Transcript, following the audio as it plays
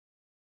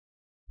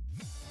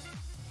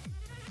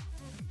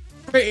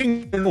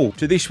welcome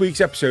to this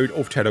week's episode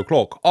of 10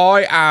 o'clock.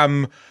 I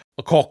am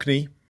a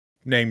cockney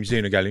named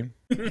Xeno.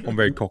 I'm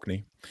very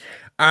cockney.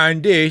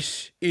 And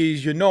this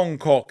is your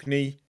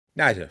non-cockney,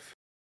 Nazif.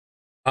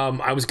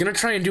 I was gonna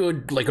try and do a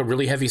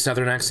really heavy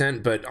southern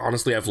accent, but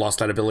honestly I've lost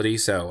that ability,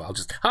 so I'll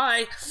just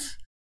hi.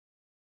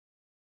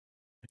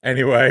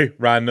 Anyway,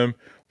 random.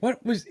 What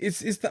is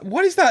that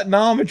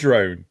Narma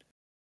drone?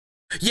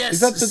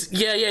 Yes,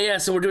 yeah.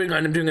 So I'm doing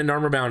a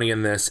Narma bounty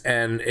in this,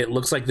 and it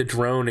looks like the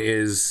drone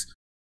is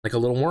like a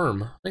little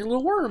worm. Like a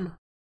little worm.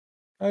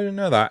 I didn't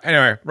know that.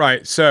 Anyway,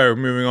 right, so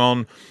moving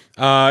on.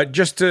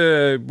 Just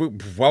to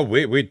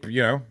we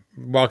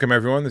welcome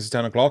everyone. This is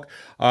 10 o'clock.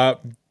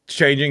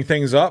 Changing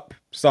things up,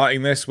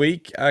 starting this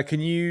week. Can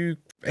you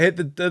hit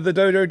the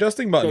Dojo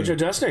Dusting button? Dojo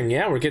Dusting,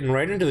 yeah, we're getting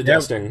right into the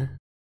dusting.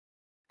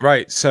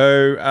 Right,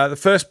 so the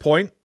first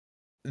point,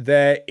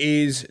 there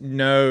is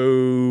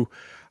no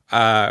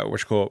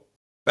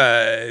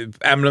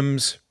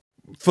emblems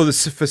for the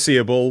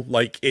foreseeable.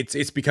 Like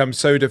it's become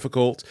so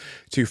difficult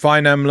to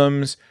find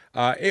emblems.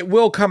 It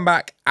will come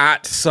back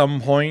at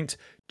some point,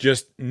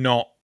 just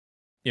not,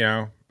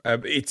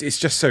 it's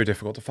just so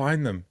difficult to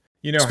find them.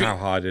 You know how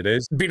hard it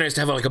is. It'd be nice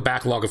to have like a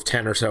backlog of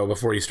 10 or so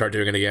before you start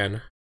doing it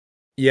again.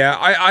 Yeah,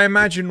 I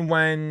imagine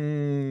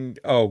when,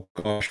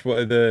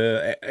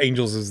 the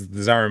Angels of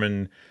the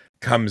Zariman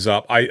comes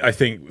up, I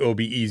think it'll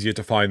be easier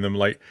to find them.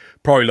 Like,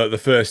 probably like the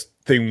first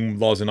thing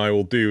Loz and I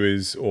will do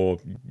is, or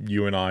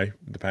you and I,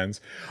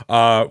 depends,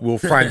 will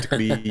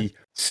frantically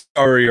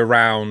scurry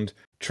around,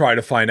 try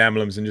to find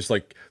emblems, and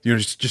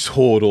just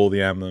hoard all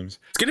the emblems.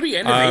 It's gonna be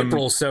end of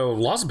April, so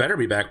Loz better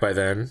be back by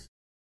then.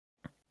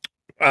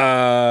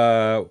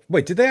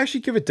 Wait, did they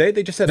actually give a date?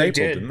 They just said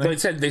April, didn't they?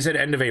 They said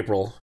end of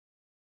April.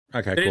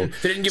 Okay, cool.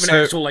 They didn't give an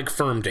actual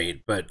firm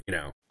date, but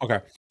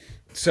Okay.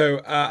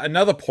 So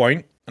another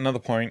point.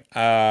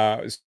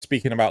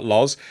 Speaking about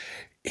Loz,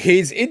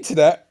 his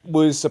internet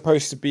was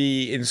supposed to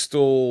be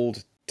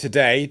installed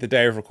today, the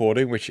day of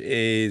recording, which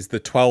is the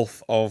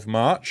 12th of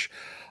March.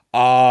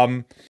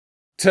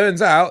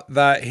 Turns out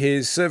that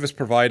his service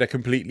provider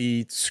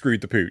completely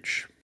screwed the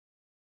pooch,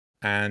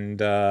 and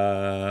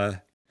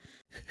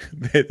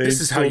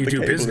this is how you do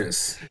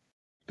business.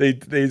 They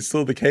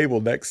installed the cable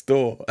next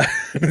door.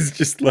 It's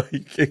just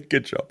like,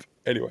 good job.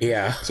 Anyway,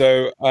 yeah.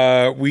 So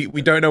we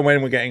don't know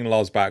when we're getting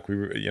Loz back.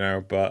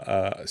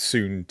 But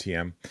soon,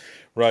 TM.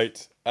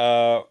 Right.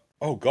 Oh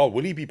God,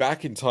 will he be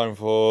back in time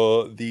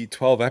for the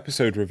 12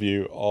 episode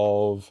review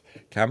of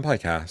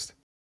Campai Cast?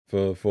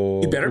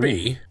 For he better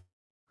be.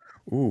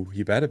 Ooh,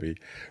 he better be.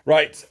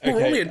 Right. Okay.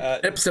 We're only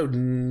at episode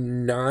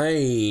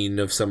 9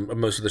 of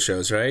most of the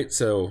shows, right?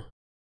 So.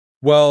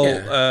 Well,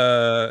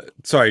 yeah.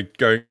 Sorry,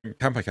 going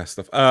Campai Cast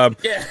stuff.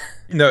 Yeah.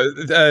 No.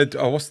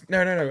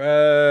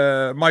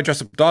 My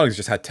Dress Up Darlings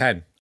just had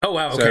 10. Oh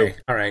wow. Okay. So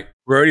all right.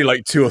 We're only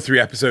like 2 or 3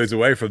 episodes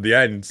away from the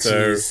end.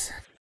 So. Jeez.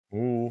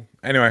 Ooh.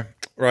 Anyway,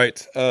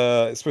 right.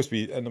 It's supposed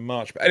to be end of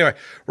March, but anyway,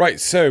 right.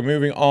 So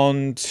moving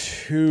on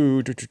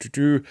to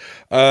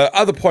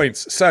other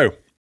points. So,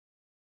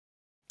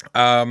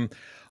 we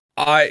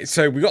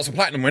got some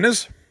platinum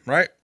winners,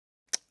 right?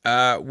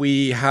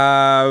 We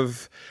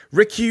have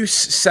Ricuse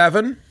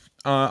 7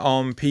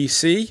 on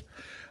PC,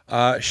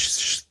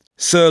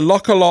 Sir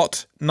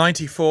Lockalot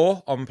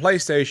 94 on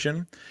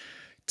PlayStation,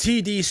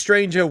 TD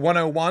Stranger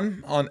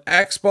 101 on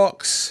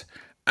Xbox,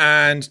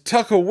 and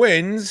Tucker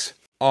Wins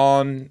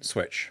on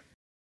Switch.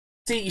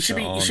 See, you should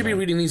be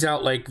reading these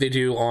out like they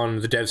do on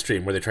the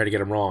DevStream, where they try to get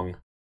them wrong.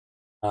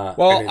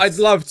 Well, I'd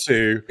love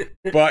to,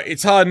 but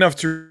it's hard enough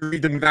to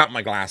read them without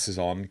my glasses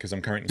on because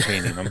I'm currently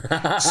cleaning them.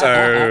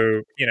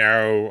 So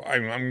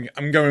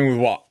I'm going with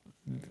what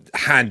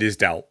hand is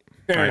dealt.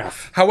 Fair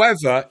enough.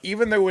 However,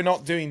 even though we're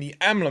not doing the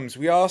emblems,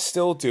 we are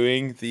still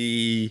doing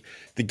the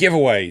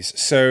giveaways.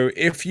 So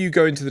if you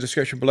go into the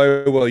description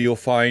below, where you'll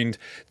find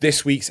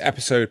this week's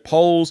episode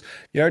polls,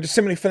 just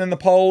simply fill in the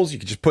polls. You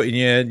can just put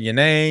in your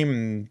name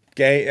and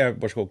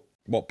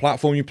what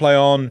platform you play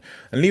on,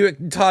 and leave it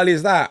entirely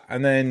as that.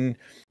 And then,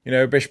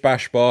 bish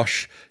bash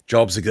bosh,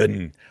 jobs are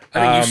good.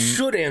 I mean, you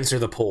should answer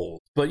the poll,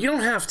 but you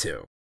don't have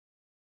to.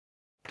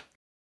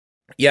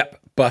 Yep,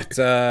 but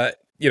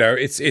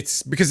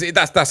it's because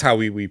that's how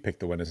we pick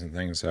the winners and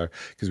things. So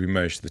because we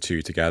merged the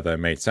two together, it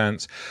made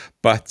sense.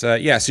 But so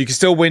you can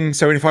still win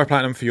 75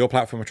 platinum for your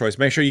platform of choice.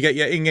 Make sure you get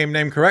your in-game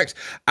name correct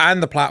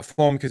and the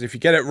platform, because if you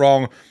get it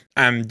wrong,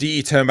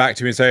 DE turn back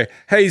to me and say,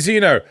 "Hey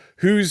Xeno,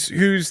 who's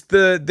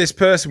this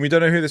person? We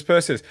don't know who this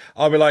person is."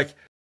 I'll be like,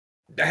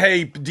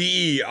 "Hey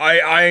DE,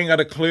 I ain't got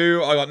a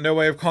clue. I got no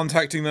way of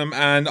contacting them,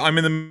 and I'm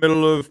in the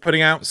middle of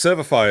putting out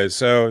server fires,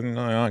 so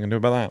no, I can do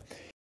about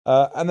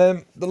that." And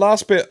then the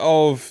last bit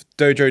of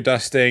Dojo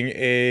Dusting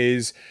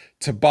is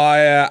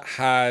Tobiah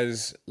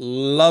has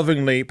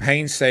lovingly,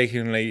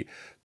 painstakingly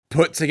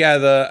put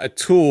together a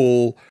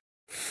tool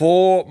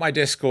for my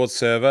Discord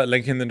server,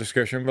 link in the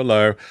description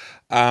below,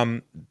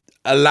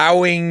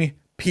 allowing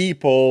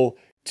people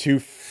to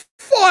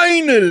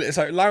finally, it's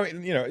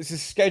a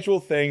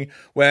scheduled thing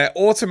where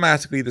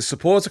automatically the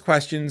supporter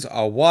questions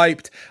are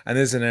wiped and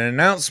there's an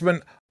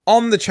announcement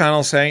on the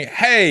channel saying,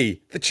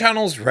 hey, the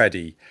channel's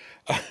ready.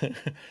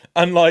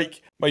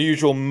 Unlike my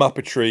usual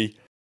muppetry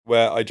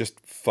where I just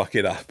fuck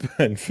it up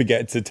and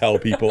forget to tell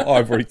people, oh,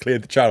 I've already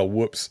cleared the channel.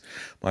 Whoops,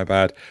 my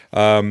bad.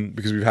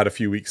 Because we've had a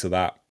few weeks of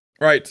that.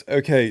 Right,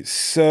 okay,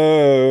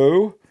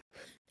 so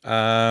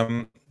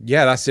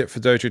yeah, that's it for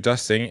Dojo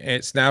Dusting.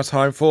 It's now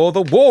time for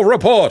the War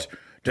Report.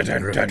 Right.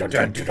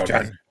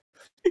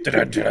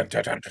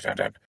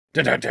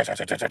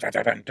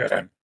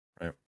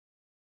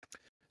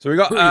 So we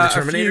got the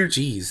Terminator.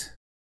 Jeez.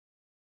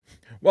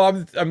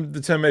 Well, I'm the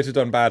Terminator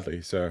done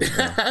badly, so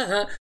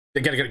They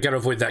gotta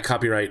avoid that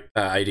copyright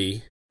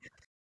ID.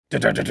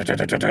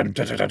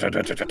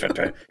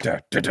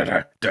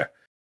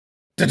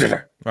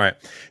 Right.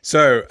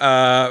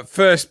 So,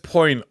 first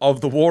point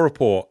of the War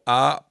Report.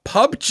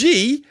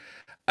 PUBG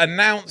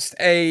announced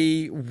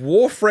a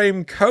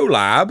Warframe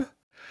collab,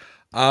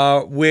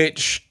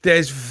 which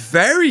there's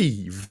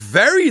very,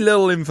 very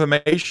little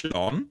information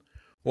on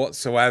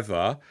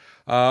whatsoever.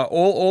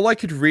 All I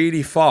could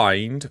really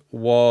find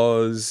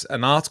was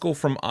an article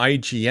from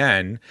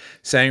IGN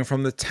saying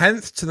from the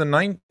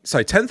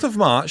 10th of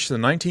March to the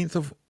 19th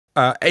of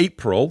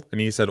April,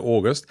 and he said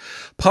August,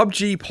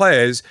 PUBG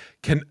players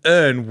can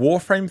earn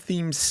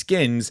Warframe-themed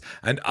skins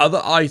and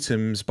other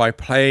items by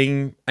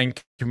playing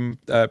and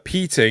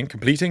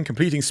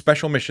completing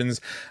special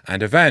missions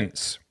and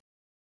events.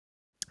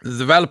 The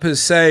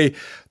developers say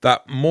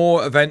that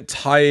more event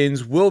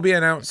tie-ins will be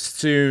announced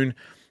soon,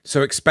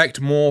 so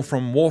expect more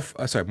from more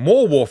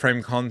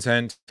Warframe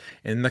content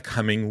in the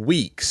coming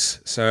weeks.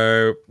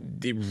 So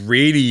it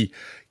really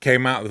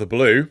came out of the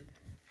blue.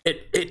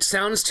 It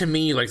sounds to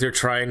me like they're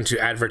trying to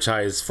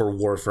advertise for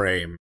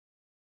Warframe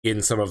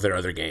in some of their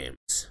other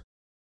games.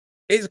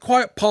 It's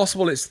quite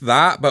possible it's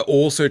that, but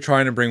also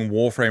trying to bring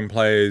Warframe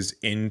players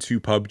into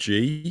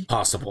PUBG.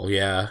 Possible,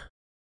 yeah.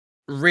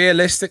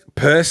 Realistic,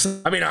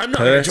 person. I mean, I'm not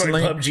going to join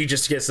PUBG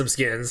just to get some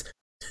skins.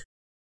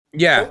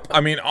 Yeah,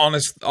 I mean,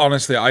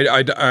 honestly,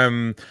 I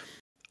don't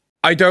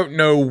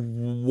know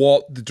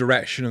what the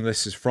direction of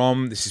this is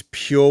from. This is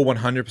pure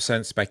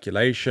 100%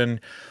 speculation.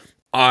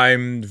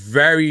 I'm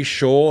very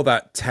sure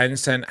that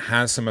Tencent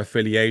has some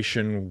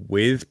affiliation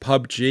with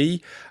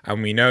PUBG,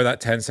 and we know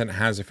that Tencent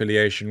has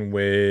affiliation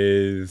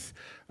with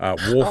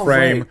Warframe. Oh,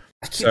 right.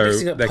 I keep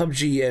mixing up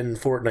PUBG and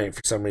Fortnite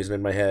for some reason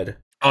in my head.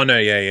 Oh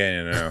no,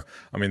 no.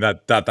 I mean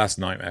that's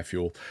nightmare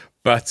fuel.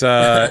 But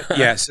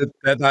yeah, so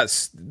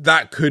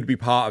that could be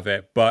part of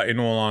it. But in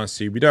all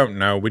honesty, we don't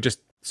know. We're just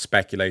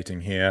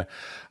speculating here.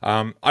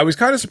 I was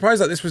kind of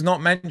surprised that this was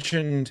not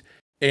mentioned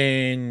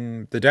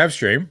in the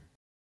DevStream.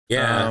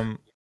 Yeah.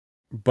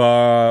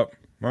 But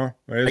well,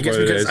 I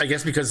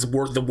guess because the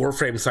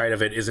Warframe side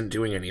of it isn't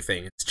doing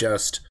anything. It's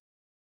just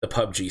the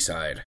PUBG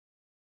side.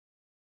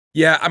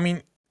 Yeah, I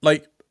mean,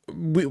 like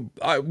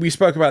we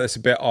spoke about this a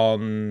bit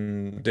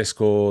on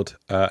Discord.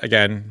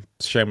 Again,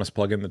 shameless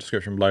plug in the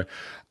description below.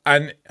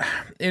 And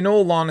in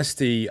all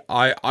honesty,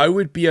 I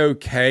would be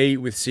okay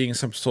with seeing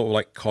some sort of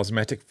like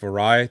cosmetic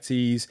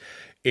varieties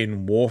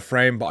in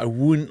Warframe, but I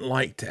wouldn't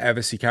like to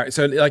ever see characters.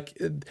 So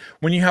like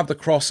when you have the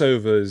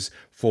crossovers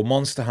for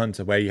Monster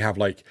Hunter, where you have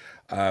like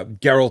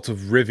Geralt of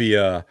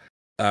Rivia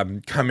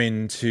come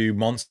into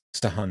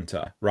Monster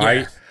Hunter,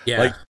 right? Yeah.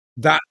 Like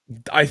that,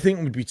 I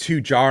think would be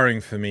too jarring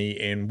for me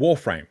in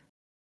Warframe,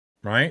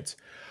 right?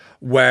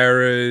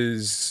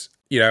 Whereas,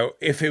 you know,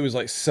 if it was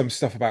like some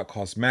stuff about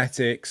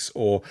cosmetics,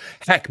 or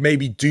heck,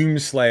 maybe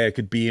Doomslayer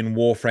could be in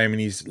Warframe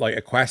and he's like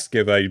a quest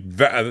giver,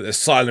 a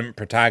silent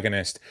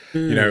protagonist,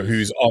 you know,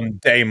 who's on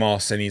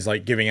Deimos and he's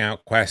like giving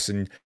out quests,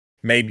 and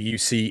maybe you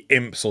see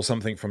imps or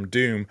something from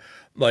Doom.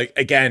 Like,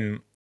 again,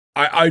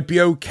 I'd be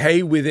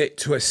okay with it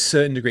to a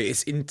certain degree.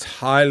 It's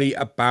entirely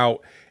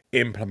about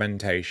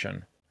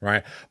implementation,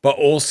 right? But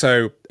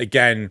also,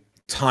 again,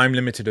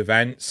 time-limited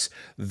events,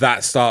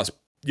 that starts,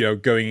 you know,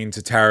 going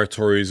into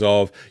territories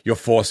of you're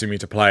forcing me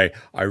to play.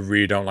 I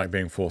really don't like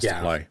being forced to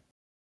play,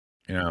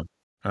 you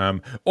know,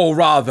 or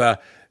rather,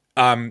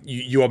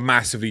 you are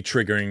massively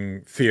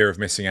triggering fear of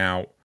missing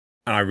out,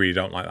 and I really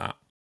don't like that.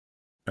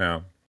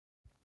 Yeah,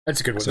 that's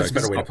a good one. So that's a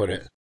better way to put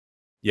it.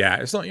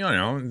 Yeah, it's not, you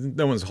know,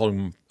 no one's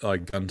holding a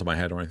gun to my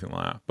head or anything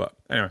like that. But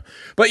anyway,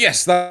 but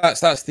yes,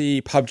 that's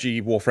the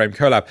PUBG Warframe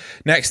collab.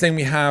 Next thing,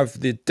 we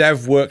have the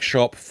dev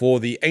workshop for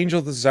the Angel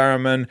of the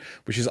Zariman,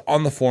 which is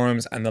on the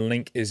forums, and the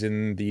link is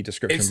in the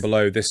description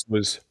below.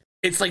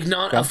 It's like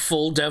not a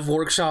full dev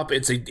workshop.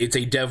 It's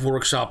a dev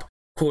workshop,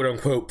 quote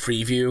unquote,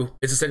 preview.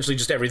 It's essentially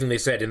just everything they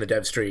said in the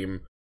dev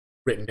stream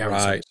written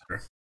down.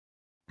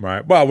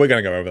 Right. Well, we're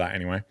gonna go over that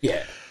anyway.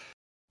 Yeah.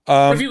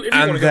 If you want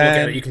to go look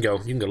at it, you can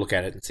go look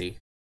at it and see.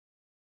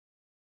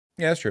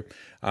 Yeah, that's true.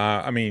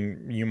 I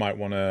mean, you might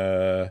want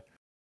to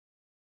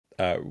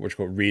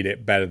read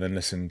it better than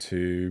listen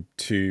to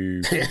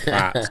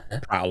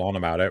prattle on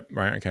about it,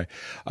 right? Okay.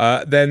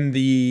 Then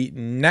the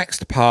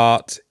next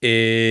part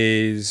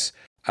is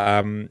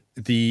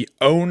the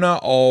owner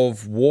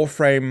of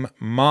Warframe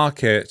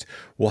Market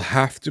will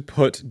have to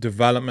put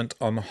development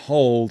on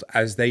hold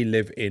as they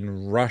live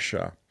in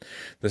Russia.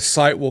 The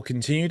site will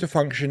continue to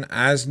function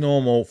as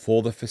normal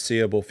for the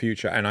foreseeable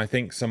future, and I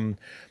think some,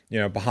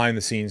 behind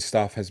the scenes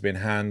stuff has been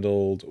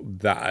handled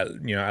that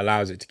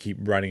allows it to keep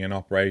running and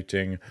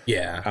operating.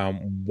 Yeah.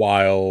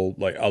 While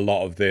like a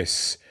lot of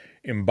this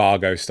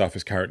embargo stuff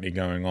is currently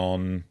going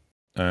on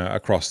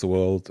across the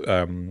world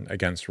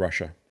against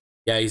Russia.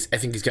 Yeah, I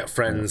think he's got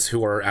friends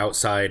who are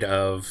outside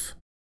of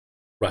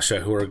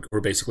Russia who are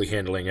basically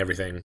handling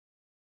everything.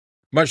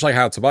 Much like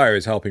how Tobiah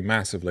is helping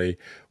massively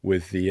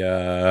with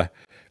the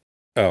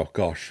oh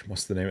gosh,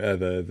 what's the name?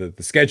 The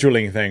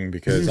scheduling thing,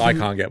 because I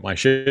can't get my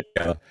shit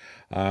together.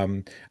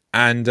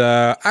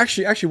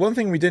 Actually, one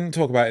thing we didn't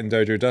talk about in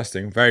Dojo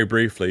Dusting, very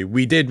briefly,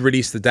 we did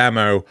release the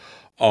demo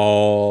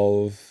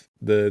of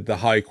the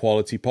high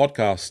quality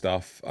podcast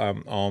stuff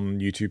on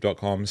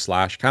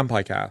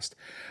youtube.com/CampiCast.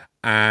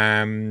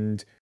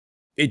 And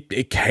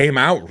it came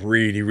out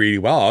really, really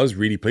well. I was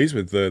really pleased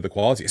with the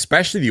quality,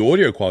 especially the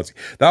audio quality.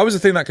 That was the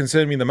thing that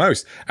concerned me the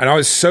most. And I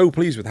was so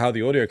pleased with how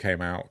the audio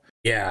came out.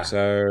 Yeah.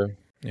 So,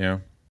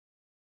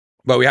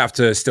 but we have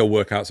to still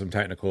work out some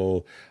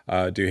technical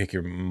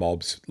doohickey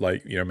mobs,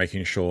 like,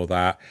 making sure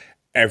that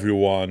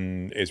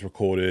everyone is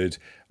recorded,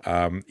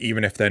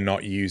 even if they're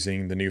not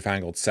using the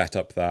newfangled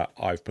setup that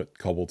I've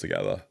cobbled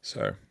together.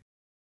 So,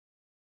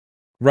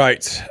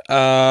 right.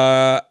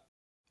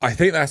 I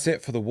think that's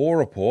it for the war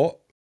report.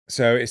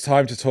 So it's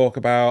time to talk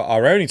about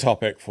our only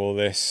topic for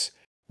this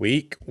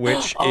week,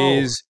 which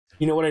is...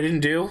 You know what I didn't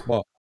do?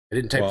 What? I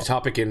didn't type the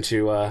topic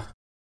into... Well,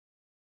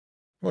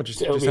 just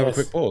have a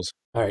quick pause.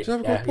 All right. Just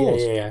have a quick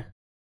pause. Yeah.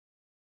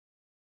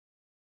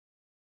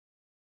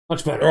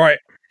 Much better. All right.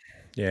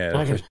 Yeah.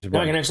 Now I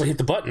can actually hit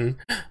the button.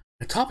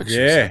 The topic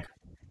shows up.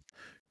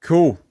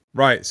 Cool.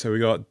 Right. So we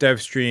got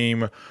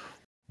DevStream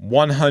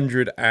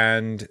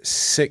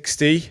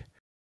 160.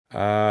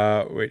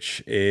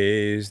 Which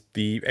is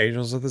the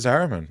Angels of the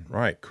Zariman.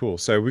 Right, cool.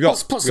 So we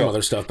got plus some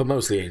other stuff, but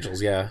mostly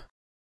Angels, yeah.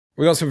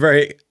 We got some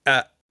very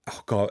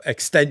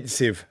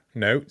extensive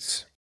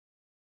notes,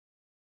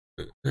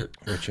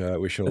 which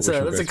we shall.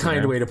 That's a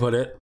kind way to put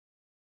it.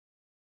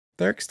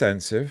 They're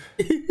extensive.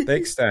 They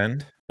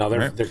extend. No,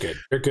 they're good.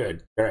 They're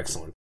good. They're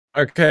excellent.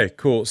 Okay,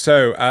 cool.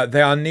 So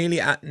they are nearly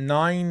at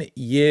 9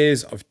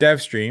 years of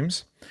dev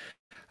streams.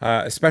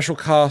 A special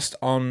cast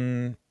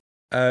on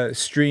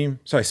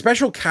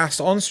special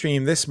cast on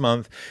stream this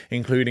month,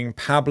 including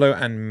Pablo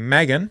and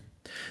Megan.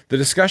 The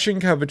discussion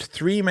covered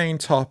 3 main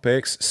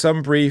topics,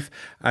 some brief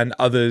and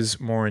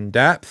others more in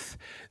depth.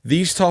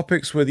 These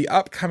topics were the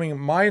upcoming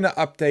minor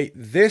update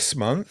this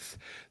month,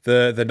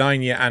 the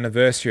 9-year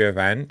anniversary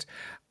event,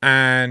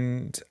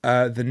 and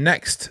the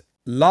next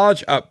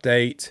large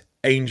update,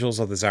 Angels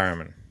of the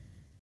Zariman.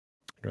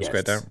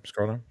 Scroll down.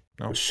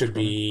 No, which should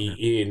be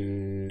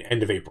in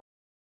end of April.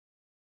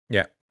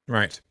 Yeah,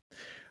 right.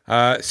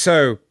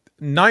 So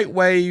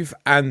Nightwave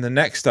and the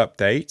next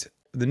update.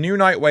 The new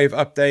Nightwave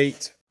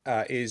update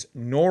is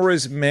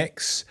Nora's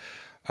Mix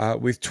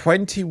with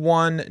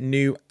 21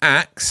 new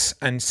acts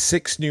and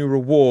 6 new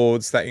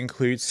rewards that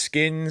include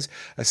skins,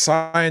 a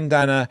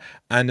Cyandana,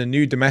 and a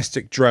new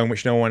domestic drone,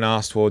 which no one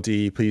asked for.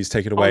 D, please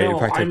take it away. Oh, no, in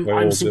fact,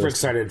 I'm super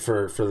excited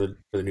for the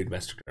new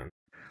domestic drone.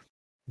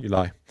 You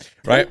lie.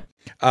 Right.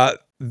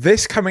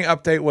 This coming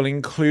update will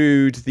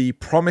include the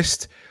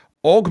promised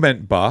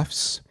augment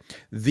buffs.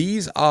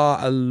 These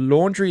are a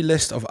laundry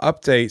list of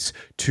updates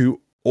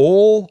to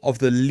all of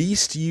the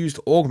least used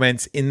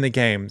augments in the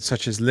game,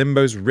 such as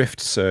Limbo's Rift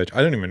Surge.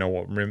 I don't even know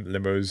what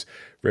Limbo's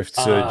Rift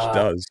Surge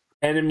does.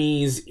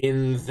 Enemies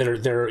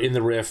that are in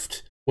the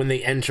Rift, when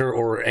they enter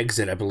or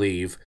exit, I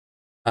believe,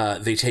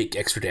 they take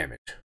extra damage.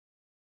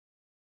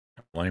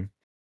 Lame.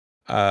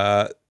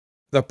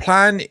 The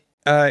plan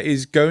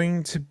is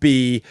going to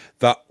be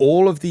that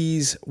all of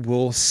these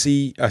will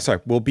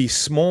be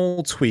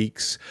small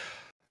tweaks,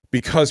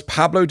 because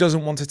Pablo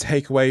doesn't want to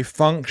take away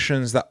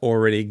functions that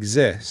already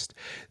exist.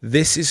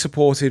 This is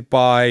supported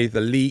by the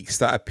leaks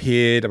that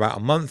appeared about a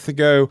month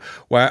ago,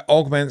 where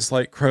augments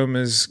like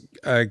Chroma's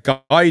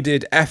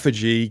guided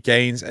effigy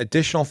gains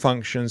additional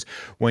functions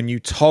when you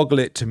toggle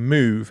it to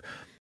move,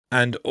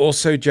 and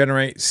also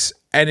generates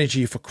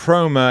energy for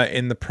Chroma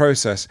in the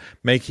process,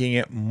 making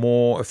it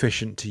more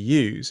efficient to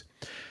use.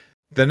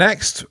 The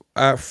next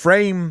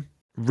frame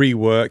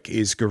rework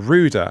is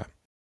Garuda.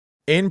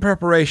 In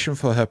preparation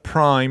for her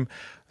prime,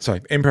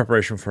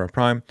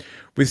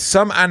 with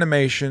some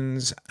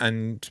animations,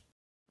 and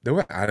there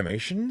were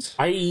animations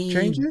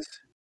changes?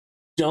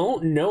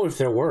 Don't know if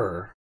there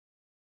were.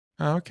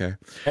 Oh, okay.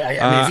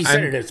 I mean, if you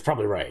said it, it's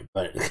probably right,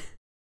 but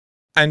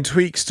and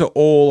tweaks to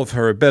all of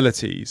her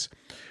abilities.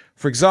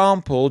 For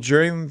example,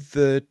 during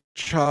the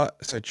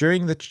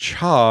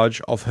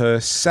charge of her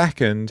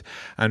second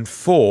and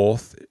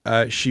fourth,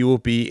 she will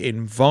be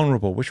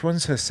invulnerable. Which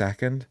one's her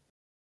second?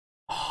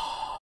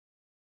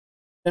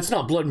 That's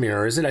not Blood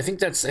Mirror, is it? I think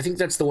that's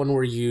the one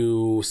where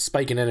you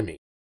spike an enemy.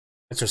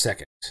 That's her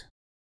second.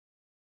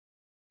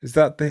 Is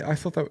that the? I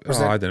thought that.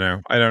 Oh, I don't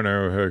know. I don't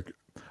know her.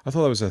 I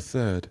thought that was her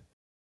third.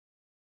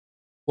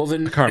 Well,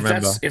 then, I can't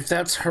remember. If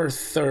that's her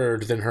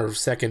third, then her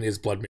second is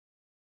Blood Mirror.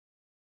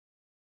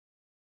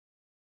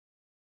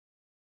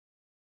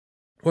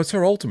 What's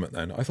her ultimate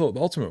then? I thought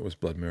the ultimate was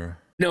Blood Mirror.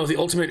 No, the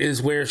ultimate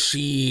is where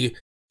she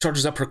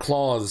charges up her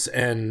claws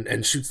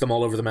and shoots them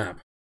all over the map.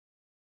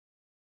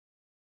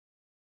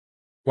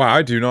 Wow,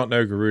 I do not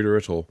know Garuda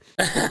at all.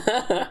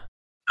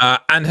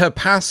 And her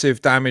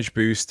passive damage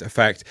boost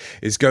effect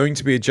is going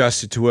to be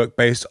adjusted to work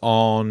based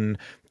on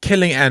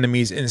killing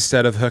enemies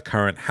instead of her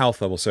current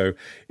health level. So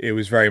it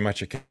was very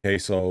much a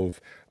case of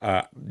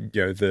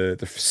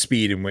the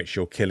speed in which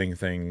you're killing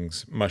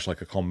things, much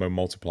like a combo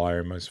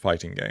multiplier in most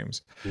fighting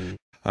games.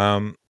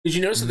 Did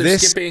you notice that they're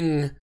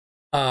skipping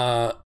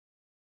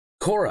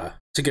Korra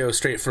to go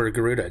straight for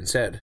Garuda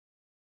instead?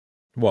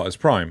 What, as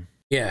Prime?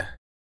 Yeah.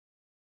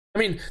 I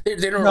mean, they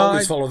don't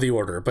always follow the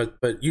order, but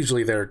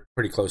usually they're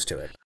pretty close to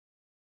it.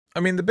 I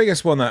mean, the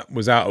biggest one that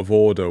was out of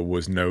order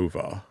was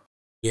Nova.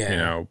 Yeah. You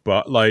know,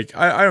 but like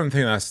I don't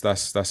think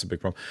that's a big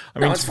problem. I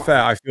mean, to be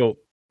fair, I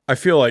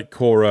feel like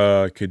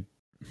Korra could,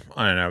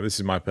 I don't know, this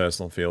is my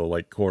personal feel,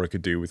 like Korra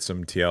could do with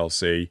some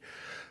TLC.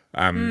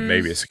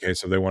 Maybe it's a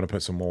case of they want to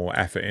put some more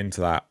effort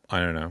into that.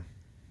 I don't know.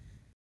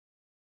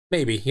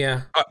 Maybe,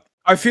 yeah.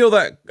 I feel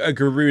that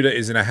Garuda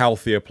is in a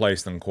healthier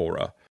place than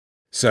Korra.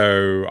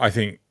 So I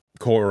think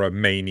Korra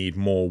may need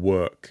more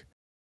work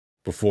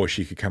before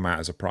she could come out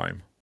as a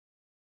Prime.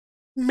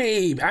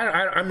 Maybe.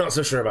 I'm not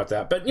so sure about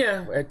that. But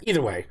yeah,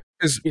 either way.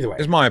 It's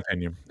my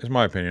opinion. It's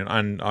my opinion.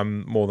 And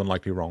I'm more than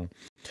likely wrong.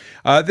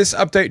 This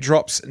update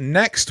drops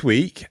next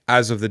week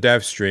as of the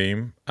dev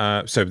stream.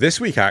 So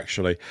this week,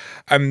 actually.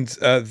 And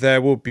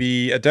there will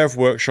be a dev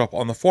workshop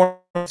on the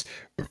forums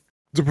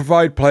to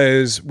provide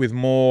players with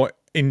more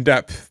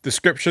in-depth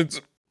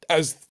descriptions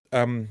of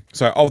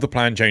the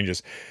plan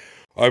changes.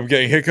 I'm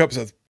getting hiccups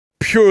at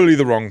purely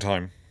the wrong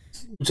time.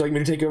 Would you like me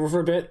to take over for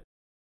a bit?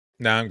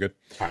 Nah, I'm good.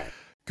 All right.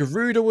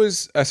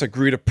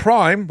 Garuda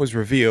Prime was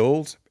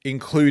revealed,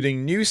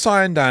 including new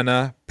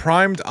Sayandana,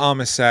 primed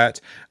armor set,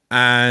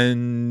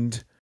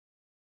 and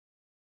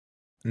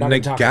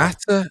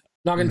Nagata.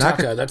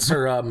 Nagantaka.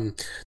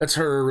 That's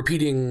her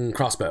repeating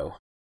crossbow.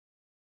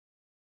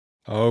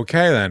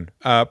 Okay then.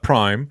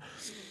 Prime.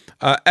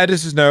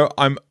 Editors note,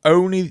 am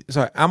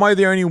I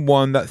the only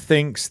one that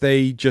thinks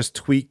they just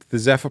tweaked the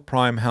Zephyr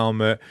Prime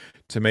helmet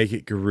to make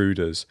it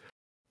Garuda's?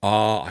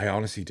 I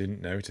honestly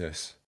didn't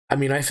notice. I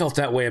mean, I felt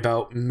that way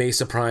about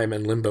Mesa Prime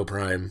and Limbo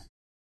Prime,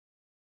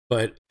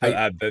 but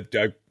I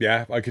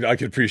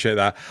could appreciate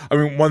that. I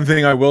mean, one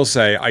thing I will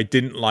say I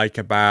didn't like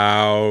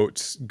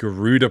about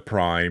Garuda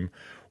Prime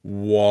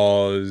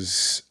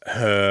was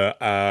her.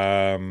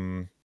 I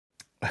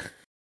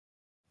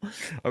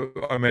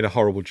made a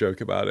horrible joke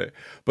about it,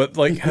 but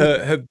like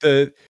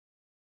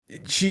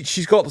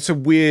she's got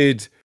some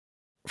weird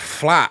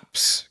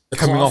flaps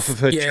coming off of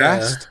her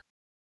chest.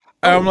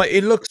 And I'm like,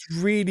 it looks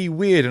really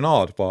weird and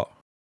odd, but.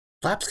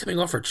 Flaps coming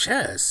off her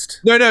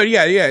chest? No,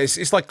 yeah.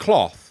 It's like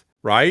cloth,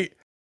 right?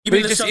 You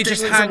mean it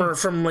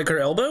just from like her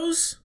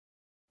elbows?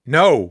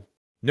 No.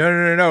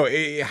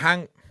 It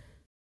hang.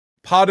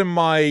 Pardon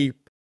my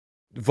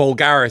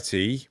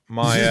vulgarity,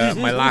 my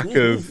lack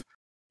of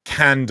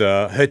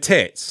candor. Her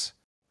tits,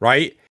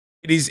 right?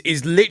 It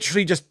is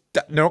literally just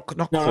not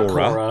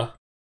Korra.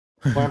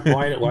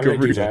 Why did I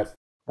do that?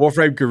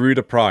 Warframe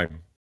Garuda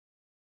Prime.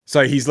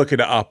 So he's looking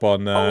it up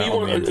on.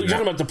 You're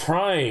talking about the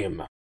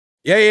Prime.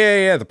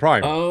 Yeah, the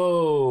Prime.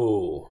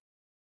 Oh.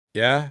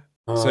 Yeah.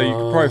 So you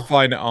can probably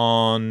find it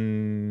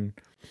on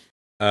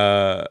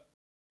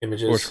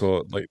images. What's it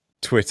called? Like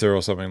Twitter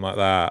or something like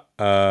that.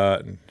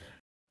 I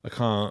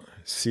can't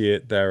see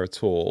it there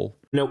at all.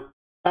 Nope.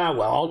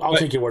 Well, I'll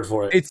take your word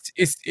for it.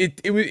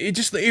 It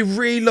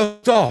really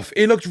looked off.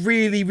 It looked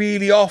really,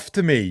 really off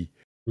to me.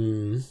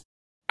 And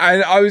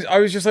I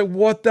was just like,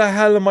 what the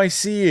hell am I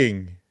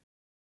seeing?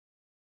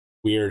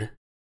 Weird.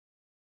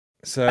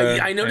 So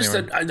I noticed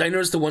that I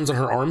noticed the ones on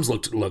her arms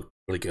looked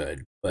really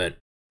good, but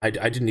I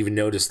didn't even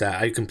notice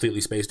that. I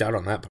completely spaced out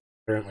on that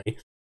apparently.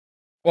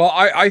 Well,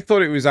 I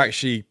thought it was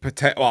actually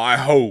I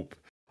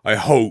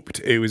hoped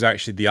it was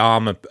actually the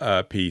armor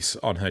piece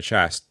on her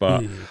chest,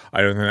 but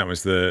I don't think that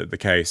was the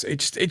case.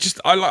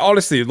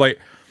 Honestly, like,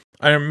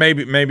 I don't,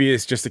 maybe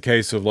it's just a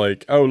case of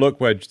like, oh,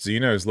 look where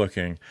Xeno's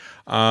looking,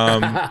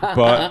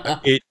 but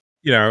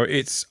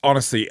it's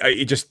honestly,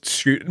 it just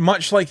screwed,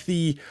 much like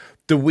the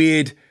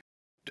weird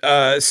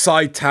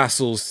side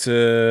tassels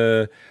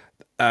to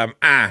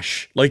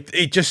Ash, like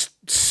it just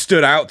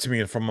stood out to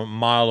me from a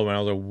mile away.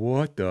 I was like,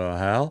 what the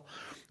hell?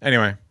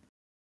 Anyway,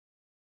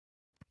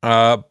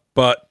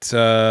 but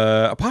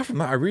apart from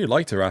that, I really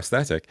liked her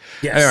aesthetic.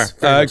 Yes.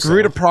 Anyway,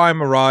 Garuda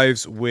Prime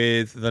arrives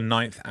with the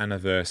 9th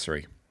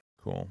anniversary.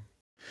 Cool.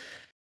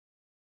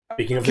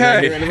 Speaking of the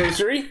 9th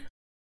anniversary,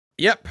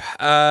 Yep.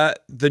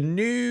 The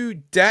new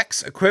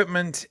Dex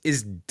equipment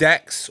is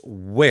Dex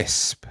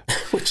Wisp.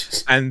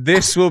 And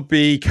this will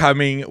be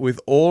coming with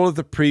all of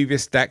the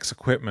previous Dex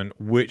equipment,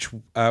 which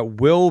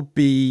will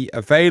be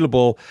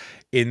available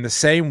in the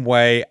same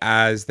way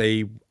as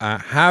they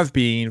have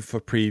been for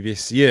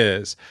previous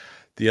years.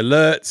 The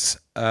alerts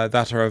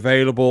that are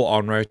available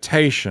on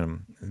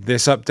rotation.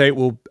 This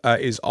update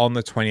is on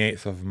the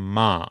 28th of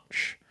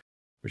March,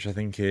 which I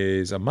think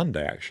is a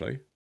Monday, actually.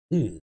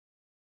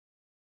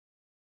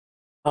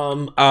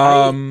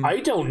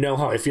 I don't know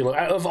how I feel.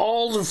 Of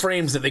all the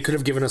frames that they could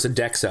have given us a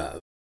Dex of,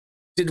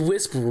 did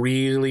Wisp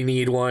really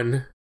need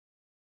one?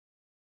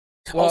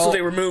 Well, also,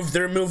 they removed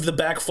the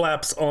back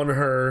flaps on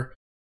her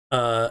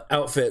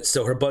outfit,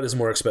 so her butt is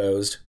more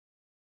exposed.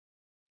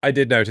 I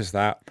did notice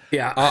that.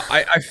 Yeah.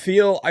 I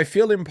feel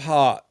in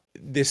part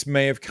this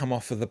may have come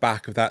off of the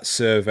back of that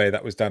survey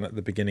that was done at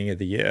the beginning of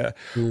the year,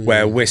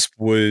 where Wisp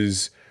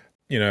was,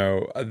 you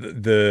know,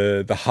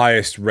 the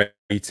highest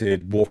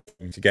rated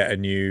warframe to get a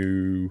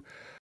new,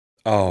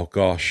 oh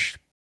gosh,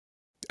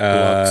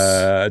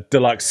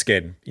 deluxe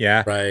skin.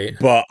 Yeah, right.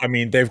 But I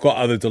mean, they've got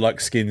other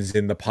deluxe skins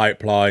in the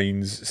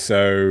pipelines,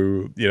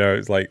 so you know,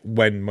 it's like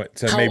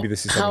maybe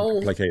this is something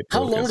complicated.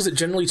 How long does it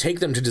generally take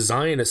them to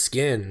design a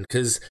skin?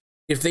 Because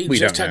if they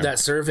just had that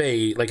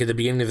survey like at the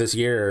beginning of this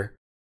year.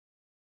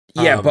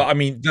 Yeah, but I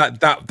mean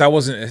that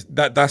wasn't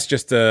that's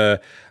just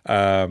a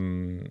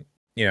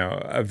you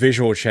know, a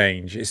visual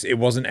change. It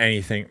wasn't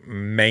anything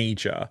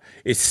major.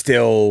 It's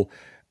still,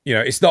 you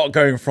know, it's not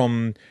going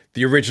from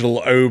the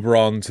original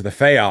Oberon to the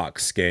Fayark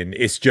skin.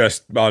 It's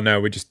just, oh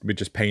no, we're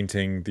just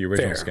painting the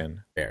original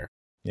skin. Fair.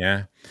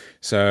 Yeah.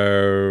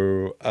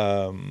 So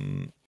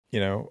you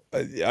know,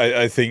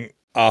 I think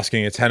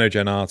asking a Tenno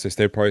Gen artist,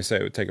 they'd probably say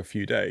it would take a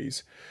few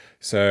days.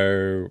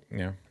 So,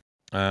 you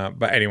know,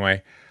 but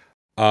anyway,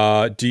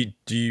 do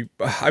you,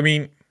 I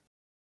mean,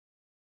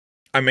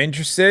 I'm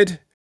interested.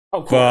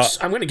 Of course,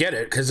 I'm going to get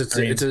it because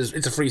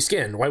it's a free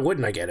skin. Why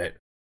wouldn't I get it?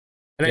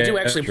 And I do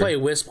actually play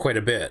Wisp quite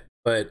a bit,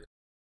 but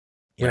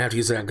I'm gonna have to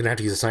use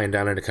a Cyan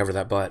Downer to cover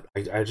that butt.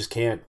 I just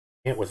can't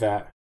with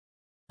that.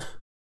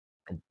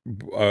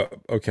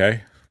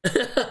 Okay.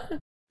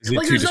 Is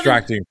it too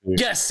distracting for you?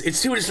 Yes,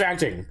 it's too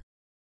distracting.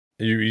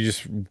 You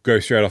just go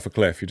straight off a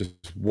cliff. You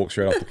just walk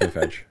straight off the cliff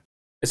edge.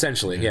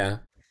 Essentially, yeah.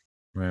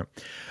 Right.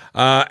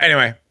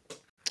 Anyway,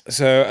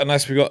 so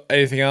unless we got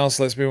anything else,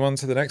 let's move on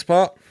to the next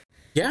part.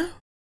 Yeah.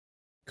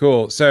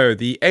 Cool. So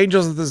the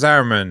Angels of the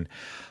Zariman.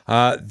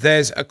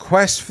 There's a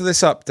quest for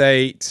this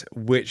update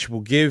which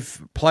will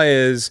give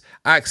players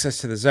access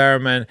to the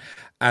Zariman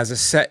as a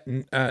set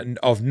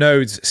of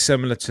nodes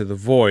similar to the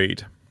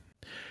Void.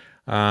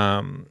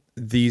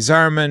 The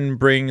Zariman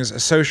brings a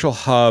social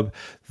hub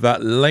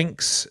that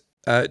links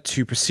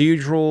to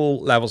procedural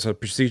levels of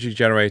procedurally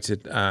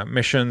generated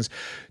missions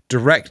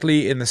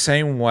directly in the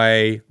same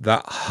way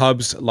that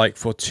hubs like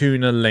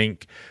Fortuna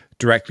link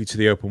directly to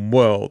the open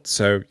world.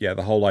 So yeah,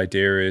 the whole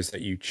idea is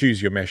that you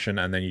choose your mission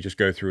and then you just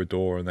go through a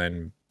door and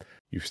then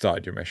you've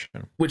started your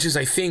mission. Which is,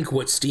 I think,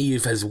 what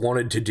Steve has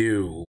wanted to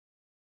do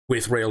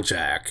with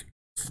Railjack,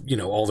 you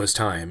know, all this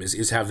time,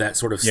 is have that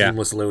sort of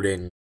seamless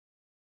loading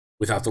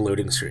without the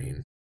loading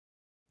screen.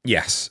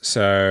 Yes.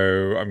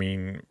 So, I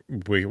mean,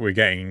 we're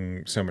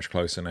getting so much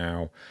closer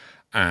now.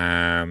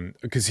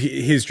 Because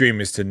his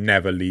dream is to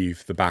never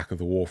leave the back of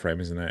the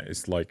Warframe, isn't it?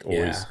 It's like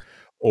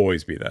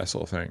always be there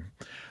sort of thing.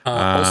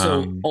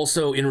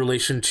 Also in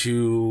relation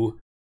to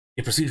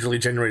a procedurally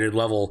generated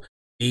level,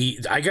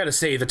 I gotta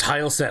say the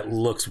tile set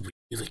looks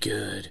really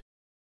good.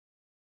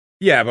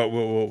 Yeah, but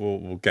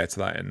we'll get to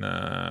that in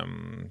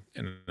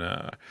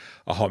a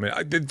hot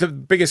minute. The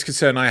biggest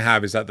concern I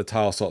have is that the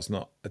tile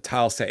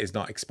set is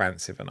not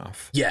expansive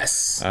enough.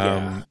 Yes.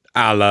 A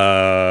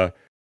la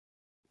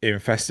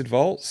infestation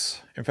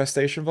vaults. I can't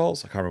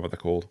remember what they're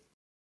called.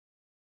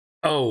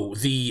 Oh,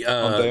 the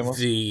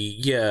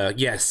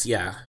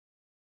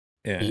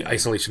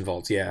isolation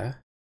vaults, yeah.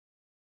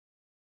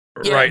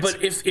 Right.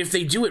 But if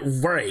they do it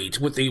right,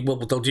 what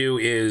they'll do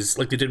is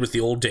like they did with the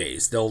old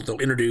days. They'll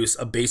introduce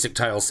a basic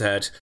tile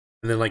set,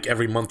 and then like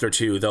every month or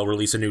two they'll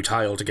release a new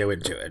tile to go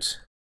into it.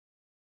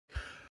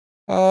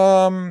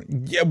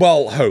 Yeah.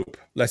 Well, hope.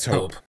 Let's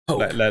hope.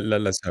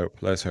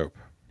 Let's hope.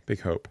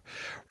 Big hope.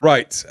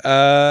 Right.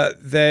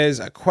 There's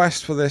a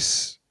quest for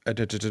this. No,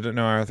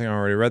 I think I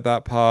already read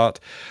that part.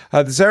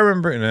 The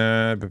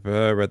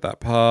Zariman, read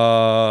that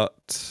part.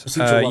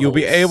 You'll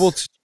be able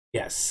to.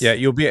 Yes. Yeah,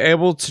 you'll be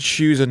able to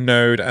choose a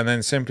node and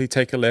then simply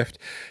take a lift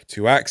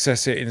to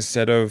access it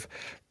instead of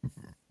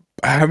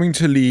having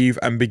to leave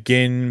and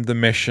begin the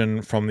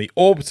mission from the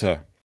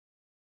orbiter.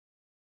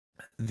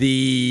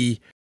 The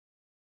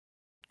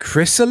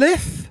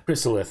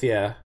Chrysalith,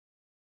 yeah.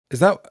 Is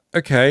that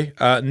okay?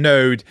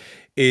 Node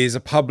is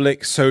a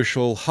public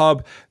social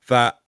hub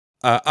that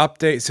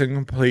updates and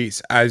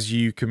completes as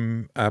you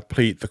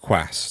complete the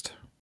quest.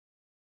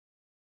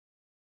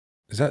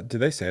 Did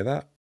they say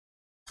that?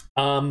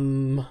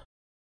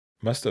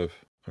 Must have.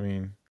 I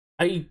mean,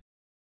 I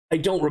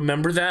don't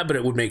remember that, but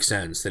it would make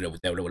sense that it would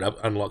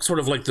unlock, sort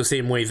of like the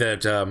same way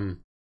that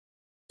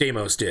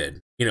Deimos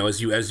did. You know,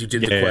 as you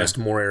did the quest,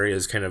 more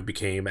areas kind of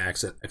became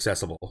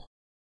accessible.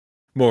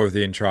 More of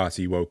the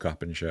Entrati woke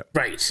up and shit.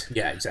 Right.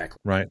 Yeah. Exactly.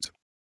 Right.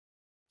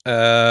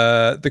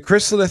 The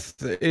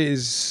Chrysalith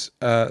is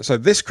so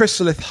this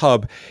Chrysalith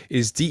hub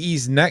is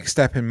DE's next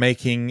step in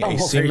making a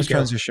seamless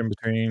transition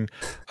between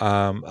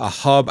a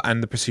hub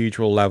and the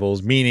procedural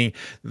levels, meaning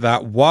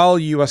that while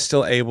you are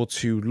still able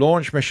to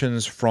launch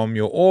missions from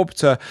your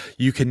orbiter,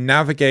 you can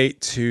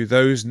navigate to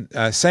those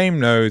same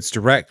nodes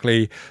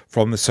directly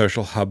from the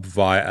social hub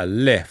via a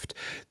lift.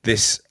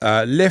 This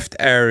lift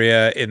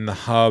area in the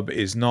hub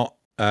is not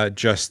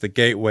just the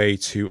gateway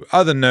to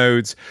other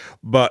nodes,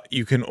 but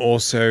you can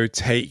also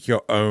take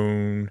your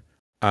own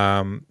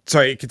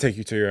it can take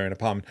you to your own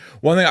apartment.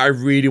 One thing I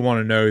really want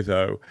to know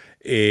though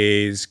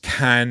is,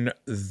 can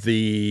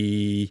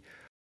the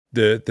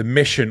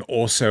mission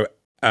also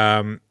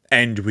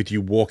end with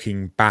you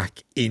walking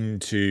back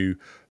into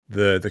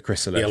the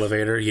Chrysalith? The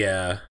elevator,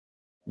 yeah,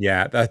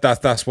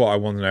 that's what I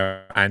want to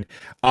know. And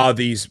are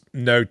these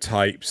node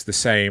types the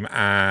same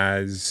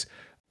as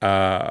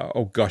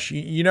oh gosh,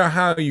 you know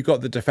how you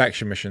got the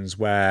defection missions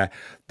where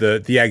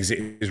the exit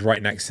is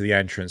right next to the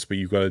entrance, but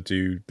you've got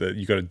to do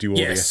all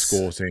the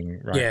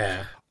escorting, right?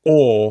 Yeah.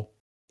 Or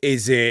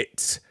is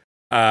it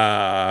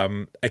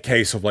a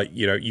case of, like,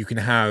 you know, you can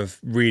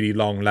have really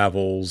long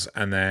levels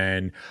and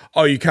then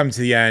you come to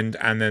the end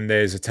and then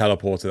there's a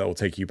teleporter that will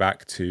take you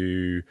back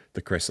to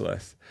the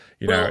Chrysalith.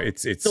 You know,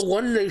 it's the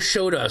one they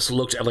showed us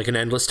looked like an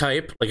endless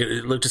type. Like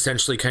it looked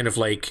essentially kind of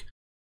like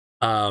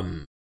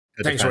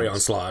Sanctuary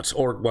Onslaught,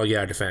 or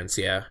defense,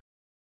 yeah.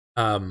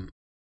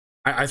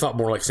 I thought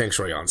more like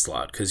Sanctuary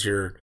Onslaught, because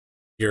you're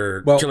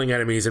killing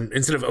enemies, and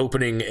instead of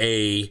opening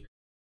a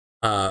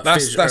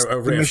rift,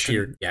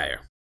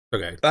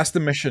 okay. That's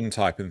the mission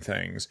type and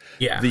things.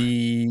 Yeah.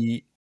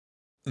 The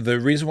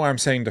reason why I'm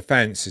saying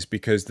defense is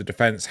because the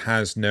defense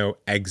has no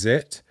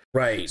exit.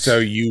 Right. So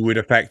you would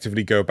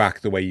effectively go back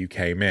the way you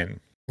came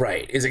in.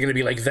 Right. Is it going to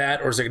be like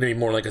that, or is it going to be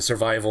more like a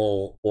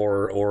survival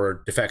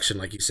or defection,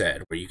 like you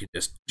said, where you could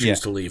just choose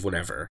to leave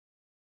whenever?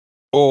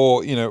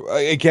 Or, you know,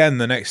 again,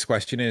 the next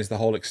question is the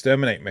whole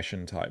exterminate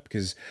mission type,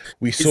 because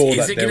we saw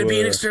is it going to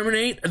be an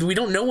exterminate? We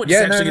don't know what it's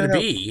actually going to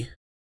be.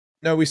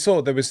 No, we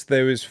saw there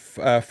was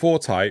 4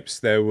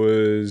 types. There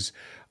was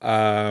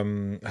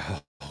oh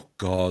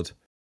god,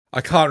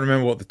 I can't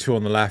remember what the 2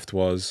 on the left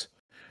was.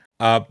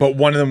 But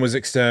one of them was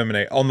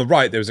exterminate. On the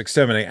right, there was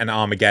exterminate and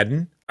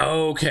Armageddon.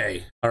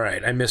 Okay, all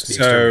right, I missed the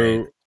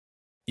exterminate.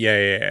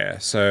 Yeah.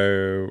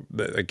 So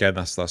again,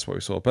 that's what we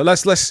saw. But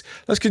let's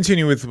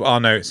continue with our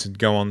notes and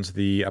go on to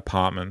the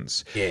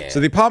apartments. Yeah. So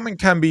the apartment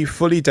can be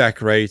fully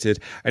decorated,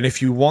 and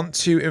if you want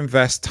to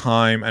invest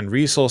time and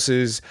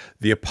resources,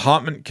 the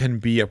apartment can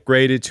be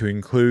upgraded to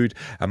include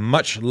a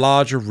much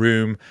larger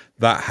room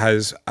that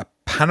has a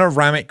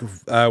panoramic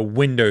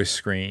window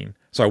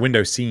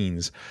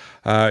scenes.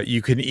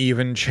 You can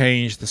even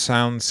change the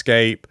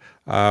soundscape.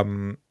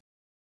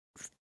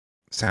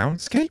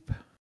 Soundscape?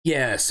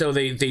 Yeah, so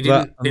they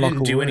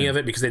didn't do any of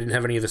it because they didn't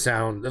have any of the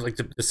sound. Like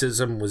the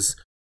system was,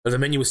 or the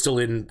menu was still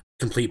in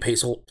complete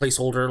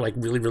placeholder, like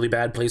really, really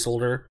bad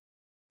placeholder.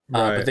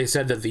 Right. But they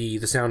said that the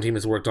sound team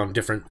has worked on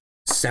different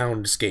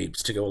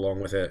soundscapes to go along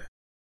with it.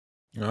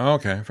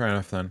 Okay, fair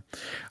enough then.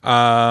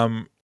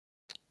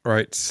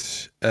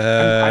 Right.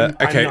 I'm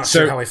okay, not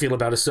sure how I feel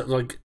about it.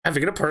 Like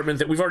having an apartment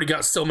that we've already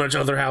got so much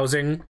other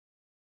housing.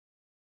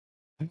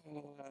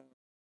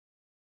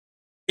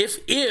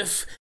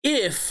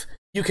 If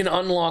you can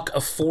unlock a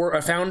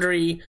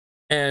foundry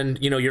and,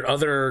 you know, your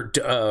other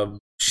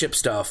ship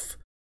stuff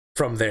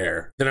from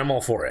there, then I'm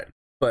all for it.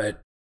 But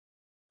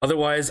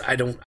otherwise, I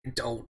don't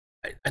know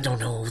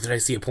that I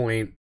see a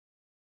point.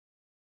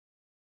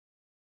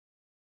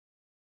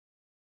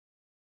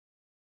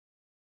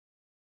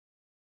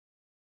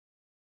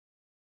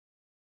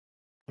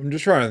 I'm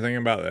just trying to think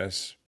about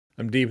this.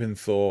 I'm deep in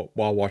thought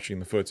while watching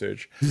the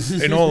footage.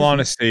 In all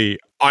honesty,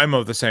 I'm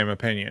of the same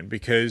opinion,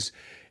 because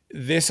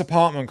this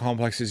apartment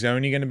complex is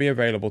only going to be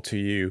available to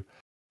you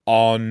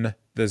on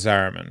the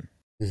Zariman,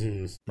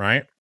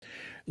 right?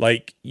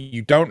 Like,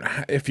 you don't.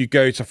 If you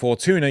go to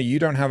Fortuna, you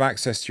don't have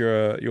access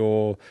to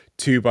your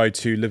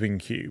 2x2 living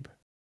cube,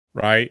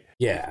 right?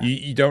 Yeah.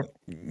 You don't.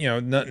 You know,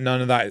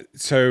 none of that.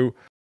 So,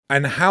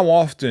 and how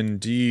often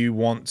do you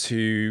want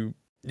to,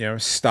 you know,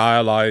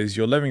 stylize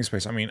your living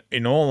space? I mean,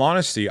 in all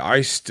honesty,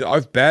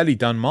 I've barely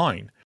done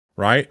mine,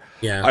 right?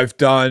 Yeah. I've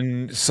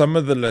done some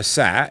of the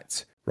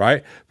Lisette,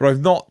 right? But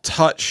I've not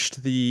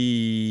touched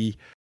the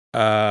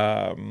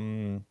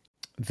helmet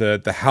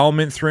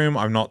room.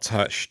 I've not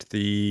touched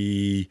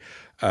the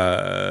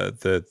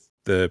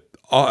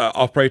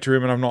operator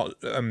room, and I've not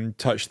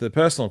touched the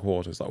personal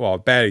quarters. Like, well,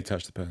 I've barely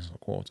touched the personal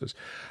quarters,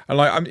 and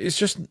like, it's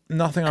just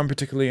nothing I'm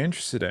particularly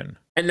interested in.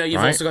 And now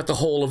you've also got the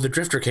whole of the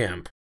drifter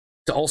camp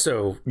to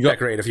also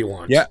decorate if you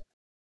want. Yeah.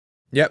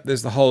 Yep,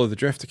 there's the whole of the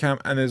drifter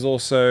camp, and there's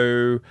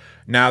also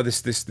now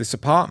this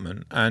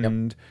apartment,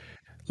 and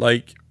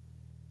like,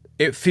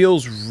 it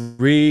feels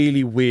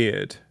really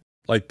weird,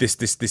 like this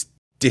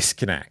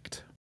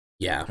disconnect.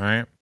 Yeah.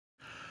 Right.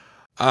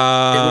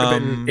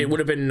 It would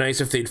have been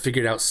nice if they'd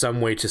figured out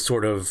some way to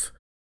sort of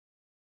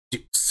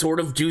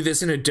do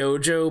this in a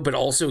dojo, but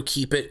also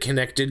keep it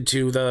connected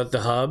to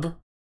the hub.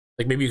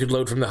 Like maybe you could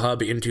load from the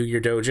hub into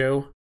your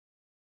dojo.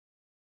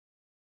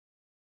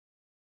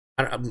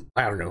 I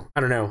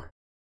don't know.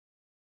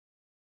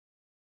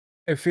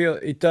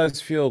 It does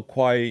feel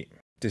quite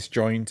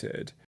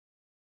disjointed,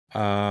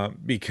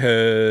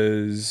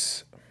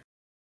 because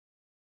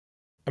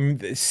I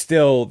mean, it's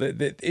still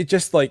it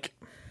just like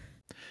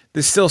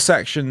there's still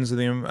sections of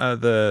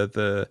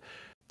the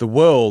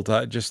world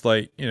that just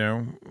like, you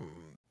know,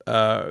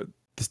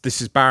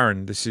 this is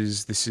barren. This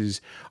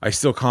is I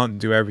still can't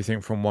do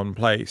everything from one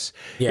place.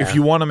 Yeah. If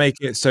you want to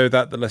make it so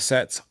that the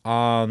Losets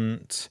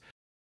aren't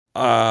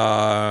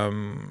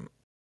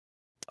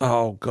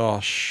oh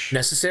gosh,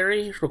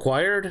 necessary,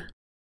 required,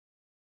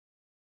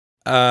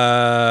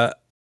 no,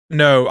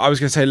 I was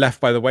going to say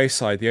left by the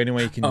wayside. The only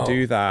way you can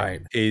do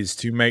that is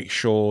to make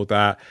sure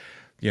that,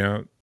 you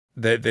know,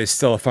 there's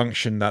still a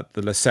function that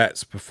the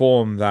Losets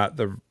perform that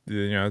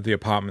the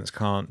apartments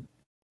can't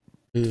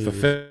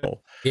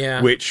fulfill.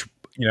 Yeah. Which,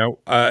 you know,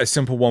 a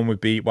simple one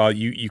would be, well,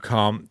 you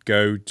can't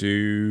go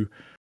do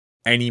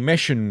any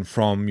mission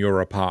from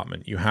your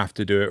apartment. You have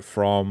to do it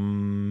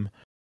from,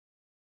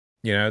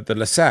 you know, the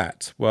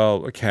Loset.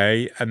 Well,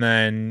 okay. And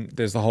then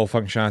there's the whole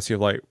functionality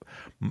of like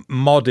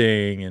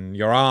modding and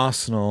your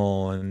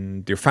arsenal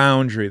and your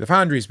foundry. The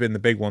foundry's been the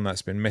big one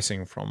that's been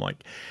missing from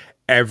like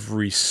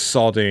every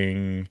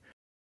sodding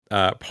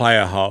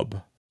player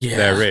hub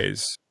there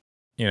is,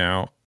 you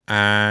know.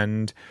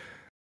 And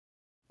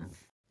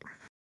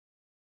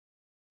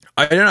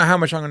I don't know how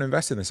much I'm going to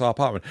invest in this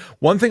apartment.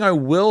 One thing I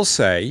will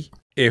say,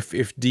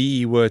 if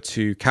DE were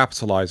to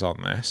capitalize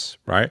on this,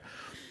 right,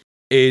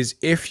 is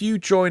if you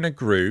join a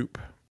group,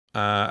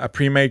 a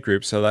pre-made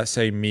group, so let's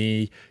say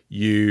me,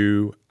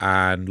 you,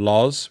 and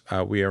Loz,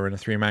 we are in a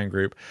 3-man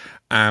group,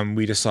 and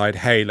we decide,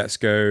 hey, let's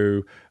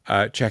go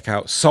check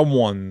out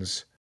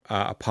someone's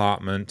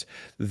apartment,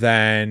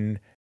 then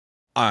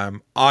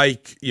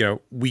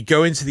we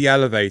go into the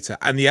elevator,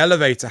 and the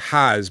elevator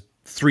has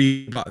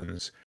 3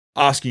 buttons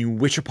asking you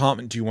which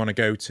apartment do you want to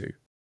go to,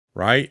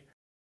 right?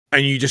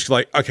 And you just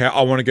like, okay,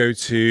 I want to go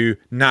to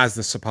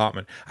Naz's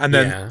apartment, and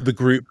then the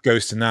group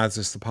goes to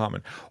Naz's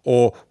apartment,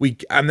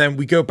 and then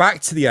we go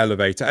back to the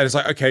elevator, and it's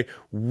like, okay,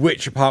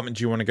 which apartment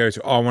do you want to go to?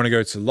 Oh, I want to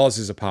go to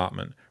Loz's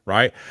apartment,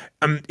 right?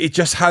 And it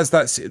just has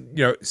that, you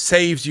know,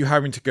 saves you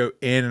having to go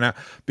in and out,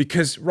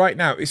 because right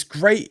now it's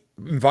great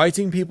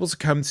inviting people to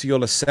come to your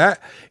Loset.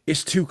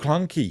 It's too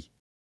clunky.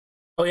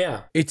 Oh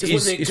yeah, it's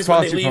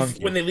far too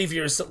clunky. When they leave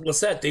your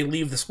Loset, they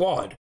leave the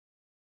squad.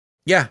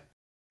 Yeah,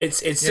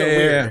 it's so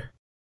weird.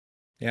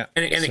 Yeah,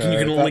 and you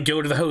can only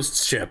go to the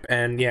host's ship,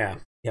 and yeah.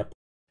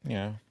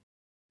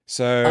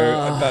 So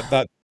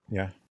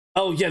yeah.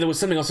 Oh yeah, there was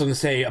something else I was gonna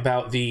say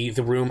about the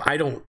room.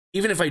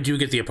 Even if I do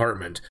get the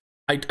apartment,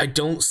 I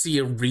don't see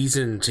a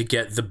reason to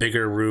get the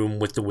bigger room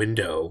with the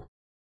window.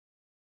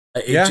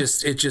 It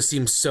just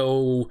seems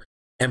so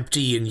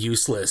empty and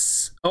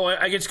useless. Oh,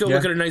 I get to go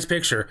look at a nice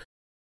picture.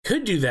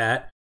 Could do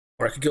that,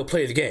 or I could go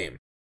play the game.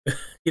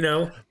 You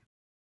know.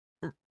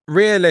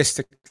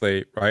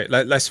 Realistically, right,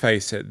 let's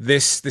face it,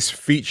 this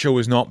feature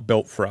was not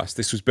built for us.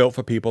 This was built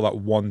for people that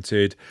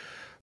wanted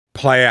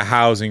player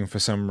housing for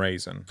some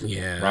reason.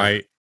 Yeah.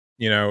 Right?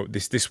 You know,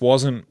 this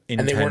wasn't intended.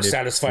 And they weren't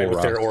satisfied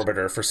with their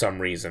orbiter for some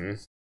reason.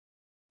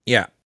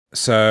 Yeah.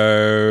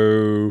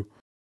 So,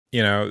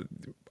 you know,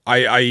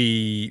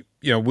 we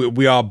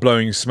are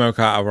blowing smoke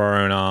out of our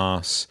own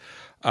arse.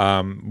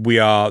 We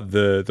are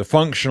the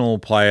functional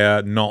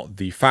player, not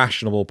the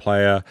fashionable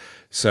player.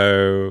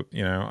 So,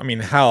 you know, I mean,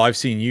 hell, I've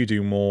seen you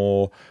do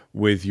more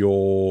with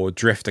your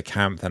drifter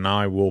camp than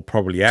I will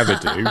probably ever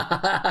do.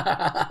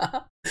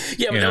 Yeah,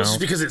 but that was just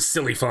because it's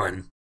silly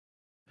fun.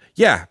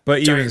 Yeah,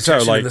 but giant even so,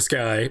 like in the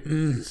sky.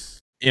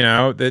 You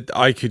know, that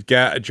I could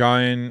get a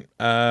giant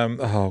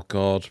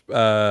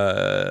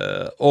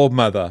orb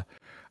mother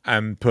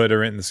and put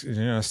her in the,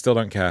 you know, I still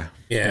don't care.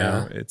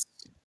 Yeah. You know,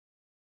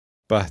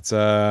 but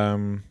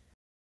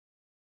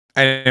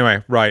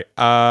anyway, right.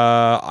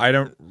 I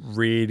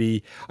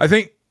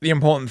think the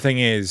important thing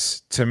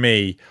is, to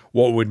me,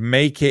 what would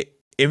make it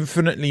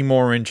infinitely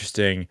more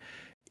interesting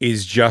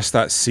is just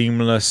that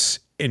seamless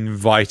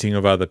inviting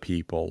of other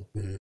people.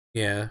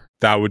 Yeah.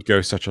 That would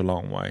go such a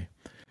long way.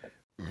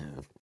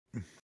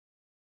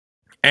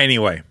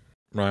 Anyway,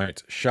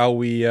 right. Shall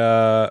we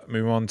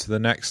move on to the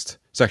next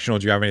section, or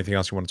do you have anything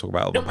else you want to talk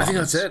about? Nope, I think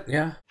that's it.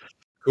 Yeah.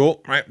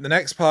 Cool. Right. The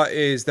next part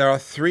is there are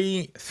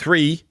three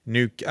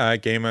new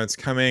game modes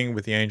coming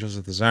with the Angels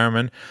of the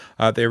Zariman.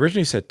 They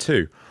originally said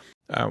 2.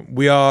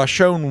 We are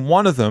shown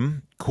one of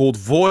them called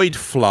Void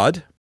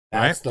Flood.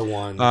 That's the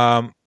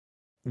one.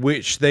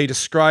 Which they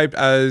described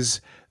as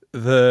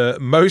the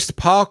most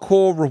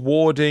parkour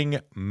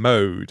rewarding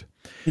mode.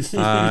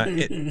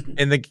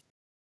 In the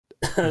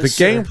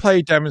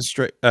gameplay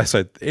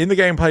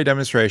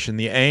demonstration,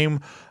 the aim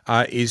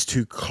is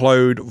to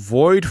clone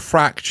void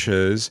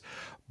fractures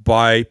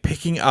by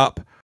picking up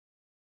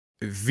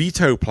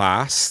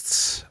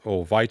vitoplasts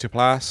or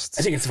vitoplasts.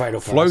 I think it's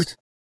vitoplast.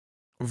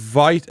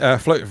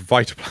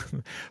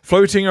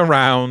 Floating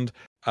around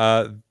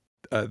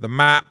the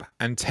map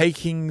and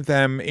taking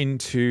them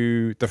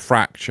into the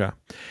fracture.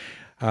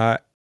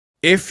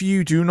 If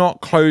you do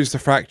not close the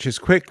fractures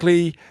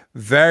quickly,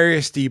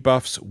 various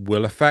debuffs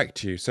will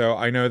affect you. So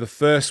I know the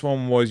first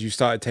one was you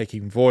started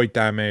taking void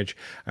damage,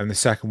 and the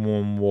second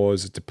one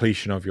was a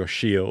depletion of your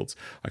shields.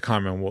 I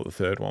can't remember what the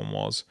third one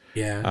was.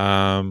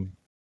 Yeah.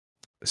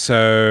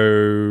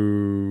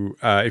 So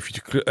if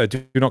you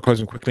do not close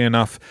them quickly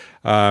enough,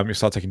 you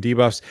start taking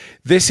debuffs.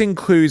 This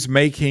includes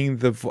making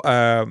the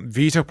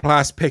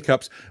Vitoplast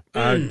pickups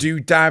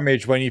do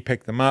damage when you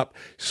pick them up,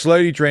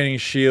 slowly draining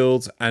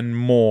shields, and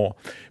more.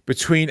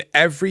 Between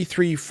every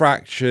 3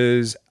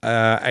 fractures,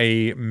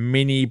 a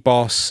mini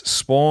boss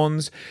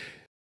spawns.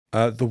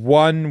 The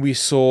one we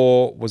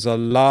saw was a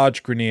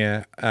large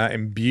Grineer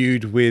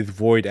imbued with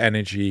void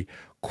energy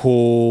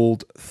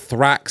called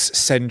Thrax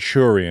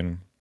Centurion.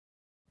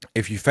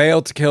 If you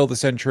fail to kill the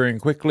Centurion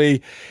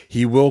quickly,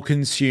 he will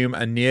consume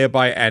a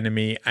nearby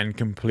enemy and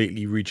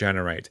completely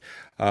regenerate.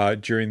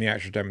 During the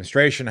actual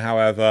demonstration,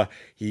 however,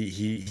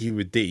 he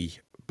would D,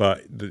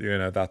 but you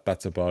know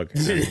that's a bug,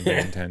 and they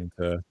intend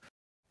to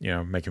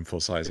make him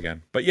full size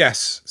again. But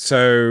yes,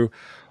 so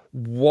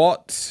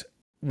what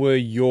were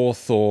your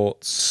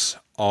thoughts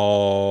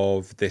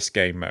of this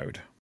game mode?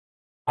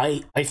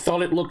 I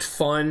thought it looked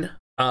fun.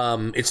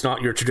 It's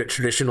not your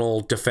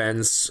traditional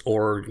defense,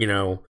 or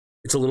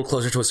it's a little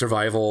closer to a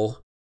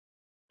survival.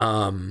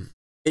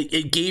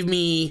 It gave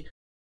me...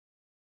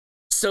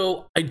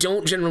 So, I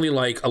don't generally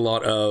like a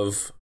lot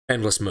of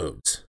endless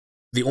modes.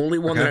 The only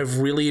one that I've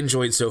really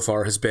enjoyed so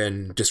far has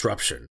been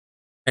Disruption.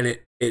 And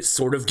it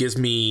sort of gives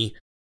me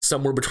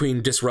somewhere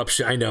between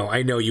Disruption... I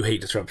know you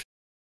hate Disruption.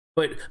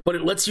 But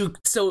it lets you...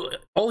 So,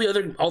 all the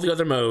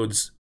other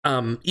modes,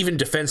 even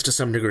defense to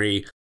some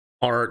degree,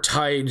 are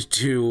tied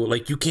to,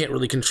 like, you can't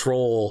really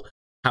control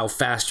how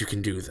fast you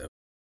can do them.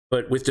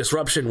 But with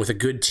Disruption, with a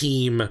good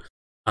team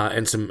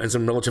and some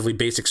relatively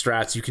basic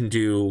strats, you can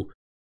do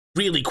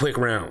really quick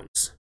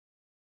rounds.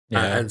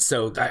 Yeah. And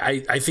so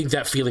I think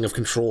that feeling of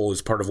control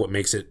is part of what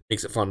makes it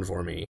fun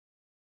for me.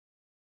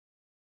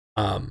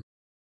 And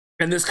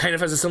this kind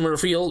of has a similar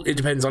feel. It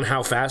depends on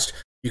how fast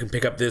you can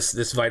pick up this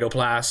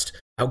Vitoplast,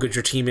 how good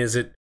your team is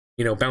at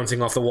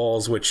bouncing off the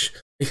walls, which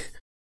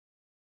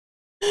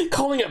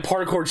calling it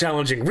parkour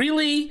challenging,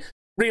 really?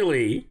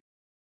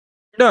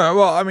 No,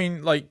 well, I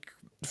mean, like,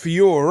 for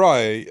you or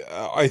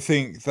I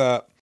think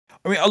that,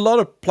 a lot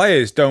of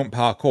players don't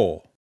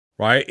parkour,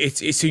 right?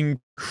 It's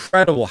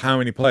incredible how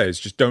many players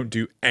just don't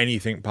do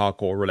anything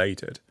parkour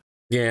related.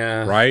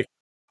 Yeah. Right?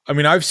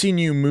 I've seen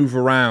you move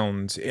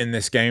around in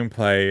this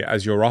gameplay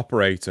as your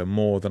operator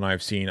more than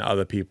I've seen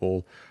other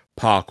people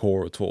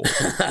parkour at all.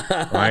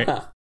 Right?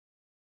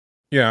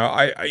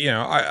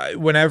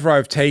 Whenever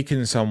I've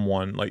taken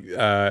someone, like,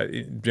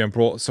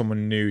 brought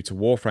someone new to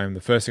Warframe,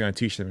 the first thing I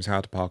teach them is how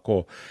to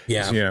parkour.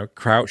 Yeah. Is,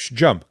 crouch,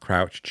 jump,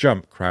 crouch,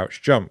 jump,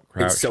 crouch, jump,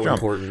 crouch, it's so jump.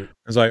 important.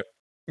 It's like,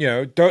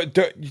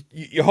 don't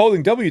you're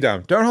holding W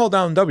down. Don't hold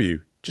down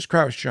W. Just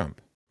crouch, jump.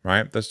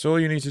 Right? That's all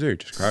you need to do.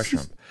 Just crouch,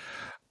 jump.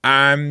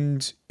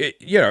 And it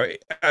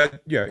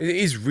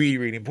is really,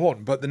 really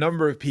important. But the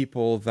number of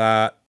people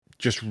that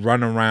just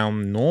run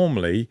around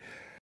normally,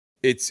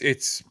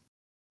 it's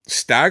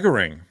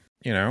staggering,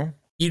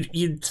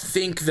 You'd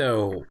think,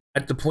 though,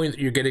 at the point that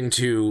you're getting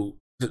to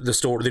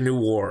the new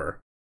war,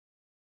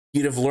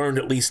 you'd have learned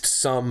at least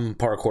some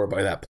parkour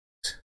by that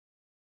point.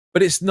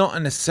 But it's not a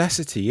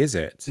necessity, is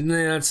it?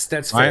 Nah,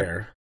 that's right?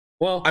 Fair.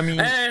 Well,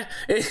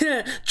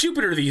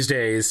 Jupiter these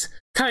days,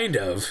 kind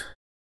of.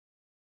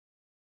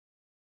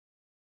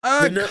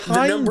 The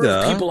number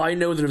of people I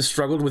know that have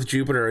struggled with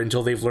Jupiter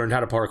until they've learned how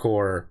to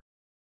parkour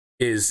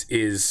is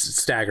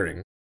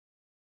staggering.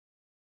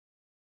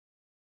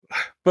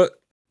 But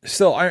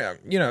still,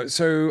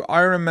 so I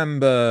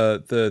remember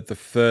the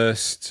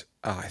first,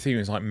 I think it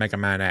was like Mega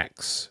Man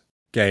X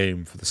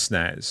game for the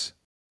SNES,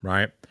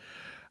 right?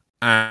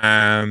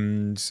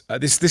 And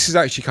this is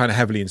actually kind of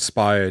heavily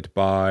inspired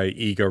by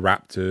Ego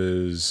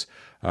Raptor's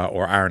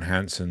or Aaron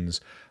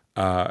Hansen's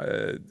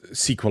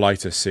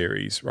Sequelitis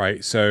series,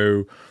 right?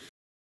 So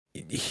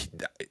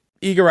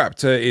Ego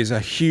Raptor is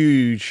a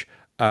huge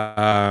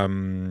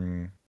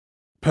person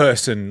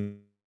in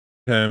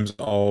terms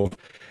of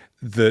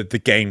the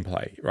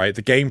gameplay, right?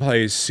 The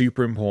gameplay is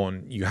super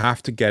important. You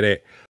have to get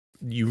it.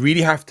 You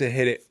really have to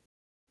hit it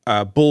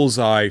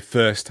bullseye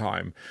first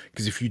time,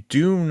 because if you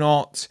do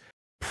not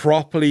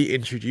properly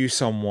introduce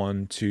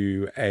someone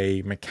to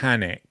a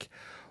mechanic,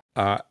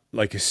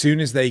 like as soon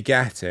as they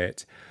get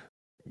it,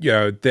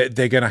 they're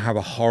going to have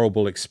a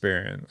horrible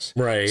experience.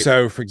 Right.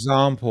 So, for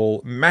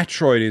example,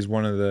 Metroid is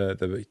one of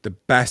the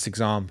best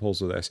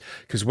examples of this,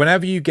 because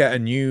whenever you get a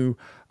new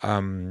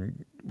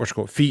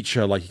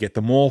feature, like you get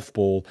the morph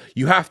ball,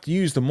 you have to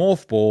use the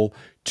morph ball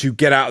to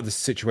get out of the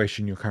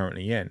situation you're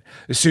currently in.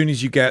 As soon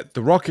as you get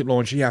the rocket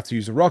launcher, you have to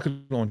use the rocket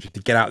launcher to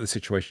get out of the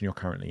situation you're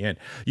currently in.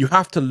 You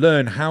have to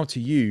learn how to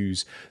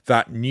use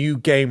that new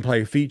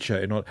gameplay feature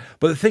in order.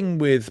 But the thing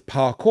with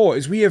parkour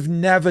is we have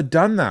never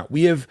done that.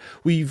 We've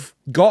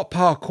got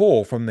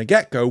parkour from the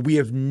get-go. We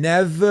have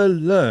never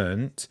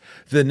learnt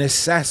the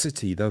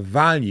necessity, the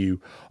value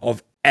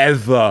of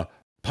ever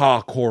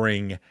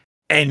parkouring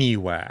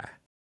anywhere.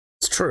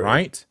 It's true.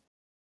 Right?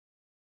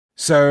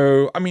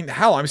 So, I mean,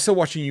 hell, I'm still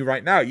watching you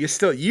right now.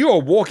 You are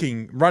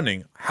walking,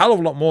 running a hell of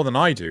a lot more than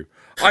I do.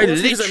 I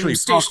literally I'm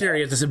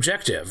stationary at this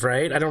objective,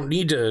 right? I don't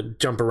need to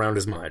jump around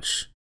as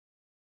much.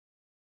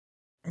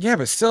 Yeah,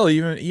 but still,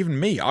 even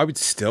me, I would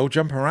still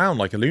jump around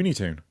like a Looney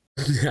Tune.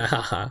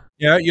 Yeah,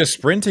 you're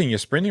sprinting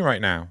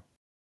right now.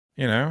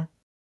 You know?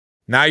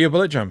 Now you're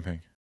bullet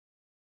jumping.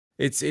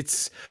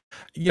 It's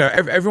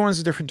everyone's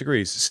at different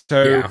degrees.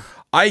 So yeah.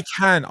 I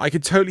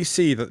could totally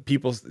see that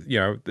people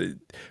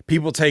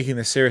taking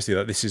this seriously,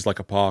 that this is like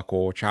a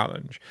parkour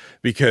challenge,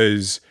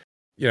 because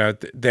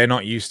they're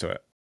not used to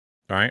it,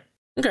 right?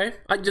 Okay,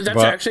 that's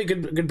actually a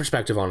good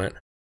perspective on it.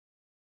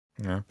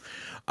 Yeah.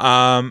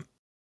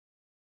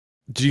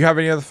 Do you have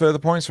any other further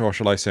points, or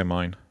shall I say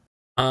mine?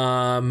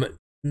 No,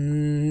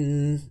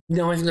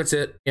 I think that's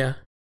it. Yeah.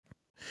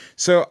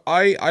 So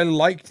I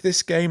liked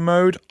this game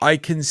mode. I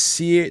can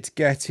see it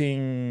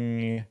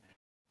getting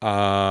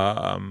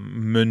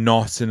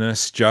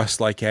monotonous,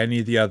 just like any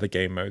of the other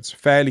game modes,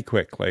 fairly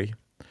quickly.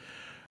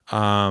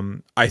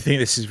 I think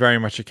this is very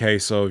much a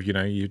case of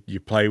you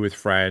play with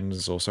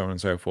friends or so on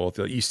and so forth.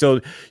 You still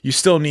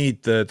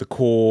need the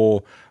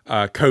core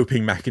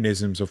coping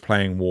mechanisms of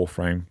playing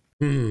Warframe.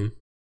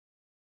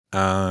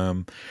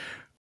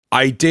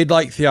 I did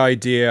like the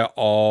idea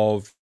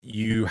of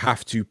you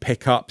have to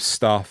pick up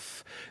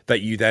stuff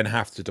that you then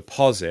have to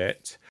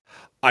deposit.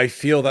 I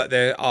feel that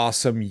there are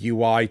some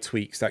UI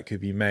tweaks that could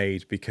be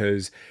made,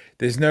 because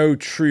there's no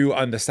true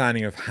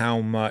understanding of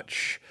how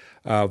much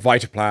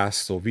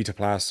Vitaplasts or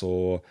Vitaplasts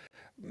or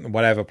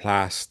whatever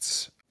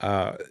plasts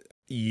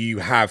you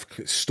have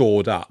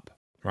stored up,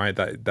 right?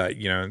 That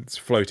it's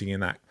floating in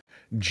that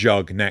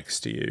jug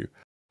next to you.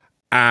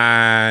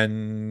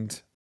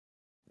 And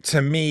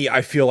to me,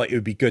 I feel like it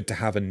would be good to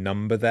have a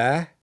number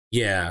there.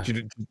 Yeah.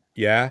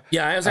 Yeah,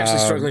 I was actually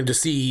struggling to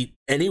see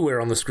anywhere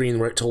on the screen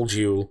where it told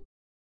you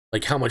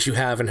like how much you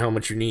have and how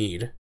much you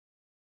need.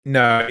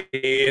 No,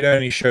 it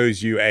only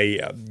shows you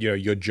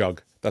your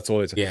jug. That's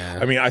all it is. Yeah.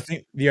 I mean, I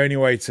think the only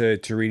way to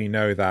really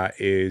know that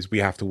is we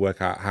have to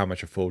work out how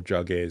much a full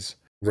jug is.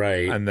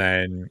 Right. And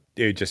then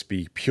it would just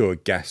be pure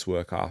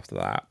guesswork after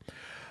that.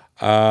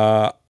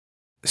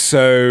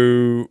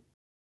 So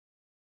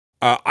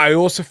I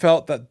also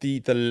felt that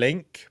the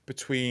link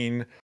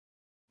between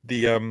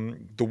the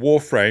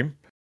Warframe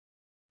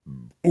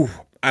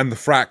and the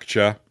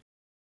Fracture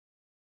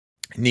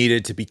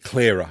needed to be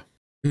clearer,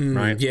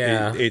 right?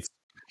 Yeah.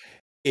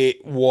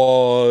 It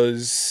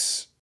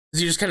was...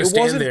 You just kind of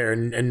stand there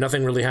and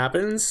nothing really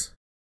happens?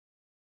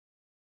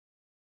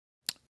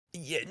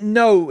 Yeah,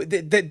 no,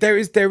 there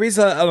is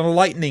a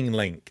lightning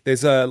link.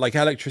 There's a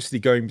electricity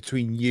going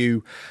between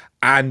you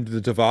and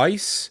the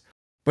device,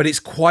 but it's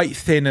quite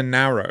thin and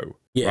narrow,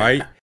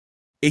 right?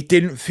 It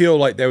didn't feel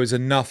like there was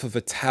enough of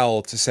a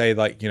tell to say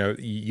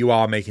you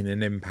are making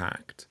an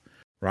impact,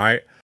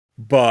 right?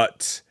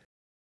 But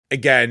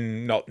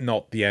again,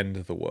 not the end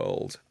of the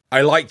world.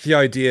 I like the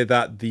idea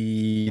that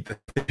the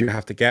things you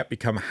have to get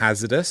become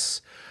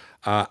hazardous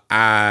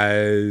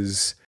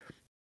as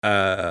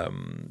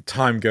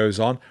time goes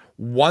on.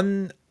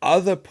 One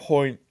other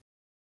point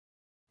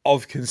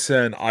of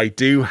concern I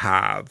do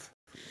have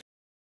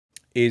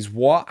is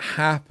what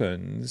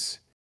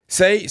happens.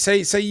 Say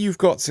you've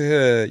got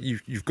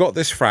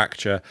this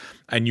fracture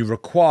and you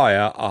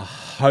require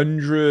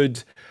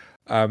 100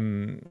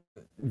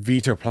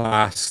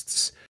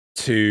 Vitoplasts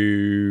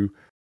to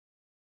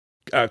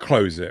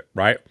close it,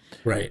 right?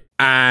 Right.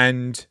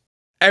 And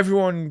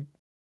everyone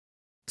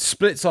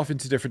splits off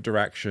into different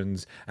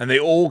directions, and they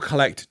all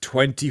collect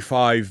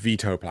 25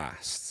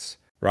 Vitoplasts,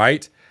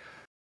 right?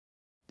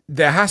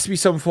 There has to be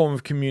some form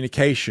of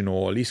communication,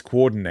 or at least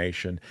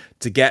coordination,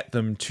 to get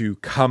them to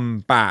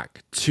come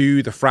back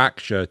to the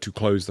fracture to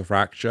close the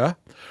fracture.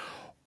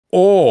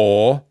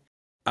 Or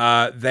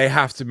they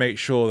have to make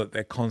sure that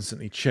they're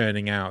constantly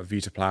churning out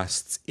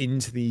Vitoplasts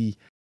into the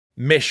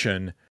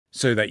mission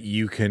so that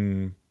you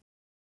can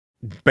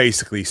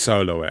basically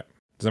solo it.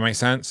 Does that make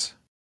sense?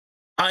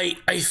 I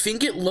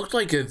think it looked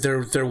like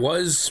there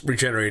was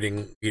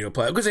regenerating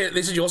Vitoplast, because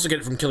they said you also get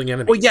it from killing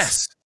enemies. Well,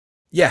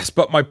 yes,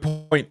 but my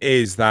point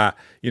is that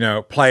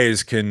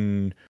players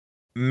can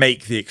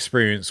make the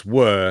experience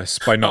worse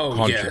by not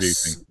contributing.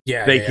 Yes.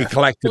 Yeah, they could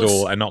collect it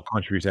all and not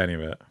contribute to any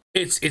of it.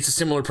 It's a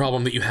similar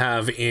problem that you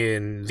have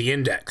in the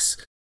Index,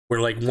 where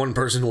one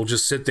person will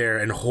just sit there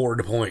and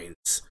hoard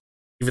points,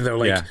 even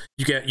though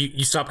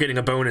you stop getting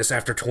a bonus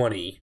after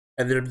 20,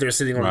 and they're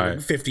sitting on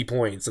 50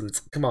 points, and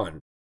come on,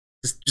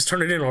 just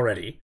turn it in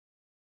already.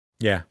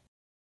 Yeah.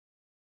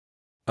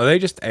 Are they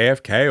just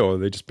AFK or are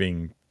they just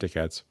being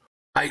dickheads?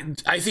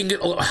 I think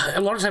a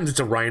lot of times it's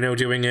a Rhino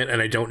doing it,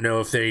 and I don't know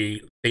if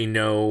they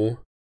know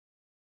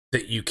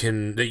that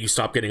you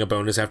stop getting a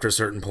bonus after a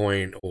certain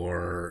point,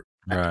 or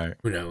right.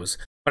 Who knows.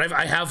 But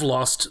I have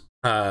lost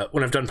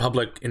when I've done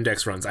public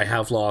index runs. I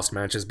have lost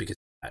matches because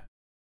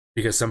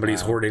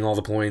somebody's hoarding all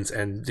the points,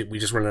 and we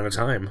just run out of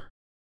time.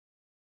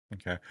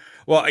 Okay.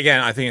 Well,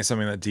 again, I think it's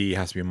something that D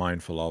has to be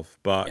mindful of.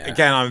 But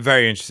again, I'm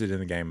very interested in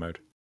the game mode.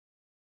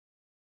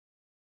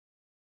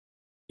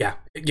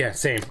 Yeah,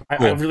 same.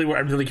 Cool. I'm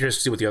really curious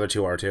to see what the other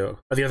two are too.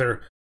 Or the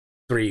other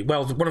three.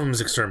 Well, one of them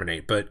is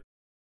exterminate, but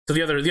so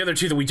the other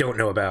two that we don't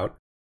know about.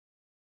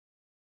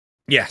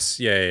 Yes.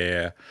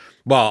 Yeah.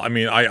 Well, I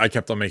mean, I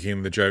kept on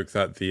making the joke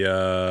that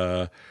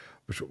the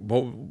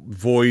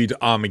Void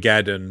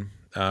Armageddon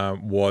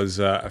was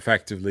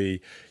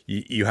effectively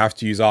you have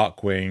to use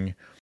Arcwing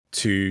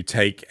to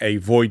take a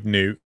Void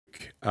nuke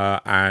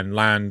and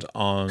land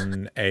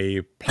on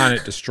a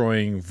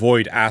planet-destroying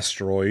Void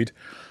asteroid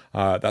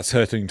that's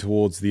hurtling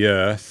towards the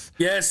Earth.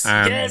 Yes,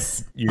 and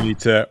you need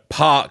to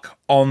park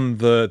on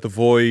the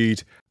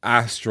Void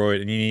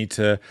asteroid, and you need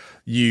to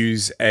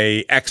use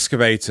a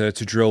excavator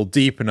to drill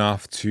deep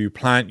enough to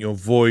plant your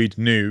Void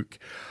nuke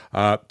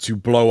to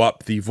blow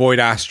up the Void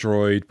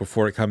asteroid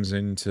before it comes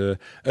into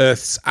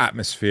Earth's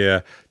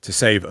atmosphere to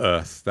save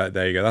Earth.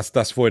 There you go.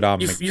 That's Void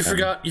Armageddon. You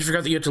forgot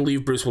that you had to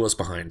leave Bruce Willis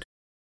behind.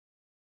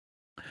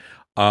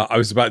 I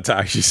was about to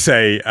actually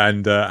say,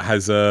 and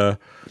has an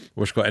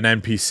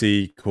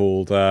NPC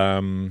called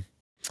God,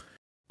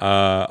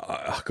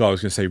 I was going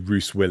to say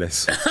Bruce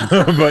Willis,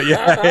 but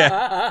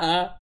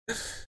yeah.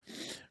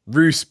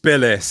 Bruce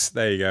Billis.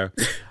 There you go.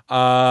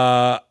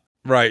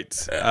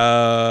 Right.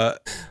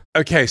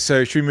 Okay,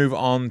 so should we move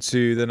on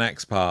to the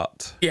next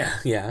part?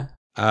 Yeah.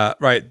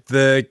 Right.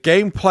 The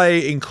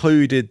gameplay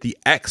included the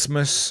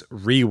Xmas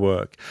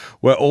rework,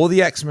 where all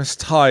the Xmas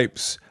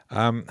types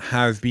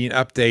have been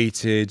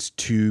updated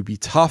to be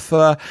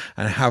tougher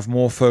and have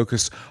more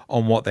focus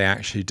on what they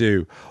actually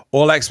do.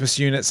 All Xmas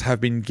units have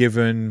been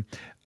given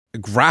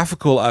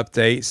graphical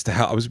updates to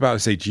help. I was about to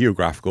say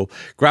graphical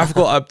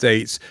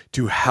updates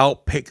to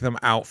help pick them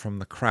out from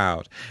the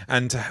crowd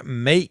and to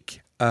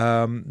make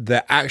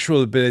their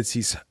actual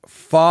abilities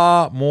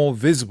far more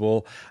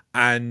visible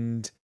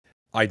and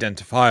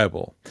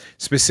identifiable.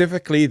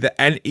 Specifically, the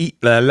enemy.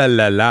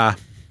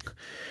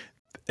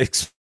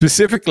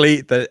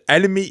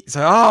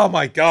 Oh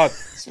my god!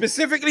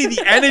 Specifically,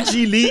 the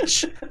energy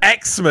leech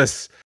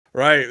Xmas.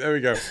 Right, there we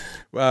go.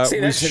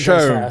 Was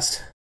shown.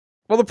 Fast.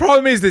 Well, the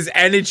problem is there's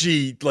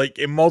energy like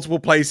in multiple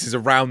places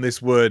around this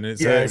word, and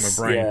it's hurting my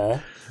brain. Yeah.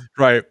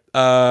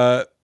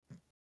 Right.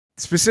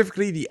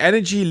 Specifically, the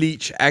energy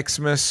leech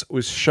Xmas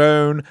was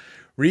shown,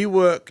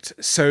 reworked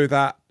so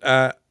that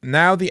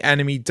now the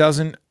enemy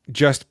doesn't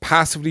just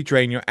passively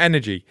drain your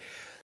energy.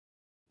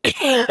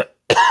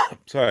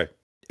 Sorry.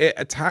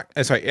 It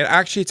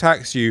actually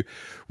attacks you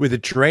with a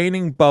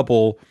draining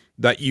bubble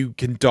that you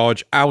can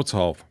dodge out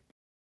of.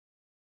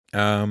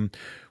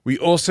 We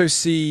also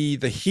see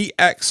the heat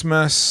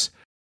Xmas,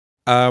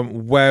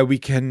 where we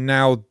can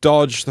now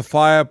dodge the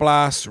fire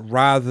blast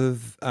rather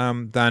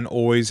than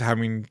always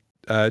having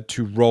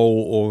to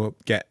roll or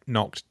get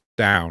knocked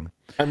down.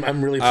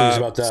 I'm really pleased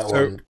about that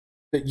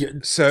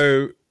one.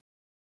 So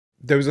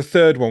there was a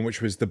third one,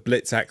 which was the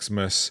Blitz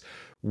Xmas,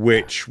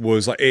 which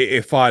was like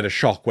it fired a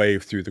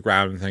shockwave through the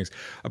ground and things.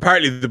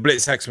 Apparently, the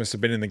Blitz Xmas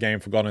have been in the game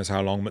for God knows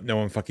how long, but no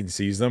one fucking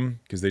sees them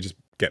because they just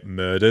get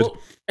murdered. Well,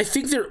 I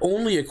think they're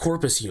only a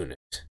Corpus unit.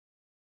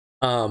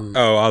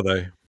 Are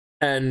they?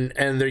 And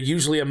they're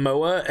usually a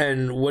MOA.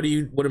 And what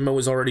do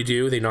MOAs already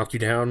do? They knock you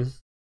down.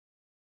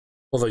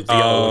 Well, the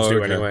other ones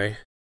do anyway.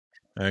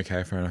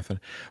 Okay, fair enough then.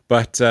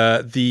 But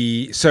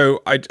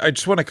so I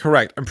just want to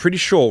correct. I'm pretty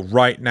sure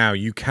right now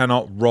you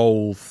cannot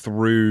roll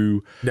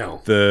through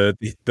the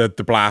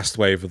blast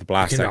wave of the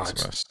blast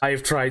Xmas.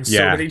 I've tried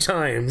so many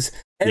times.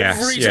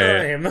 Every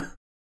time. Yeah.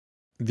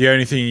 The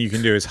only thing you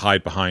can do is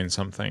hide behind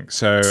something.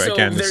 So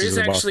again, there is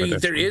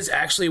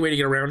actually a way to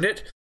get around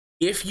it.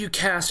 If you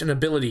cast an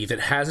ability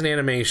that has an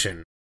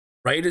animation,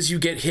 right as you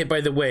get hit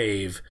by the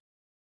wave,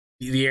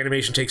 the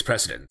animation takes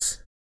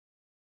precedence.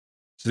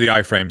 So the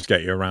iframes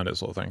get you around it,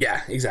 sort of thing.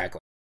 Yeah, exactly.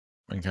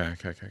 Okay.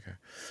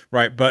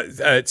 Right,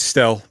 but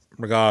still,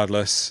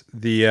 regardless,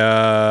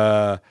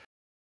 the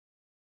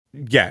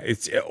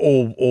it's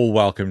all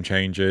welcome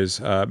changes.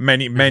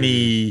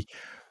 Many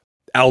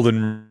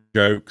Elden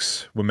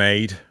jokes were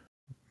made.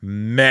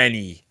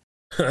 Many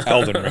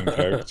Elden Ring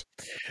jokes.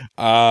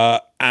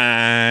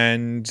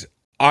 And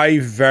I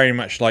very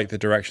much like the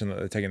direction that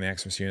they're taking the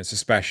Xmas units,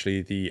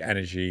 especially the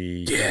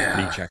energy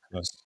leech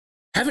Xmas.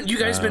 Haven't you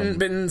guys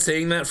been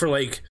saying that for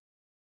like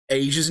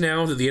ages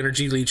now, that the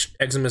energy leech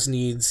Xmas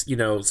needs,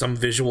 some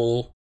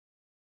visual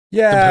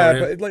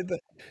component? But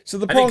so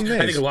the problem is,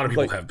 I think a lot of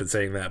people have been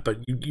saying that, but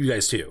you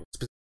guys too.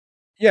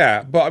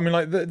 Yeah, but I mean,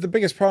 like the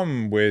biggest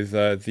problem with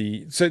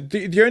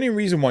the only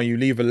reason why you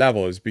leave a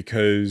level is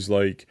because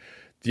like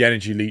the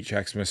energy leech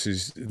Xmas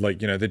is like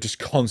they're just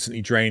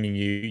constantly draining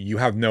you. You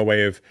have no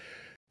way of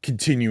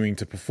continuing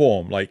to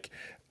perform. Like,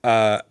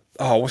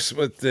 what's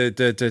what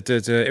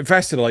the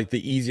infested are like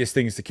the easiest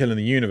things to kill in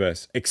the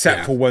universe,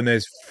 except for when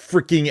there's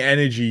freaking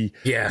energy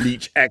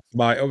leech X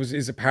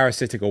is it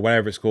parasitic or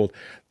whatever it's called,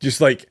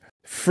 just like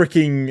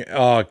freaking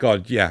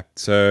god, yeah.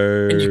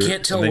 So and you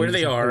can't tell where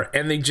they are,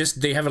 and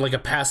they have like a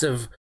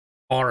passive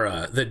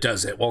aura that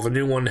does it, while the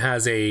new one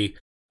has a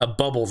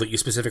bubble that you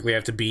specifically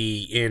have to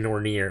be in or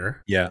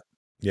near.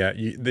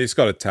 It's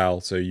got to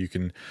tell, so you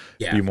can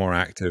be more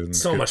active, and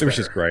so much which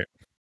better. is great.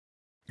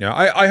 Yeah,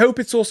 I hope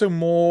it's also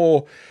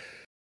more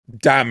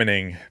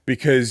damning,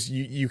 because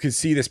you can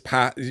see this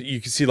you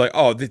can see like,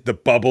 the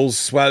bubbles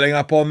swelling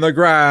up on the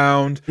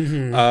ground.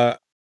 Sort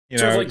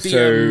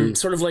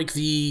of like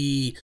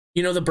the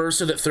the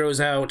burster that throws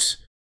out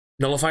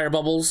nullifier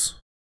bubbles.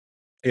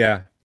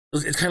 Yeah,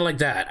 it's kind of like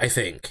that, I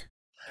think.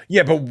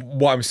 Yeah, but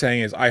what I'm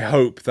saying is, I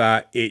hope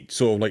that it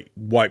sort of like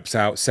wipes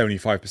out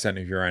 75%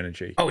 of your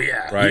energy. Oh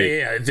yeah, right.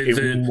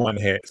 In one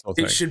hit.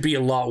 It should be a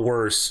lot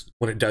worse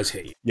when it does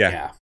hit you.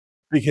 Yeah,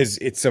 because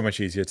it's so much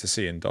easier to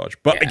see and dodge.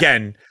 But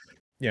again,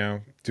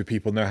 do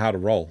people know how to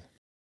roll?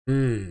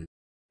 Good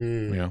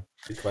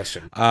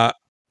question.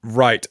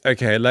 Right.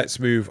 Okay. Let's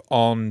move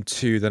on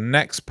to the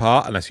next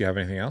part. Unless you have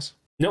anything else.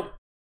 Nope.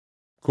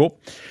 Cool.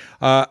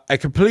 A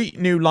complete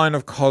new line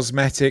of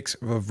cosmetics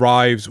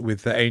arrives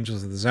with the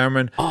Angels of the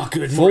Zariman. Oh,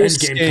 good. More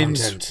endgame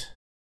content.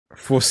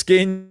 For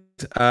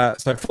skins,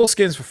 full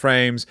skins for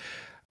frames.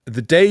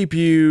 The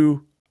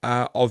debut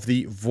of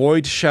the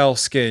Void Shell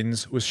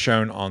skins was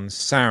shown on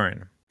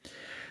Sarin.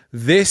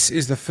 This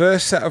is the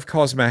first set of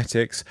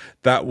cosmetics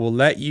that will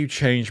let you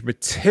change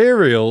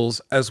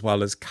materials as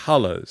well as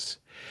colors.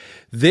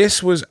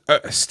 This was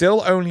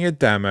still only a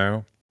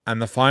demo,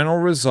 and the final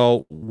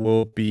result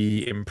will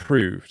be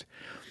improved.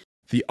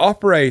 The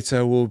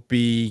operator will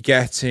be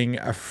getting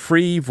a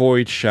free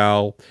void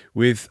shell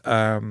with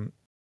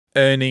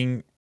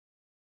earning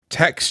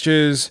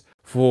textures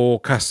for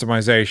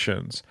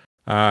customizations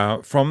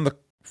oh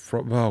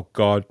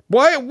god,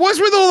 what's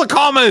with all the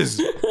commas?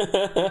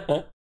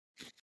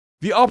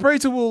 The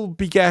operator will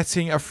be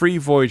getting a free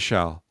void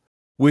shell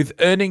with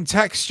earning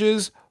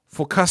textures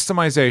for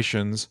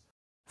customizations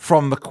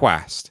from the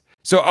quest.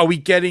 So are we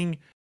getting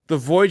the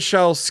void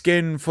shell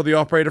skin for the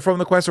operator from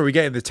the quest, or are we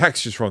getting the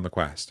textures from the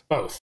quest?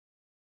 Both.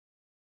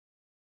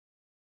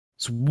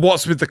 So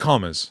what's with the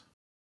commas?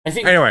 I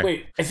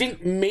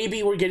think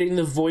maybe we're getting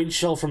the void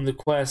shell from the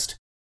quest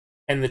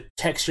and the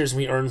textures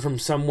we earn from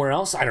somewhere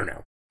else. I don't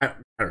know. I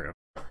don't know.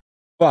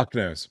 Fuck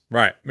knows.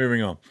 Right,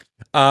 moving on.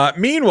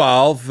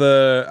 Meanwhile,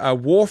 the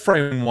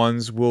Warframe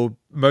ones will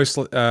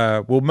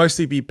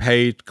mostly be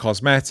paid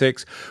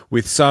cosmetics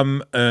with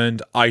some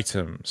earned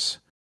items.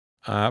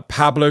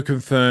 Pablo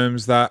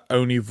confirms that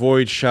only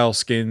Void Shell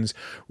skins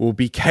will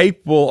be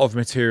capable of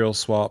material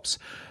swaps.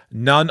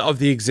 None of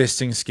the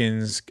existing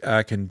skins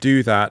can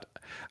do that,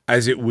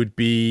 as it would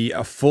be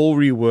a full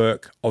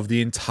rework of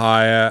the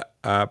entire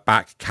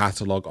back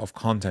catalogue of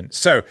content.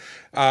 So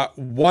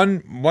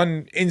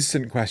one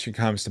instant question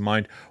comes to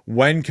mind.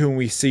 When can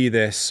we see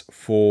this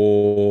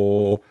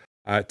for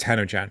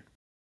Tenno Gen?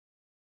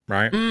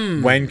 Right?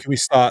 When can we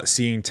start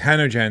seeing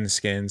Tenno Gen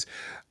skins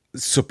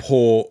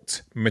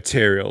support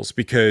materials?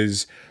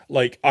 Because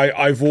like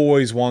I've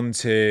always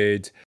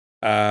wanted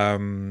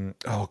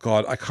oh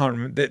god, I can't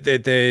remember.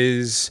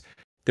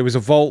 There was a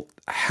Vault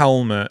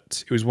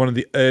helmet. It was one of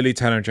the early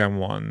Tenno Gen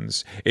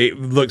ones. It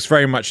looks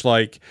very much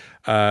like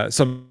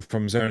some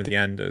from Zone of the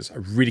Enders. I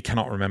really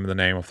cannot remember the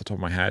name off the top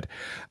of my head.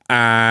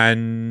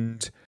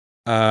 And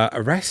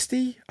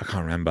Arresti? I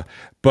can't remember.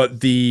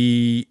 But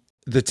the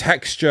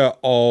texture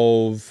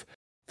of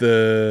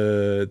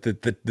the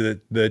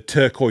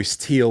turquoise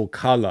teal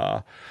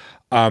color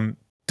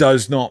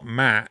does not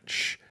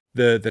match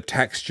the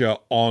texture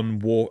on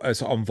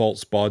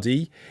Vault's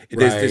body.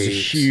 There's a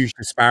huge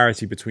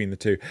disparity between the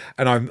two,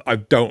 and I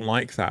don't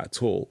like that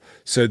at all.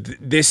 So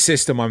this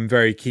system I'm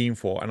very keen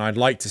for, and I'd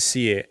like to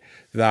see it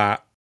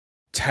that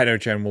Tenno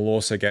Gen will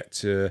also get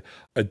to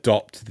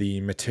adopt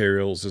the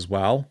materials as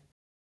well.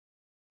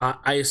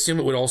 I assume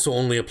it would also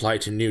only apply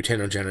to new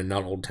Tenno Gen and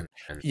not old Tenno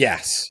Gen.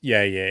 Yes,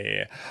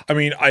 yeah. I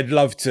mean, I'd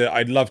love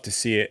to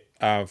see it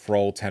for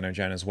old Tenno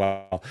Gen as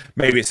well.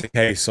 Maybe it's a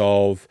case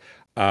of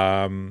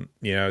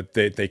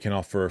they can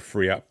offer a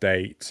free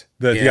update.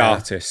 The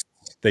artists,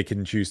 they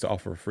can choose to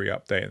offer a free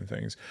update and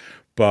things.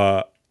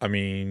 But I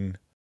mean,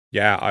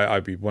 yeah,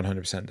 I'd be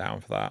 100%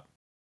 down for that.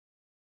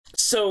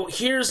 So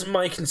here's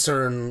my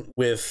concern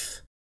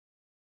with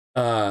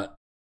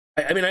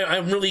I mean,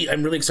 I'm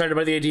really excited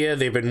by the idea.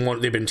 They've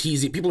been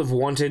teasing. People have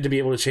wanted to be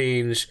able to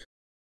change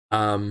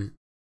their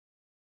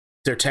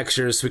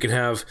textures, so we can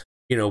have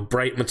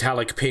bright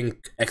metallic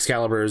pink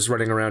Excaliburs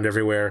running around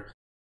everywhere.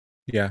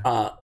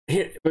 Yeah.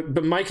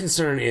 But my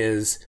concern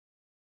is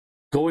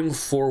going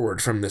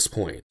forward from this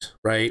point,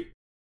 right?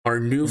 Are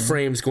new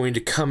frames going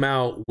to come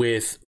out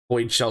with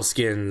Void Shell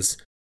skins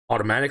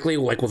automatically?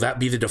 Like, will that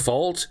be the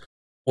default,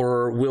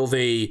 or will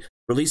they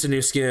release a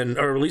new skin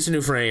or release a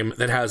new frame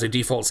that has a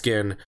default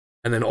skin,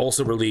 and then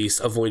also release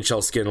a Void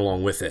Shell skin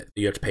along with it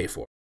that you have to pay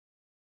for?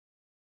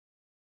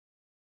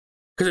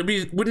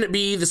 Because wouldn't it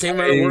be the same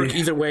amount of work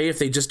either way if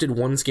they just did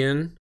one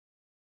skin?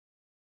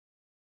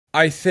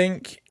 I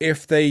think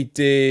if they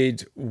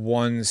did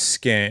one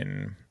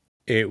skin,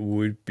 it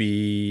would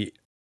be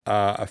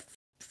a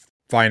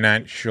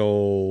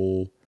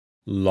financial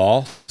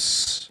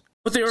loss.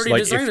 But they already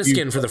designed a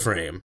skin for the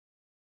frame.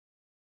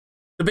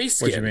 The base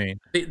skin. What do you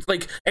mean?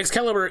 Like,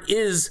 Excalibur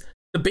is...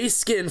 The base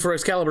skin for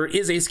Excalibur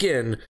is a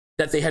skin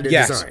that they had to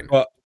design.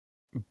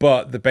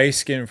 But the base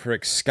skin for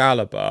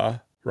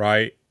Excalibur,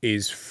 right,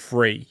 is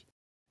free.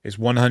 It's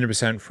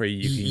 100%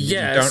 free.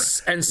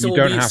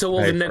 So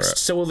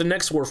will the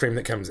next Warframe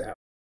that comes out.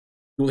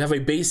 You'll have a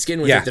base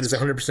skin with it that is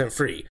 100%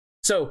 free.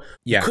 So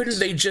couldn't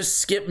they just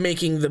skip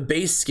making the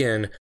base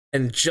skin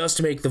and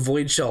just make the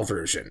Void Shell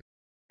version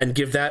and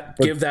give that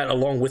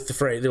along with the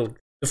frame?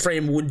 The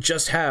frame would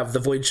just have the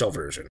Void Shell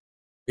version.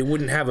 It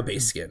wouldn't have a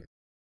base skin.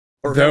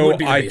 Or that would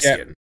be the base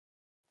skin.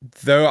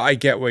 Though I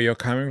get where you're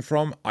coming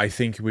from, I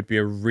think it would be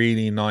a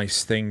really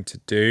nice thing to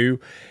do.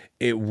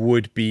 It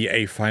would be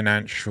a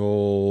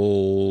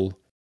financial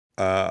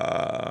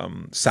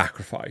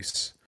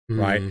sacrifice,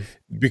 right?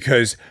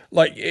 Because,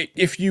 like,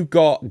 if you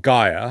got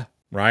Gaia,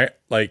 right?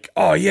 Like,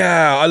 oh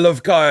yeah, I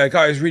love Gaia.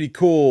 Gaia's really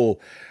cool.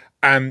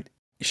 And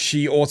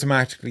she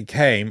automatically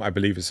came, I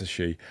believe it's a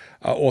she,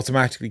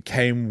 automatically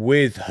came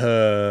with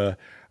her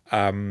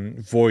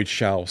Void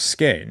Shell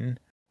skin,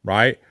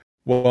 right?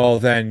 Well,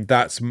 then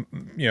that's,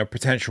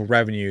 potential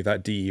revenue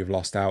that DE have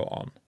lost out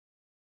on.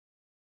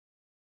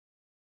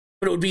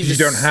 But it would be you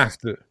don't have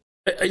to.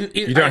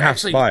 You don't have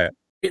to buy it.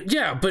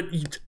 Yeah, but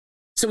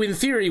so in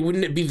theory,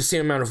 wouldn't it be the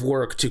same amount of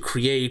work to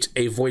create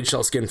a Void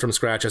Shell skin from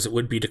scratch as it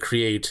would be to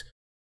create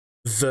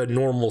the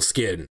normal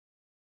skin?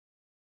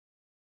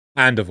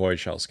 And a Void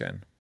Shell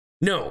skin.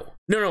 No.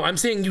 I'm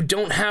saying you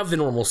don't have the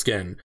normal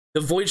skin.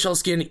 The Void Shell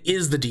skin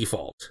is the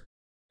default.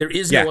 There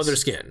is no other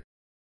skin.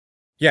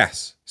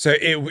 Yes. So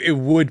it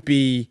would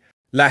be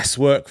less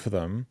work for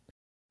them.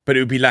 But it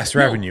would be less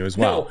revenue as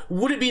well. No,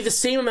 would it be the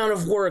same amount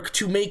of work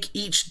to make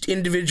each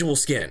individual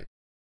skin?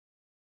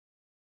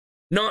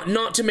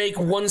 Not to make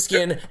one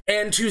skin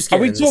and two skins.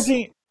 Are we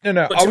talking?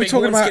 No. But are we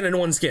talking about skin and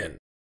one skin?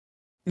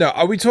 No.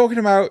 Are we talking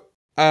about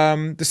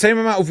the same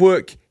amount of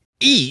work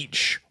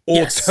each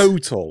or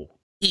total?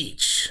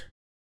 Each.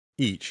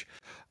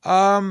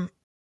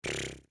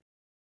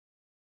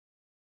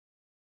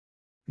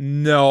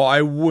 No,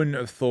 I wouldn't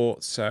have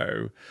thought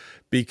so.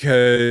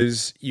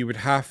 Because you would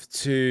have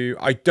to...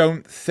 I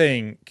don't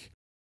think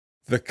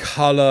the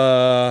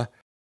color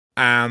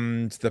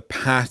and the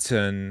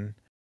pattern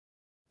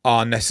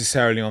are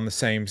necessarily on the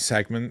same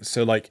segment.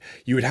 So, like,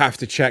 you would have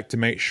to check to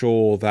make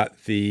sure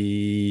that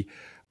the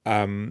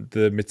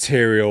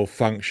material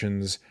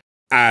functions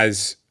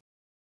as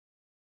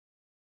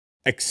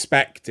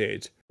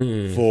expected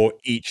for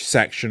each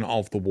section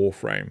of the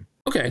Warframe.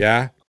 Okay.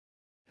 Yeah?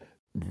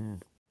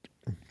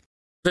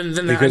 Then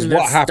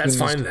that's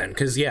fine then,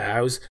 because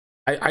I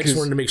just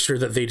wanted to make sure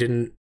that they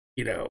didn't,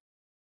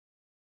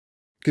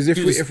 Because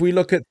if we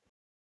look at,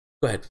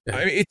 go ahead.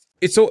 I mean,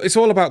 it's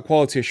all about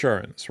quality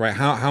assurance, right?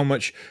 How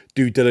much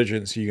due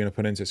diligence are you going to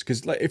put into this?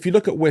 Because like if you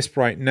look at Wisp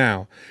right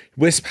now,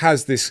 Wisp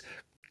has this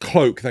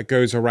cloak that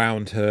goes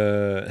around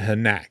her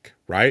neck,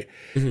 right?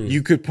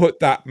 You could put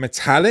that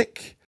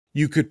metallic,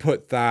 you could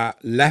put that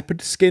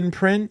leopard skin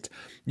print.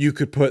 You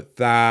could put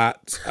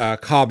that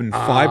carbon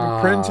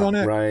fiber print on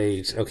it.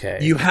 Right, okay.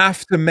 You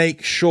have to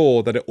make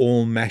sure that it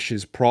all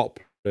meshes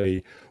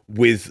properly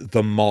with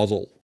the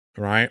model,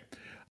 right?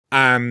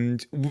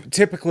 And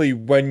typically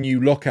when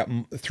you look at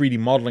 3D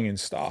modeling and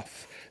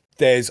stuff,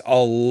 there's a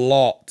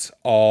lot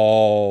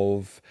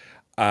of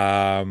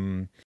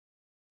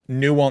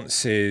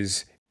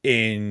nuances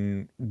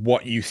in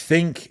what you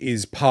think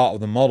is part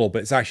of the model,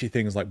 but it's actually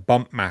things like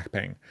bump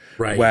mapping,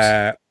 right?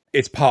 Where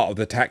it's part of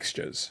the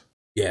textures.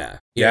 Yeah.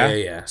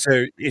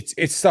 So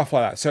it's stuff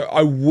like that. So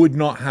I would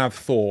not have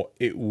thought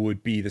it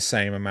would be the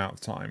same amount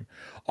of time.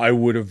 I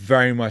would have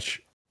very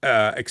much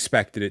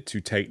expected it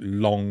to take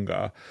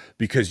longer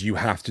because you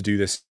have to do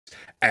this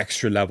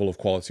extra level of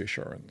quality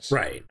assurance.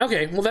 Right.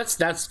 Okay. Well, that's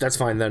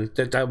fine then.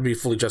 That would be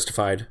fully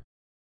justified.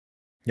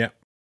 Yeah.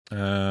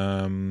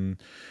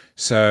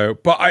 So,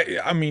 but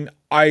I mean,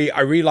 I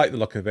really like the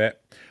look of it.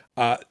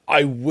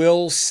 I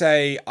will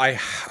say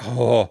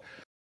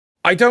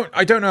I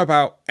don't know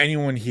about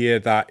anyone here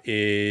that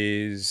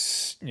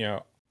is,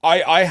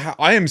 I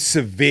am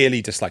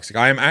severely dyslexic.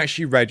 I am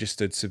actually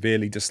registered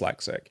severely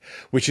dyslexic,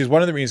 which is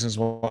one of the reasons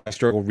why I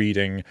struggle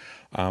reading,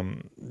 our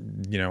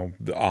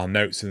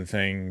notes and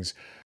things.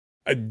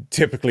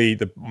 Typically,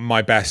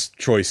 my best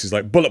choice is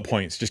like bullet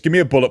points. Just give me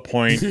a bullet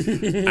point,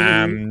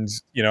 and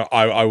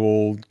I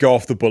will go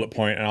off the bullet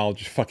point, and I'll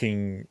just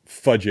fucking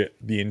fudge it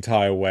the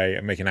entire way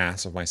and make an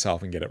ass of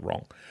myself and get it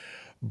wrong.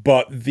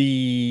 But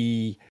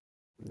the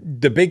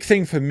big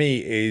thing for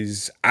me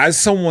is, as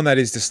someone that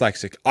is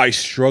dyslexic, I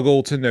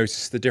struggle to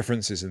notice the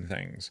differences in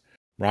things,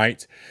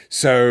 right?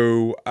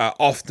 So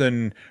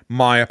often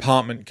my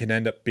apartment can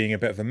end up being a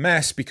bit of a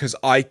mess because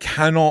I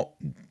cannot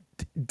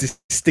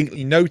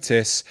distinctly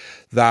notice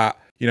that,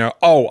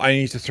 I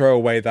need to throw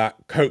away that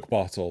Coke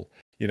bottle.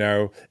 You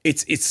know,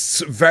 it's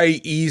very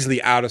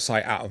easily out of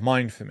sight, out of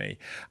mind for me.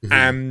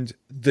 And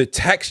the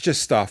texture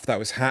stuff that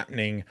was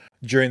happening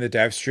during the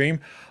dev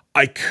stream,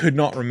 I could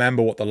not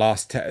remember what the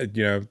last,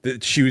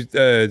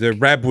 the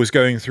Reb was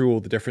going through all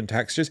the different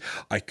textures.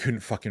 I couldn't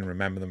fucking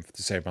remember them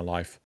to save my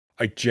life.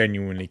 I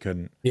genuinely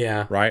couldn't.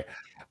 Yeah. Right.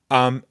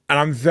 And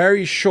I'm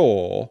very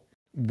sure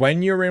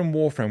when you're in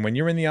Warframe, when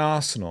you're in the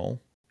Arsenal,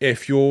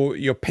 if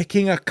you're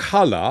picking a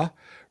color,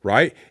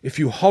 right? If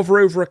you hover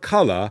over a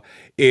color,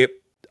 it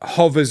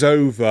hovers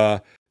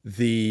over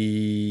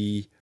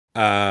the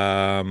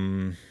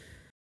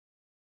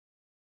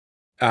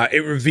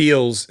it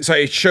reveals, so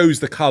it shows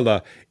the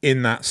color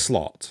in that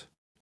slot.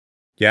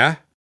 Yeah?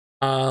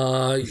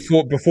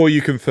 Before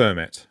you confirm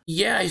it.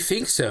 Yeah, I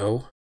think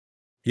so.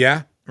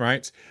 Yeah,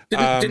 right.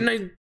 Didn't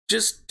I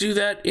just do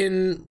that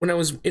when I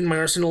was in my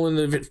arsenal in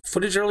the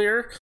footage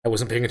earlier? I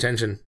wasn't paying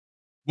attention.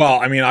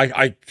 Well, I mean,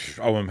 I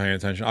wasn't paying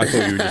attention. I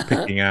thought you were just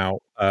picking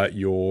out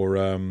your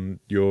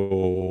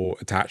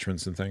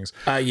attachments and things.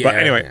 Yeah. But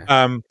anyway,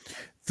 yeah.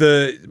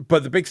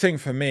 the big thing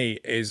for me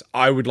is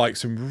I would like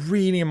some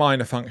really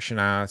minor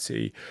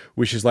functionality,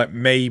 which is like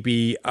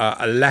maybe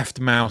a left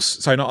mouse,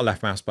 sorry, not a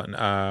left mouse button,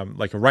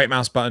 like a right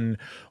mouse button,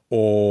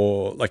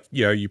 or like,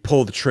 you know, you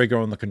pull the trigger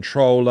on the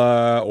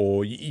controller,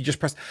 or you just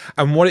press,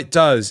 and what it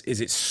does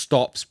is it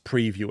stops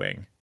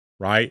previewing,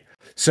 right?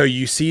 So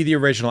you see the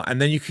original,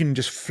 and then you can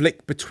just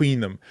flick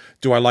between them.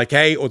 Do I like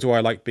A or do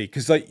I like B?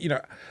 Because, like, you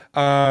know,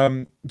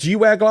 do you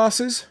wear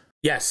glasses?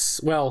 Yes.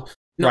 Well,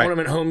 not when I'm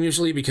at home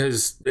usually,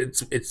 because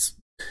it's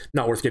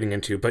not worth getting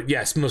into. But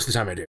yes, most of the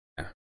time I do.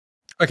 Yeah.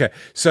 Okay,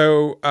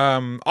 so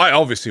I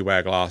obviously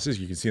wear glasses.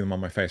 You can see them on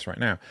my face right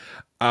now.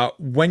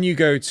 When you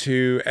go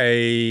to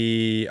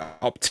a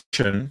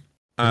optician,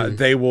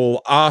 they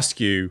will ask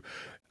you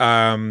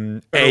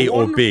A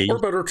or B, or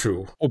better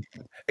two.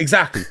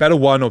 Exactly, better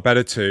one or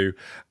better two,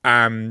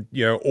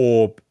 you know,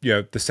 or, you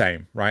know, the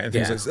same, right? And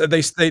things like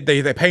that.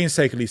 They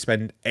painstakingly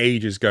spend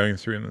ages going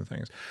through them and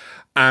things.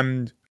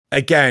 And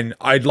again,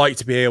 I'd like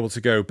to be able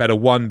to go better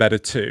one, better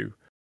two.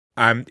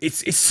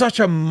 It's such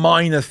a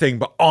minor thing,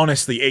 but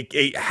honestly,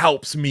 it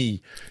helps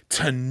me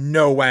to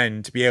no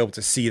end to be able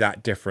to see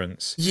that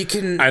difference. You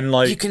can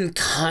kinda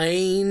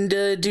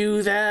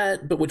do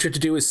that, but what you have to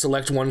do is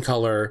select one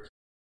color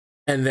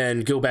and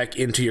then go back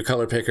into your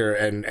color picker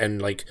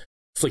and like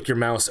flick your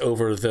mouse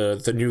over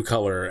the new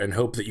color and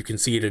hope that you can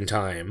see it in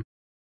time.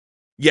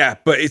 Yeah,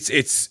 but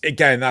it's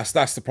again, that's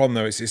the problem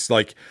though. It's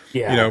like,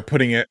 you know,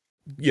 putting it,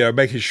 you know,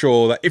 making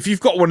sure that if you've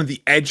got one of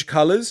the edge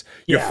colors,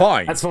 you're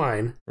fine. That's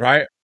fine,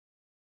 right?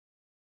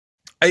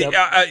 Yep.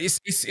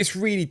 It's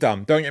really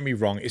dumb. Don't get me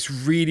wrong. It's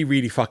really,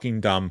 really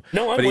fucking dumb.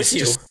 No, I'm but with it's you.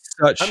 Just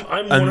such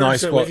I'm a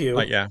nice with you.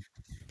 Like, yeah.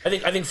 I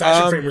think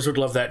fashion framers would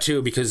love that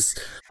too, because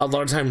a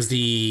lot of times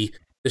the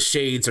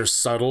shades are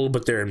subtle,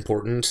 but they're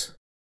important.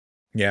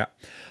 Yeah.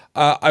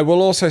 I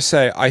will also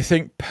say, I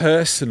think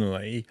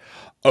personally,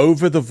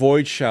 over the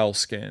Void Shell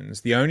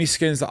skins, the only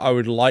skins that I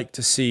would like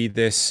to see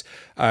this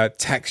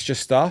texture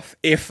stuff,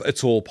 if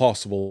at all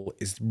possible,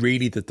 is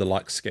really the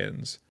deluxe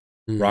skins,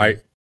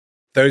 right?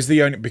 Those are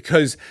the only,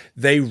 because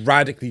they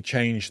radically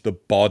change the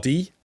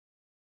body.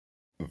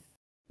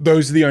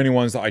 Those are the only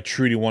ones that I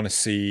truly want to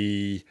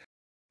see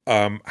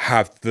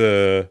have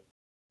the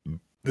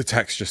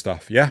texture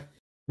stuff. Yeah.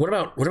 What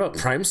about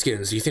Prime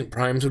skins? Do you think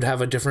Primes would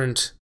have a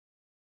different,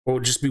 or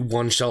would just be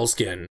one shell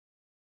skin?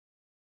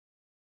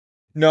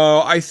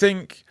 No, I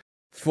think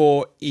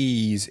for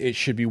ease, it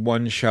should be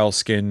one shell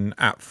skin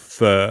at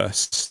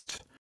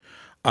first,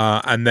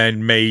 and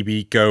then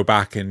maybe go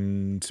back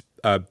and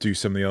do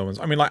some of the other ones.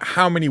 I mean, like,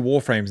 how many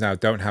Warframes now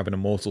don't have an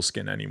immortal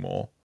skin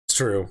anymore? It's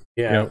true.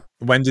 Yeah. You know,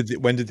 when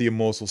did the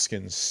immortal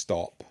skins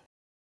stop?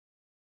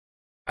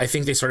 I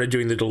think they started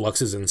doing the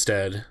deluxes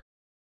instead.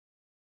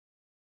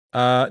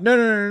 No.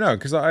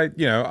 Because I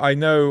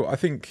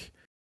think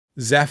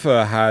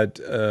Zephyr had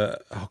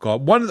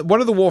one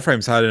of the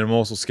Warframes had an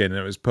immortal skin, and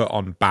it was put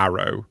on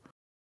Barrow.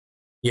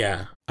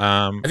 Yeah.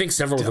 I think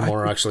several of them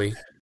are actually.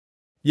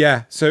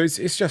 Yeah. So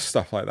it's just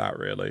stuff like that,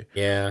 really.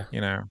 Yeah. You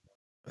know.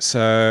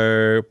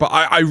 So, but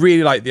I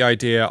really like the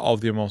idea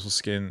of the immortal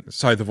skin.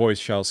 Sorry, the void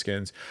shell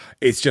skins.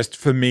 It's just,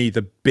 for me,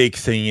 the big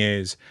thing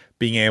is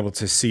being able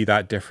to see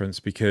that difference,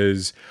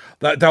 because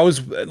that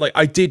was like,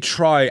 I did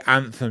try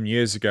Anthem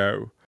years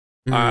ago.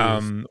 When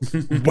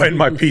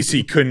my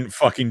PC couldn't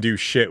fucking do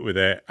shit with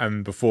it,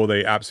 and before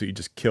they absolutely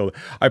just killed it.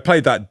 I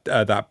played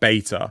that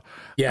beta,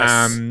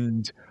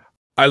 and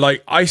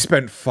I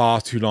spent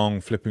far too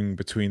long flipping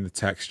between the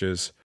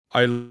textures.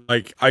 I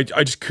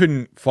just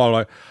couldn't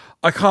follow.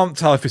 I can't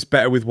tell if it's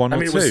better with one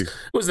or two. It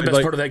was the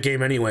best part of that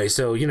game anyway,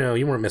 so you know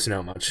you weren't missing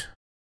out much.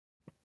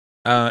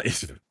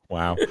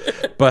 Wow,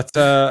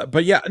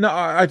 but yeah, no,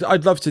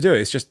 I'd love to do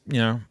it. It's just, you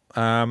know,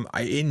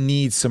 it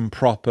needs some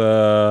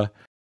proper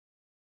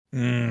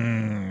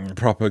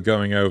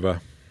going over.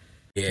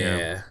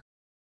 Yeah.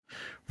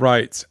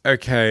 Right.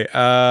 Okay.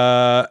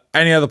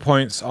 Any other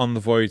points on the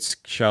Void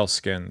Shell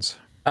skins?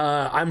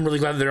 I'm really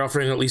glad they're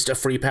offering at least a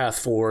free path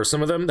for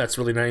some of them. That's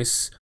really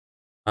nice.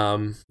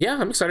 Yeah,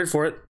 I'm excited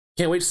for it.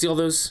 Can't wait to see all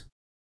those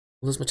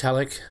Those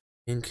metallic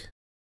ink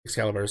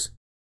Excaliburs.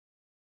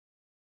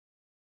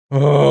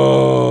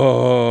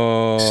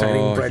 Oh,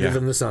 Shining brighter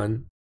than the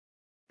sun.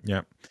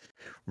 Yeah.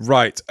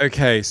 Right.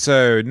 Okay.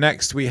 So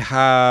next we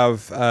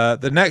have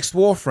the next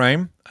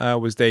Warframe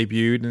was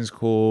debuted and is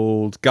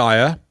called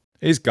Gaia.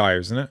 It is Gaia,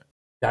 isn't it?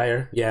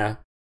 Gyre, yeah.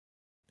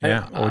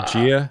 Yeah. Or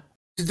Gia.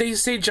 Did they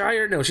say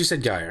Gyre? No, she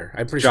said Gyre.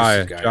 I'm pretty sure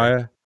she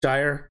said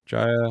Gyre.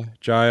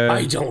 Gyre?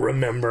 I don't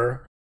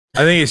remember.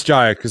 I think it's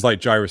Gyre because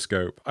like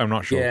gyroscope. I'm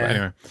not sure. Yeah. But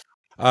anyway.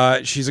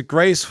 She's a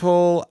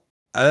graceful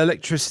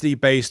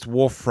electricity-based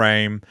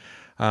Warframe.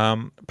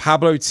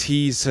 Pablo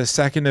teased her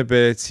second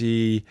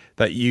ability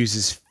that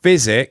uses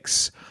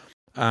physics,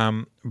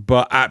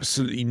 but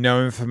absolutely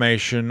no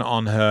information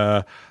on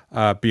her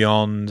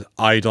beyond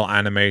idle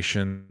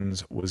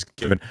animations was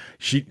given.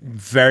 She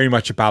very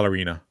much a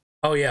ballerina.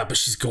 Oh yeah, but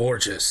she's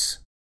gorgeous.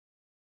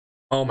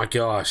 Oh my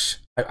gosh,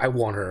 I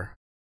want her.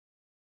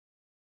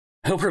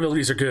 I hope her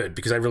abilities are good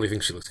because I really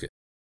think she looks good.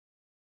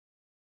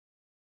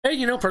 Hey,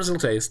 you know, personal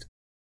taste.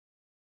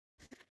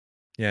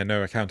 Yeah,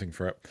 no accounting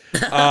for it.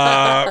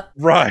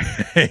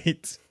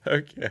 Right.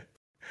 Okay.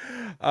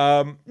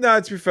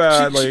 No, to be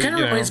fair, she kind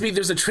of reminds me.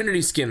 There's a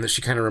Trinity skin that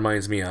she kind of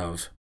reminds me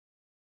of.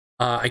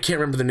 I can't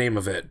remember the name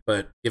of it,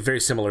 but a very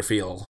similar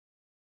feel.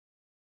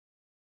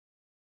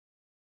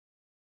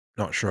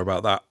 Not sure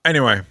about that.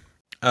 Anyway,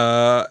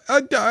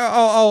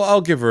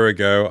 I'll give her a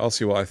go. I'll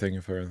see what I think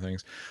of her and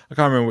things. I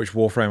can't remember which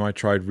Warframe I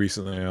tried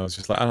recently. I was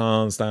just like, I don't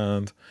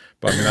understand.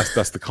 But I mean,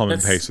 that's the common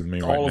pace with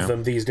me right now. All of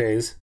them these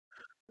days.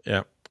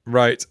 Yeah.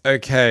 Right.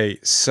 Okay.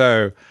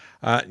 So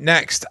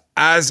next,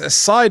 as a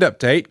side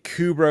update,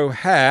 Kubro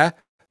hair,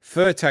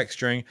 fur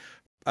texturing,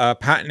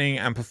 patterning,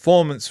 and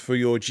performance for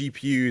your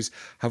GPUs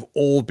have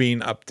all been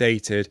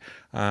updated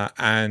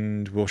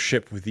and will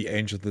ship with the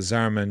Angel of the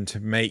Zariman to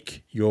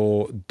make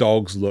your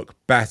dogs look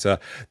better.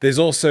 There's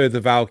also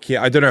the Valkyrie.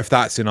 I don't know if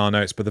that's in our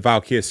notes, but the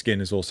Valkyrie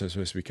skin is also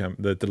supposed to become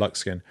the deluxe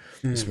skin.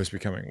 Is supposed to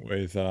be coming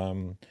with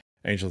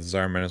Angel of the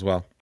Zariman as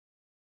well.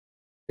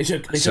 They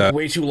took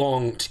way too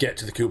long to get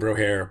to the Kubro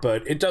hair,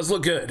 but it does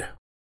look good.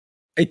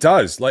 It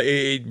does. Like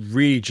it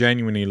really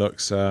genuinely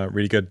looks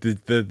really good.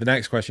 The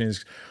next question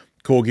is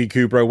Corgi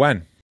Kubro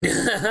when?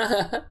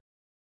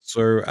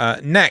 So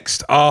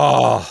next.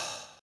 Oh,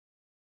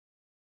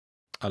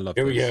 I love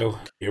this.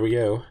 Here we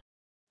go.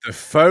 The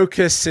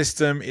focus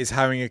system is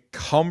having a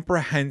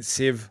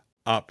comprehensive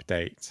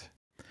update.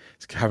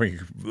 It's having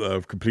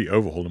a complete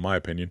overhaul, in my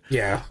opinion.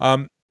 Yeah.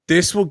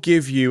 This will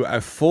give you a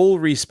full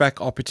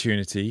respec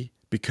opportunity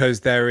because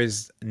there will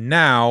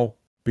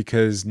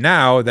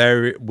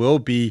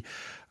be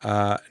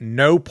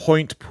no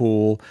point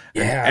pool,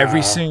 and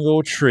every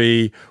single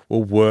tree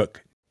will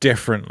work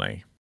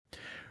differently.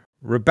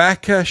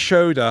 Rebecca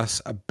showed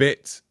us a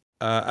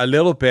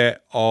little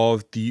bit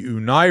of the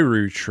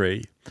Unairu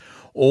tree.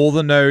 All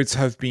the nodes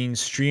have been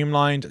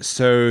streamlined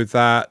so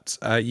that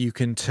you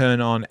can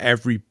turn on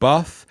every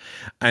buff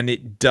and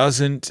it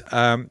doesn't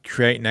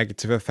create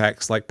negative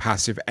effects like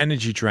passive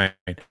energy drain.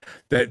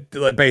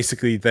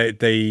 Basically,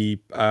 they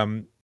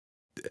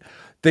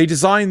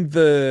designed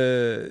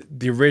the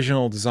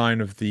original design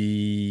of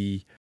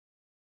the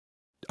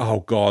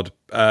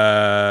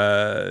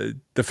the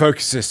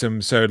focus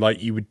system so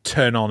like you would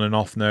turn on and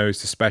off nodes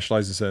to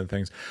specialize in certain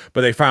things,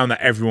 but they found that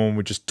everyone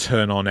would just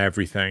turn on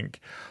everything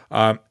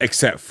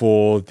except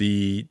for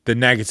the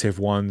negative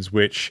ones,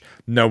 which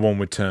no one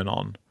would turn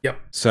on.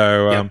 Yep.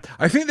 So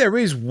I think there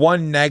is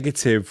one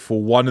negative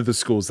for one of the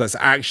schools that's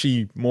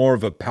actually more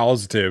of a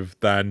positive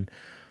than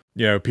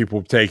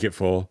people take it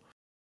for.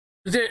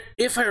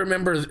 If I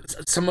remember,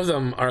 some of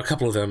them, or a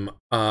couple of them,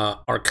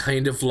 are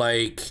kind of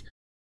like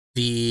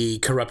the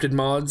corrupted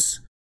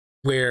mods,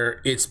 where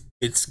it's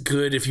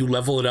good if you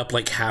level it up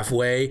like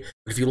halfway,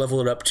 but if you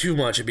level it up too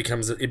much, it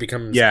becomes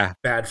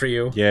bad for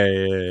you.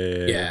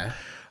 Yeah.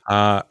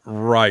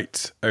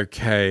 Right.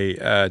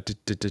 Okay.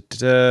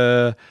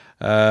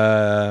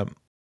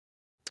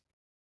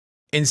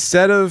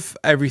 Instead of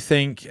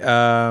everything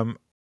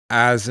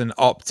as an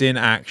opt-in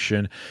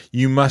action,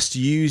 you must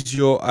use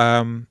your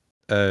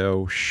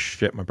oh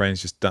shit! My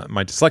brain's just done.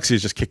 My dyslexia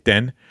just kicked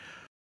in.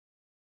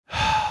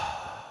 God.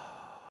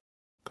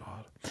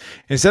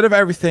 Instead of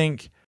everything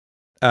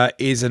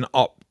is an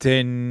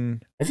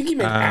opt-in. I think he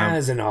meant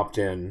as an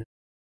opt-in.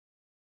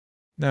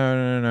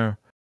 No.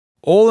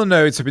 All the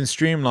nodes have been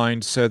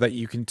streamlined so that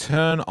you can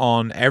turn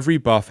on every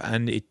buff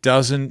and it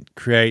doesn't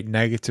create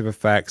negative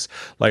effects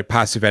like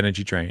passive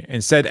energy drain.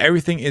 Instead,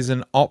 everything is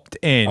an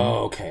opt-in.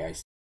 Oh, okay. I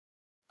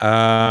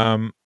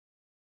see.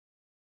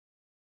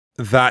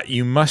 That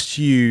you must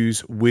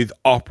use with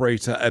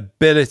operator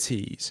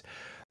abilities.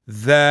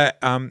 There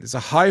is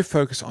a high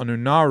focus on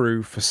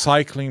Unairu for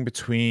cycling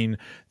between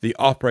the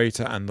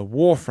operator and the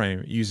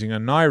Warframe. Using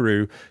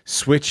Unairu,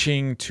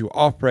 switching to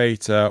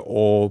operator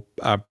or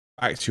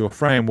back to your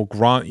frame will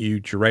grant you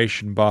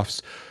duration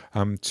buffs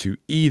to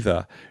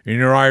either.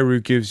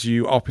 Unairu gives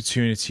you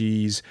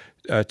opportunities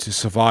to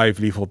survive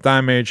lethal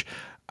damage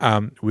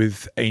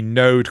with a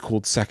node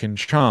called Second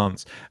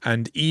Chance,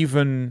 and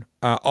even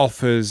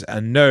offers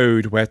a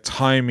node where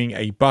timing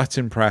a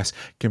button press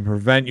can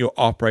prevent your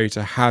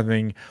operator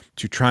having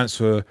to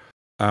transfer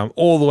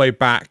all the way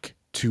back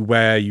to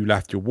where you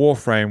left your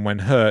warframe when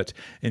hurt.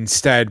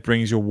 Instead,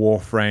 brings your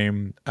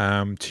warframe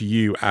to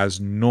you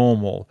as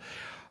normal.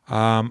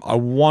 I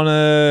want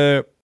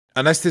to,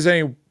 unless there's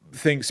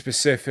anything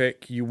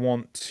specific you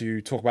want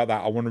to talk about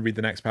that, I want to read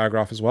the next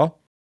paragraph as well.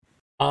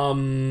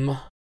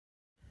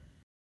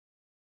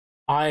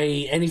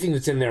 Anything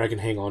that's in there I can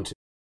hang on to.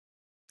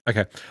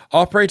 Okay.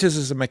 Operators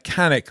as a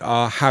mechanic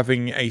are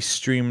having a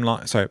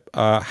streamlining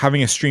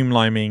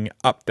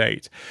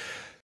update.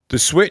 The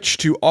switch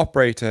to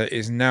operator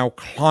is now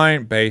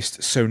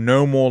client-based, so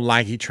no more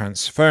laggy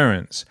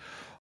transference.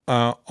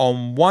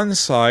 On one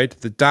side,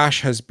 the dash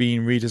has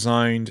been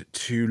redesigned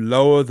to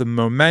lower the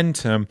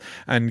momentum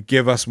and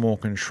give us more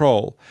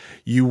control.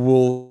 You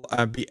will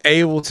be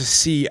able to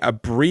see a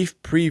brief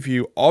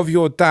preview of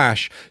your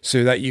dash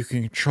so that you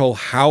can control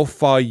how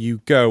far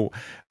you go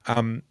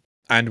and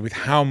with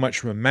how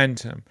much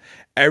momentum.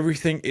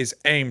 Everything is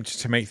aimed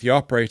to make the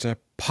operator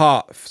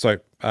part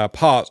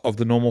of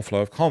the normal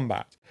flow of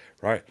combat.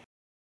 Right,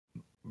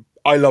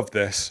 I love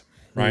this.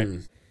 Right,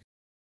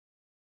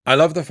 I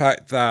love the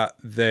fact that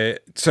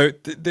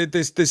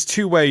there's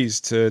two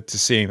ways to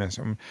seeing this.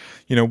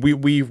 You know,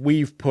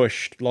 we've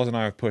pushed, Loz and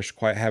I have pushed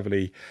quite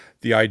heavily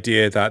the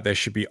idea that there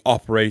should be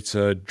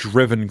operator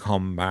driven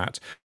combat,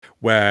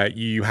 where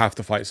you have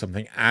to fight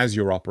something as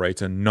your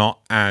operator, not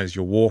as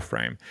your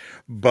warframe.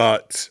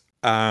 But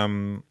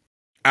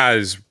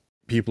as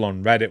people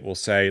on Reddit will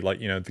say, like,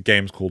 you know, the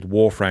game's called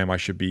Warframe, I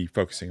should be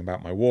focusing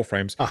about my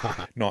warframes,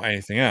 not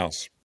anything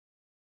else.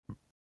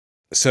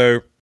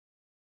 So,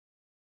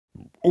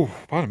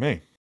 pardon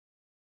me.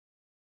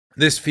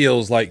 This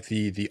feels like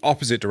the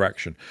opposite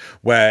direction,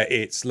 where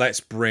it's let's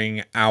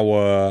bring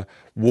our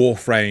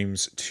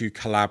warframes to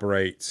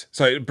collaborate.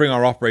 So bring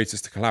our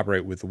operators to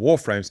collaborate with the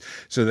warframes,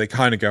 so they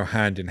kind of go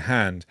hand in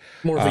hand.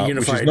 More of a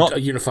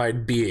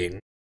unified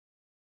being.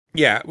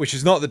 Yeah, which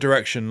is not the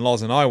direction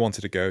Loz and I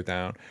wanted to go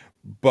down.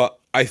 But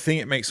I think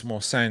it makes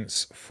more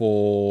sense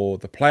for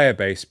the player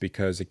base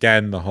because,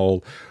 again,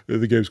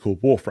 the game's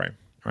called Warframe,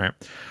 right?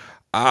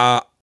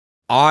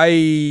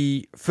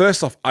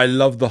 First off, I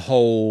love the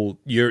whole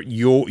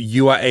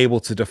you are able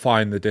to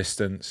define the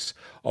distance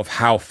of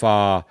how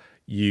far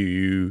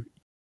you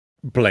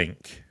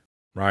blink,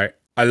 right?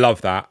 I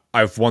love that.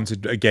 I've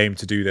wanted a game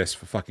to do this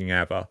for fucking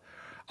ever.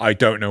 I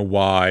don't know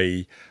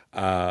why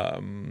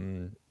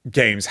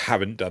games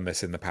haven't done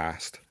this in the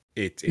past.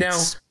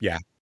 Yeah.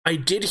 I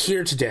did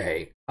hear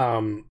today,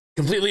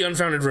 completely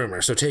unfounded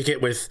rumor, so take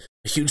it with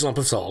a huge lump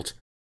of salt,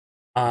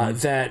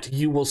 that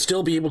you will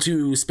still be able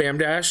to spam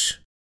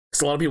dash.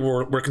 Because a lot of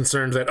people were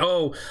concerned that,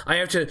 I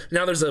have to,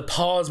 now there's a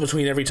pause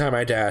between every time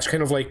I dash,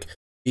 kind of like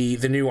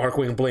the new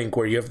Arcwing Blink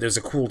where there's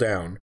a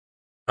cooldown.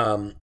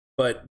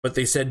 But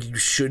they said you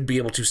should be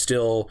able to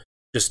still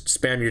just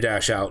spam your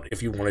dash out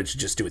if you wanted to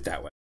just do it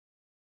that way.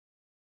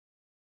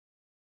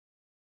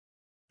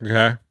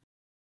 Okay.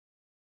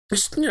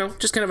 Just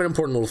kind of an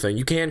important little thing.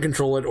 You can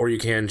control it, or you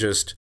can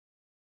just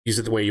use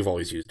it the way you've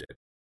always used it.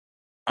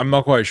 I'm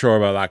not quite sure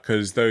about that,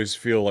 because those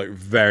feel like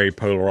very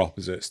polar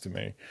opposites to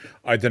me.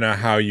 I don't know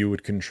how you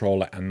would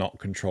control it and not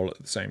control it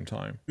at the same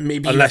time.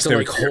 Maybe you have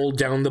to hold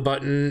down the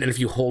button, and if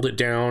you hold it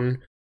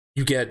down,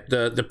 you get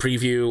the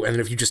preview, and then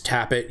if you just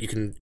tap it, you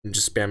can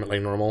just spam it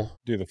like normal.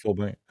 Do the full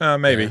blink.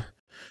 Maybe.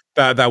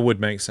 Yeah. That would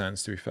make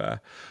sense, to be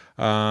fair.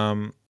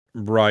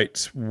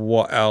 Right,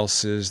 what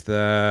else is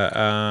there?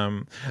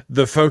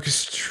 The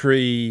focus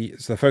tree,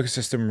 the focus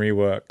system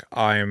rework,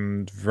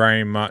 I'm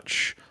very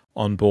much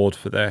on board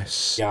for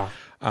this. Yeah.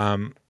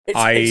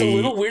 It's a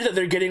little weird that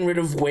they're getting rid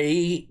of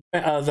way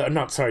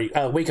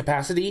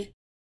capacity,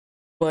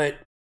 but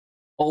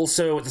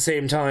also at the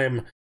same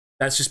time,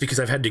 that's just because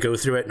I've had to go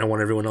through it and I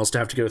want everyone else to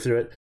have to go through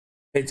it.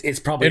 It's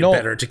probably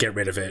better to get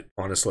rid of it,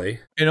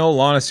 honestly. In all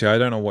honesty, I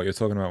don't know what you're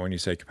talking about when you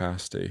say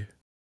capacity.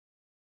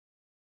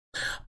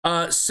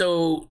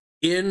 So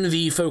in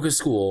the focus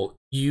school,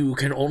 you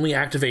can only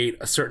activate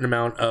a certain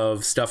amount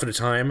of stuff at a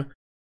time,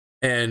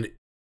 and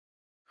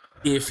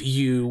if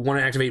you want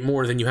to activate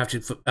more, then you have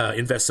to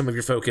invest some of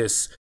your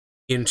focus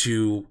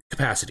into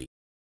capacity.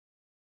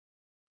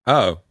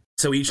 Oh.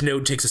 So each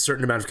node takes a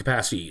certain amount of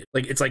capacity.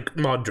 It's like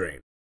mod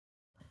drain.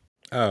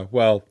 Oh,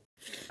 well.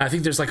 I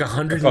think there's like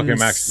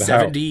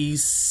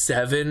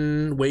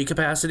 177 way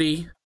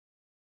capacity.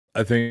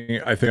 I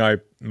think I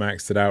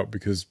maxed it out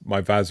because my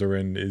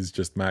Vazarin is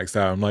just maxed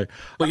out. I'm like,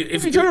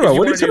 if you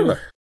want to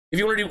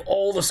do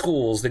all the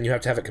schools, then you have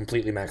to have it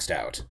completely maxed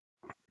out.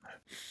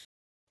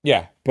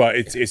 Yeah, but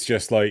it's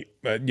just like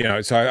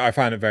so I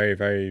found it very,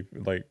 very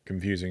like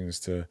confusing as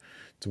to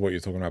what you're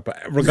talking about.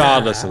 But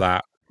regardless of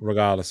that,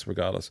 regardless.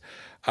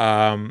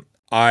 Fine.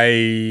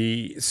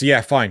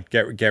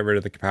 Get rid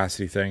of the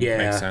capacity thing. Yeah.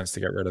 It makes sense to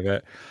get rid of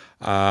it.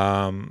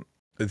 I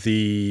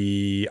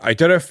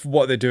don't know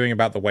what they're doing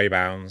about the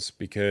waybounds,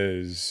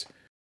 because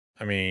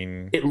I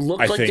mean, it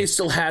looked like they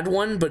still had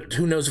one, but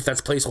who knows if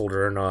that's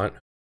placeholder or not.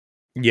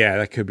 Yeah,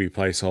 that could be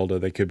placeholder.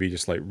 They could be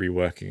just like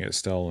reworking it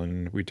still,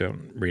 and we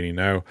don't really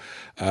know.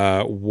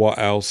 What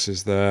else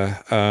is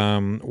there?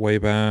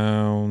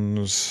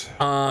 Waybounds.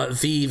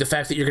 The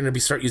fact that you're going to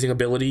start using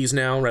abilities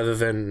now rather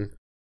than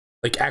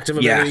like active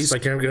abilities,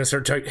 like you're going to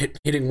start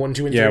hitting 1,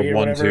 2, and 3. Yeah,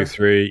 1, 2,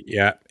 3.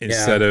 Yeah,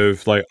 instead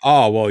of like,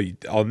 oh well,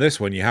 on this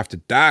one you have to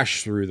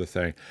dash through the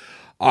thing.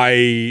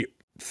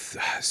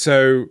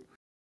 So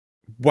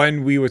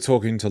when we were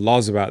talking to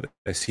Loz about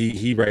this,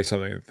 he raised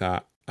something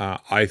that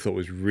I thought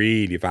was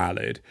really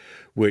valid,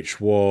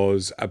 which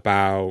was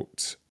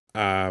about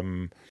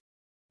the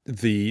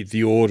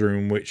order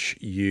in which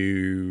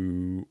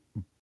you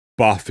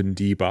buff and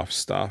debuff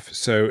stuff.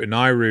 So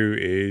Nairu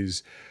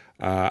is,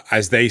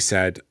 as they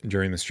said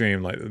during the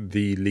stream, like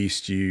the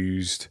least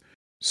used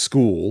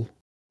school,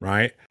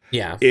 right?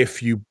 Yeah.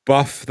 If you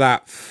buff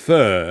that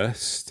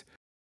first,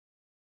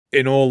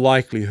 in all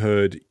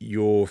likelihood,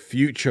 your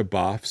future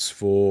buffs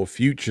for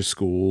future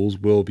schools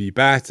will be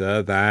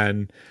better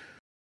than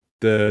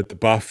the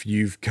buff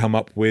you've come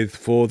up with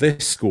for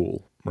this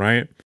school,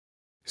 right?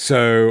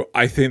 So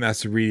I think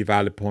that's a really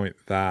valid point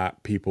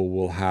that people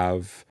will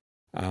have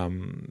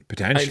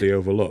potentially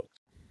overlooked.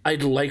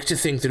 I'd like to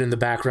think that in the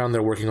background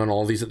they're working on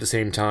all these at the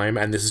same time,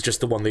 and this is just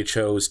the one they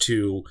chose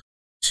to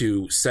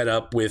set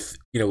up with,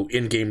 you know,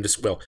 in-dev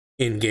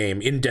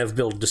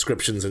build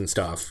descriptions and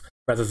stuff,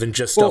 rather than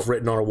just stuff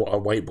written on a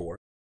whiteboard.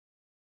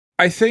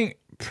 I think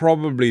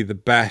probably the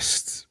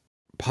best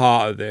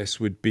part of this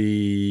would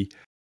be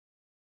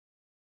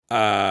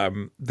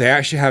they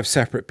actually have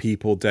separate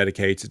people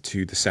dedicated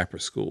to the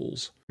separate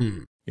schools.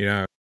 You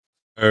know,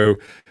 so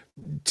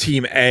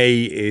Team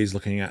A is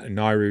looking at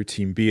Nairu,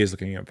 Team B is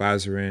looking at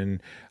Vazarin,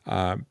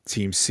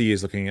 Team C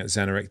is looking at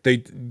Xenoric.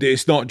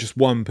 It's not just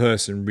one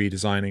person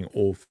redesigning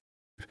all.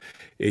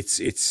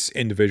 It's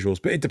individuals,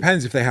 but it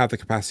depends if they have the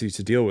capacity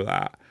to deal with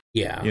that.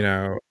 Yeah, you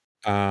know,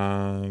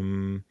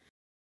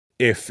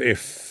 if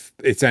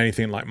it's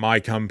anything like my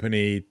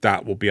company,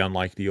 that will be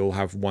unlikely. You'll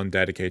have one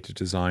dedicated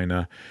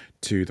designer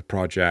to the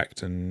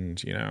project,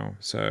 and you know,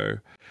 so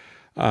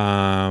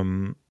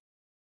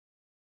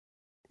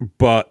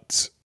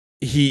but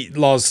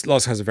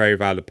Loz has a very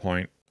valid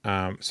point.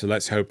 So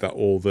let's hope that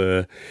all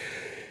the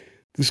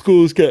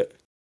schools get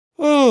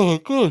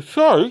let's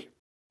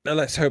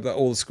hope that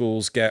all the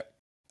schools get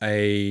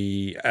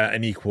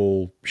an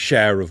equal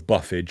share of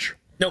buffage.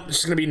 Nope,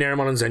 it's gonna be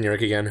Zariman and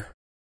Xenoric again.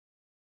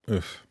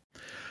 Oof.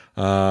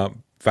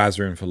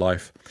 Vazarin for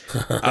life.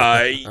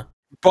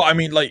 But I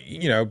mean, like,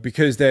 you know,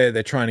 because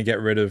they're trying to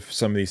get rid of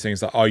some of these things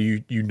that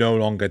you no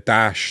longer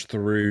dash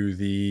through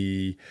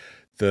the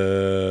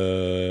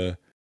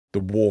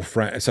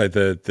warframe, so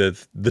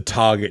the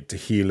target to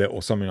heal it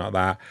or something like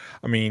that.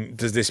 I mean,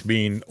 does this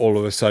mean all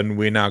of a sudden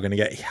we're now going to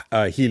get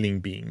healing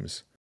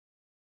beams?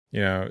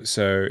 You know,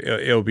 so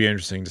it'll be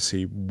interesting to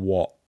see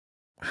what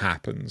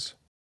happens.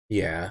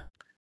 Yeah.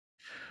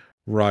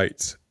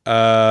 Right. But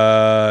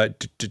I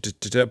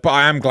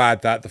am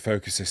glad that the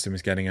focus system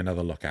is getting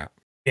another look at.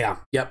 Yeah.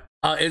 Yep.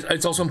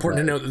 It's also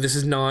important to note that this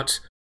is not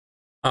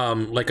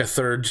like a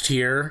third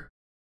tier,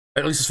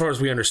 at least as far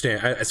as we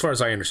understand. As far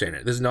as I understand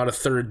it, this is not a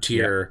third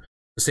tier.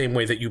 The same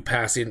way that you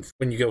pass in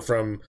when you go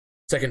from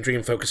Second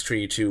Dream Focus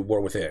Tree to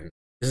War Within.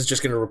 This is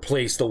just going to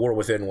replace the War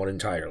Within one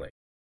entirely.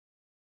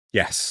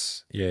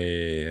 Yes.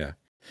 Yeah.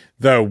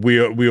 Though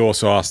we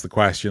also asked the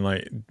question,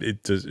 like,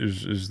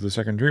 is the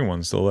Second Dream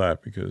one still there?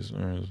 Because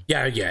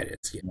yeah, it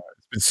is. Yeah.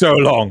 It's been so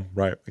long,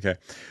 right? Okay,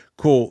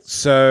 cool.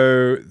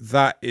 So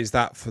that is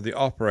that for the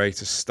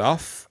operator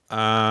stuff.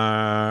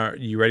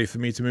 You ready for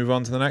me to move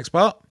on to the next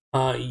part?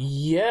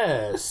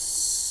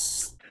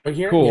 Yes. Right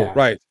here. Cool. Yeah.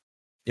 Right.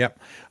 Yep.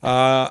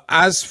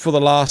 As for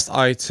the last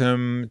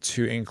item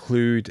to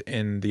include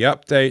in the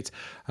update,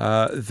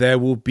 there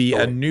will be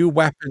a new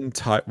weapon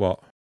type. What?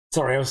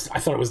 Sorry, I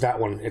thought it was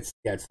that one. It's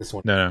this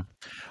one. No.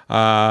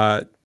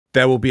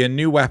 There will be a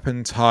new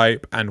weapon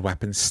type and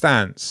weapon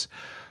stance.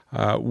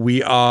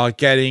 We are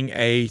getting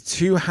a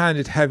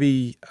two-handed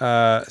heavy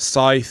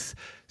scythe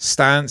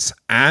stance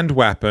and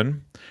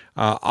weapon.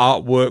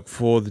 Artwork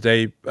for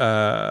the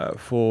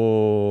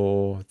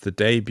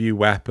debut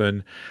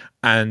weapon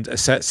and a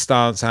set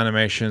stance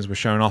animations were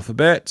shown off a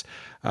bit.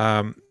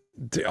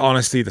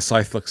 Honestly, the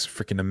scythe looks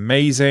freaking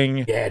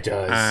amazing. Yeah, it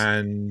does.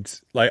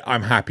 And like,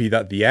 I'm happy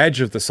that the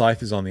edge of the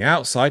scythe is on the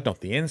outside,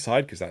 not the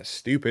inside, because that's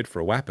stupid for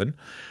a weapon.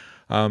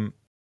 It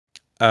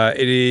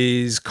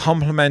is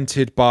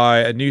complemented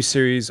by a new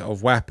series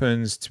of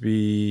weapons to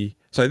be.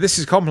 So this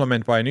is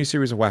complemented by a new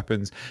series of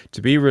weapons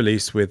to be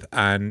released with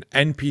an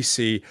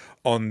NPC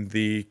on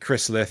the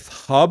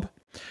Chrysalith hub.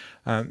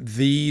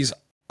 These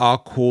are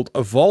called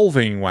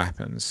evolving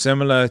weapons,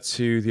 similar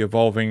to the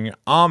evolving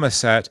armor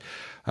set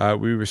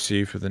we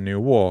received for the new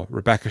war.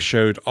 Rebecca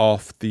showed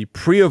off the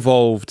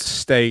pre-evolved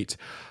state.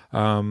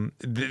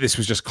 This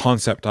was just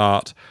concept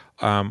art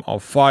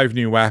of 5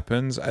 new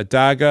weapons: a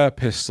dagger,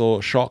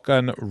 pistol,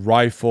 shotgun,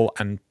 rifle,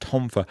 and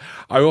tonfa.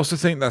 I also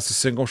think that's a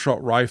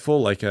single-shot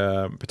rifle, like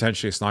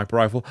potentially a sniper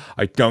rifle.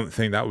 I don't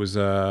think that was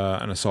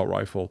an assault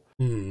rifle.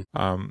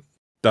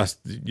 Dust,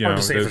 you Hard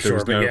know, to say for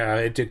sure, but yeah,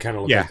 it did kind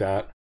of look like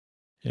that.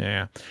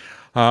 Yeah.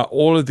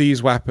 All of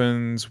these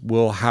weapons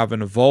will have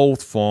an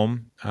evolved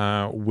form,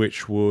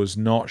 which was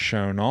not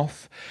shown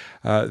off.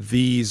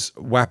 These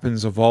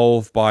weapons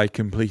evolve by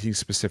completing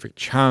specific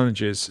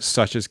challenges,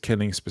 such as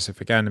killing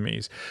specific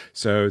enemies.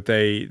 So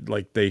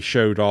they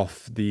showed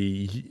off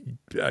the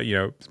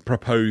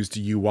proposed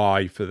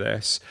UI for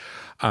this,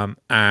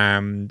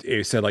 and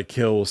it said like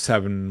kill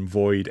 7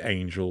 void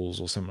angels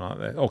or something like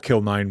that, or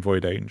kill 9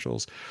 void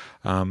angels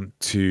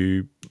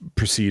to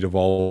proceed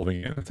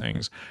evolving into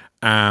things.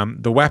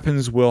 The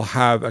weapons will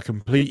have a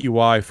complete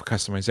UI for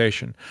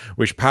customization,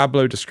 which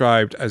Pablo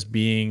described as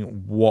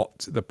being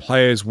what the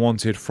players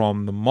wanted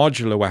from the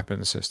modular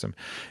weapons system.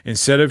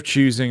 Instead of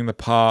choosing the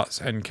parts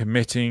and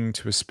committing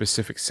to a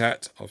specific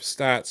set of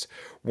stats,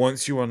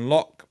 once you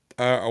unlock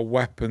a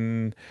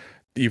weapon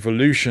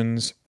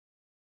evolutions,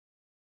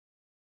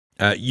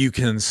 you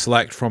can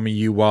select from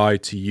a UI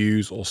to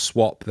use or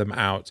swap them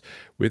out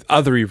with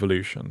other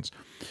evolutions.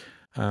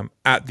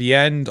 At the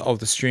end of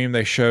the stream,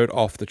 they showed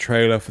off the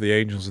trailer for the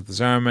Angels of the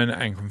Zariman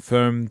and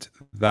confirmed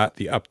that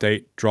the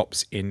update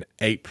drops in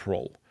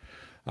April.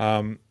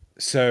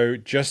 So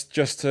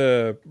just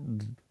to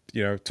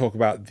talk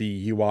about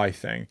the UI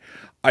thing,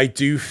 I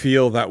do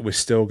feel that we're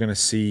still going to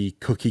see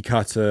cookie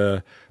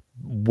cutter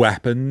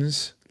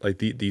weapons, like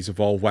these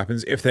evolved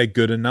weapons. If they're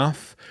good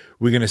enough,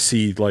 we're going to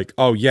see like,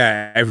 oh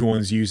yeah,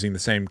 everyone's using the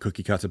same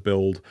cookie cutter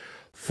build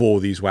for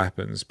these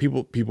weapons.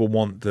 People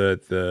want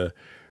the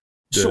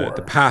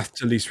path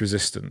to least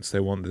resistance. They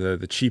want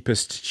the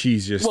cheapest,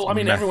 cheesiest. Well, I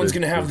mean, everyone's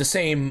going to have the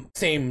same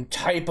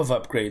type of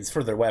upgrades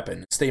for their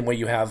weapon. Same way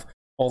you have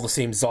all the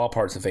same Zaw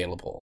parts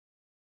available.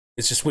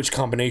 It's just which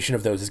combination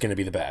of those is going to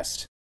be the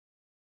best.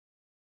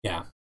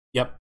 Yeah.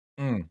 Yep.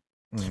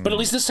 But at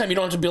least this time you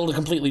don't have to build a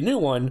completely new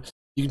one.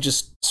 You can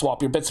just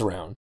swap your bits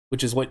around,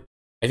 which is what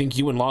I think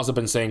you and Loz have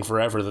been saying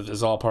forever, that the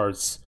Zaw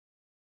parts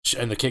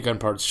and the kick gun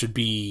parts should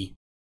be.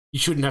 You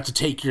shouldn't have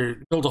to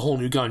build a whole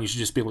new gun. You should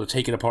just be able to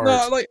take it apart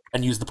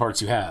and use the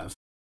parts you have.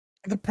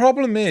 The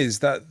problem is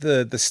that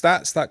the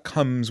stats that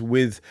comes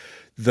with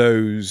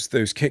those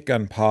kick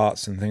gun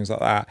parts and things like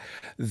that,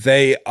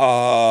 they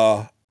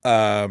are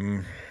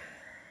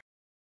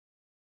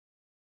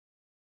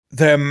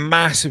they're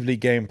massively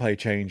gameplay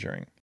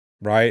changing,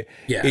 right?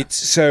 Yeah. It's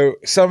so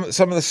some of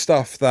the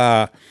stuff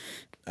that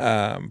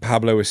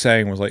Pablo was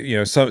saying was like,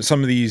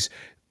 some of these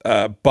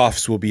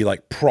buffs will be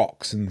like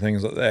procs and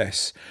things like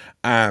this.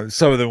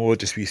 Some of them will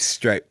just be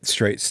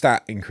straight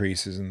stat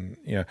increases, and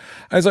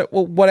I was like,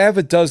 well,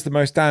 whatever does the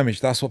most damage,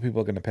 that's what people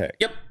are going to pick.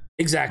 Yep,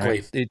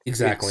 exactly. Right?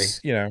 Exactly.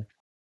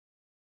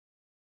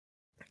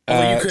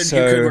 Although you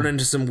could run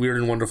into some weird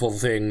and wonderful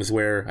things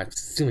where I'm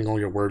stealing all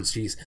your words,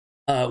 geez.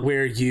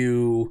 Where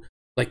you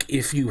like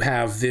if you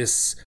have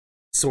this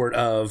sort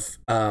of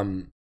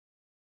what's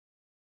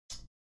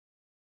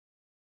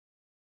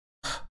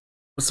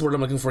the word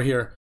I'm looking for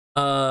here?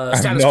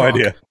 Status I have no proc.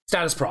 idea.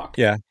 Status proc.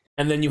 Yeah.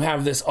 And then you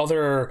have this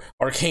other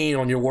arcane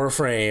on your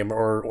warframe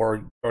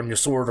or on your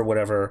sword or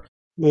whatever.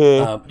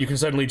 You can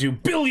suddenly do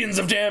billions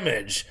of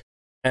damage,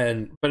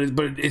 but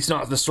it's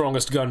not the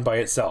strongest gun by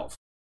itself.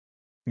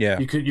 Yeah,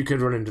 you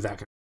could run into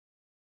that.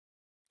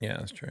 Yeah,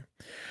 that's true.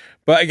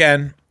 But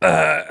again,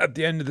 at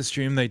the end of the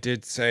stream, they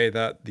did say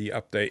that the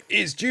update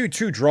is due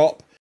to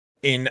drop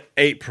in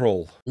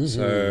April.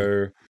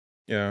 So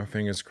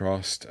fingers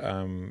crossed.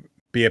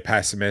 Be a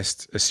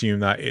pessimist.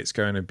 Assume that it's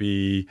going to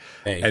be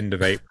end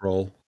of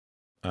April.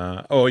 May.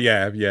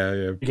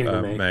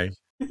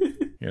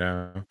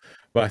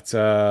 But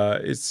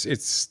it's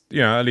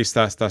at least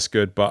that's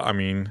good. But I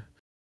mean,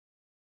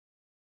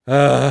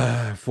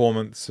 4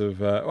 months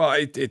of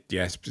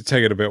it's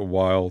taken a bit of a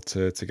while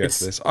to get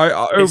to this.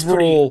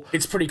 Overall,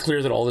 it's pretty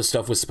clear that all this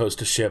stuff was supposed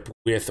to ship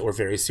with or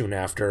very soon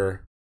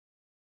after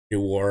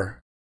New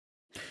War.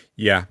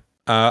 Yeah,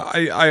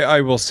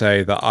 I will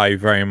say that I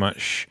very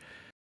much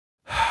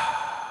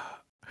I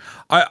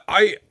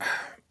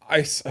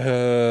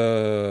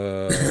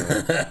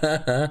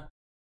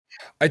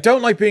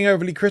don't like being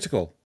overly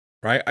critical,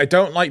 right? I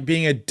don't like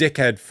being a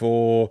dickhead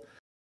for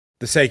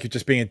the sake of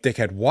just being a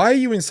dickhead. Why are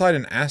you inside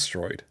an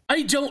asteroid?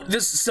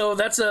 So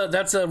that's a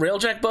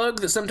railjack bug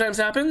that sometimes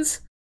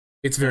happens.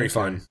 It's very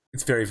fun.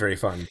 It's very, very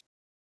fun.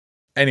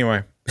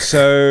 Anyway,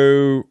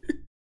 so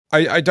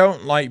I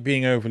don't like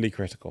being overly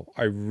critical.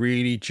 I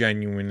really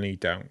genuinely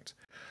don't.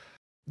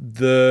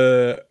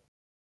 The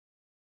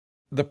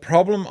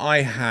problem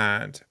I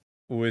had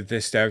with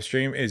this dev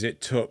stream is it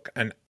took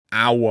an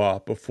hour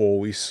before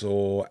we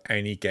saw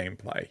any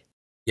gameplay.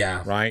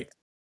 Yeah. Right?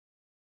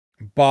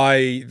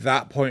 By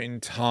that point in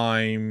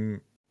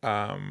time,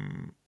 I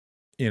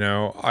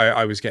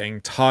was getting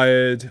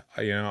tired.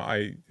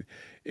 I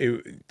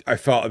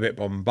felt a bit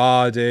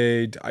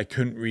bombarded. I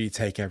couldn't really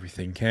take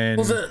everything in.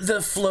 Well,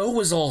 the flow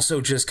was also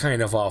just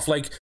kind of off.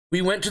 Like,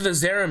 we went to the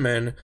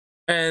Zariman,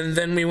 and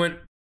then we went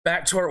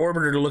back to our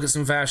orbiter to look at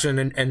some fashion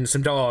and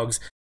some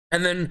dogs.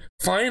 And then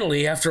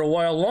finally, after a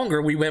while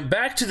longer, we went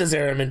back to the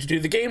Zariman to do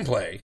the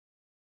gameplay.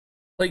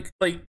 Like,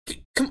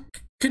 come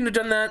couldn't have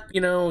done that.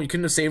 You know, you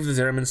couldn't have saved the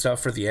Zariman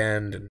stuff for the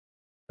end and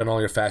done all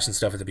your fashion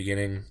stuff at the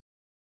beginning.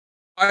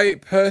 I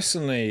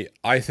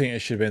think it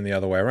should have been the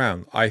other way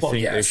around. I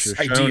think they should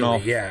have shown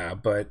off. Yeah,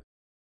 but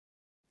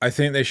I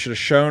think they should have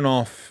shown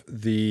off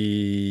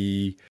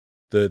the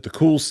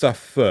cool stuff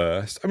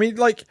first. I mean,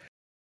 like,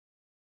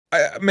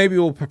 maybe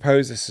we'll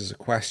propose this as a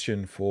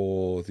question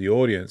for the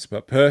audience,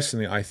 but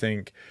personally, I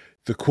think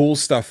the cool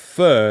stuff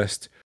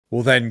first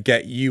will then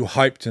get you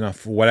hyped enough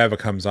for whatever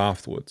comes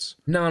afterwards.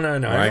 No.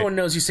 Right? Everyone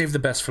knows you save the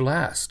best for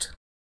last.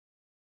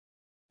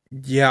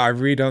 Yeah, I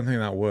really don't think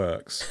that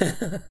works.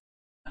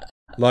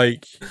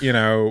 Like, you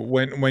know,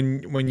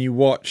 when you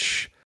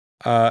watch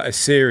a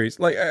series,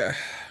 like, I'm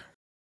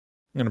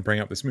going to bring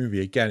up this movie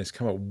again. It's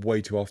come up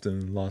way too often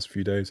in the last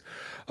few days.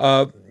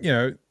 You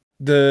know,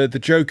 the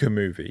Joker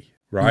movie,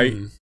 right?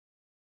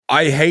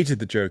 I hated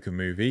the Joker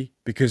movie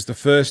because the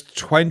first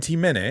 20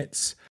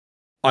 minutes,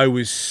 I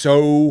was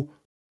so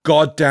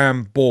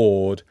goddamn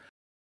bored.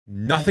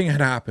 Nothing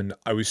had happened.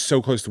 I was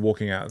so close to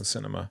walking out of the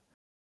cinema,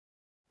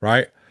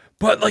 right?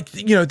 But, like,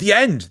 you know, the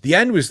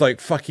end was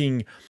like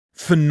fucking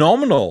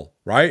phenomenal,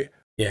 right?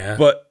 Yeah.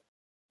 But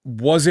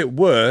was it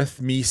worth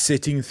me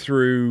sitting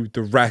through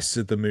the rest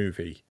of the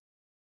movie?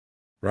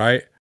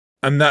 Right?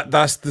 And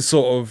that's the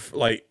sort of,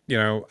 like, you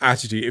know,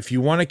 attitude. If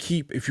you want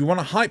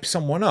to hype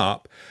someone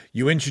up,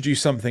 you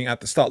introduce something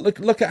at the start.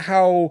 Look at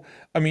how,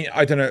 I mean,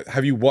 I don't know,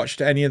 have you watched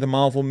any of the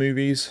Marvel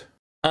movies?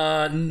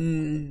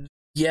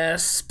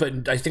 Yes,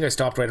 but I think I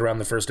stopped right around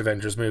the first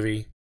Avengers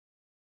movie.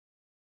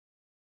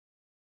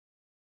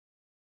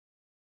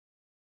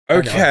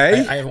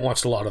 Okay. I haven't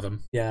watched a lot of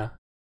them. Yeah.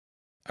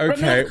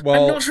 Okay, I'm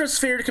not sure it's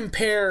fair to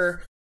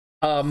compare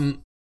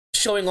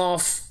showing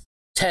off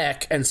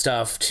tech and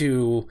stuff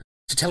to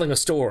telling a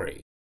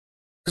story.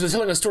 Because with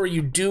telling a story,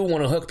 you do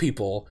want to hook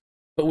people,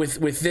 but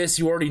with this,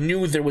 you already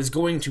knew there was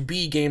going to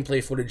be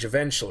gameplay footage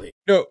eventually.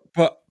 No,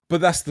 but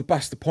that's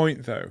the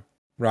point, though,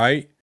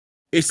 right?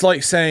 It's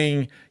like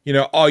saying, you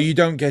know, oh, you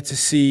don't get to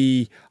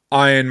see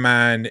Iron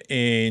Man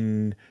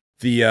in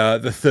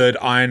the third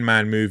Iron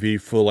Man movie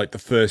for like the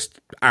first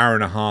hour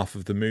and a half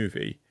of the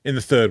movie, in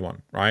the third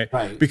one, right?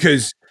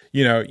 Because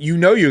you're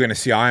going to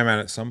see Iron Man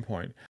at some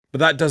point, but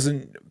that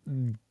doesn't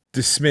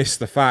dismiss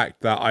the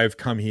fact that I've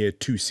come here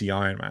to see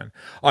Iron Man.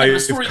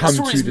 I've come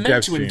to the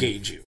meant to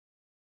engage you.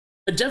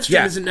 The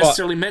DevStream isn't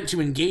necessarily meant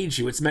to engage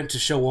you. It's meant to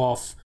show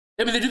off.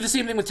 I mean, they do the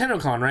same thing with Tenno,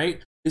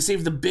 right? They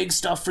save the big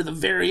stuff for the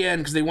very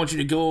end because they want you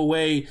to go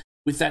away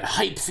with that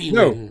hype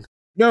feeling.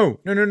 No.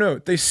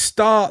 They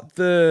start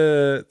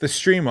the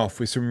stream off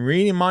with some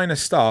really minor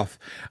stuff,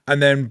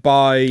 and then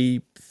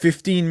by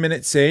 15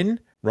 minutes in,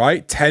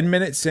 right, 10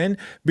 minutes in,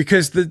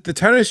 because the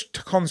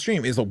TennoCon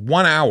stream is like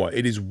 1 hour.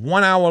 It is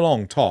 1 hour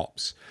long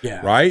tops. Yeah.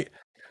 Right.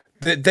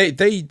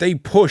 They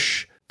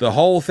push the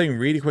whole thing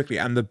really quickly,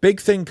 and the big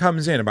thing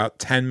comes in about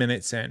 10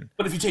 minutes in.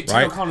 But if you take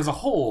TennoCon as a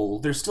whole,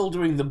 they're still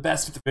doing the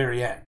best at the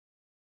very end.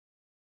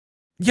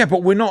 Yeah,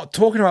 but we're not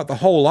talking about the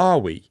whole, are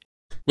we?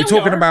 We're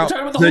talking about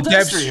the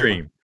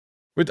DevStream.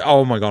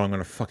 Oh my god, I'm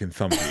going to fucking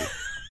thump you.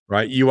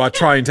 Right? You are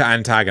trying to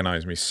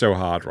antagonize me so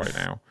hard right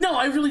now. No,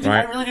 I really do.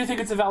 Right? I really do think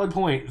it's a valid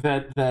point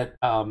that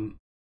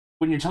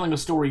when you're telling a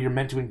story, you're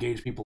meant to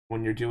engage people.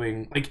 When you're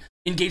doing, like,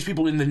 engage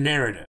people in the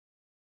narrative.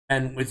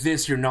 And with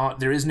this, you're not.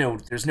 There's no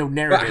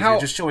narrative. You're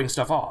just showing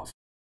stuff off.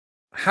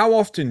 How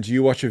often do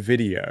you watch a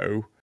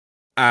video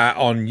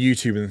on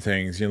YouTube and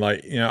things? You're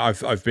like,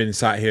 I've been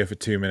sat here for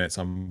 2 minutes.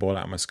 I'm bored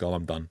out of my skull.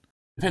 I'm done.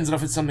 Depends on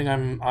if it's something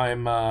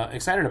I'm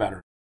excited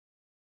about.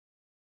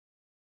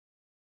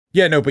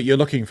 Yeah, no, but you're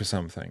looking for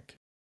something,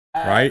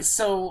 right?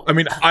 So I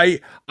mean,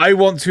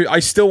 I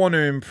still want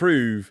to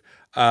improve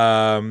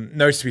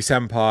Notice to Be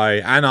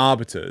Senpai and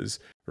Arbiters,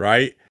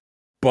 right?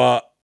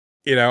 But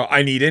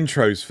I need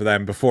intros for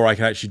them before I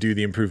can actually do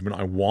the improvement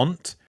I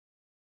want.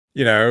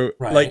 Right.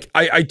 Like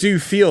I do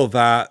feel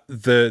that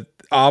the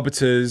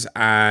Arbiters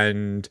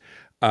and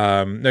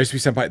Notice to Be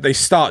Senpai, they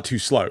start too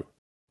slow,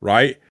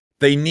 right?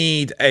 They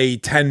need a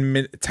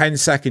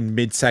 10-second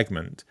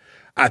mid-segment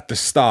at the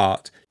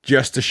start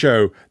just to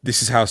show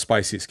this is how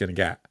spicy it's going to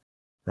get,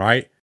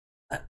 right?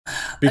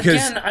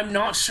 Because again, I'm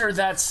not sure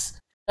that's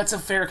a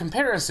fair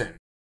comparison,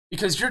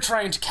 because you're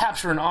trying to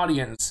capture an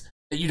audience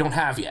that you don't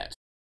have yet.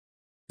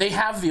 They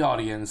have the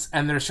audience,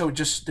 and they're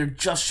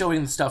just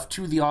showing the stuff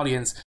to the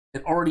audience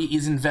that already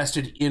is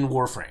invested in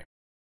Warframe.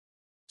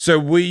 So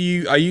are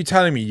you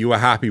telling me you were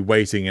happy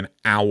waiting an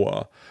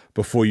hour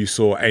before you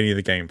saw any of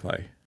the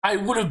gameplay? I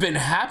would have been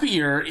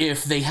happier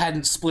if they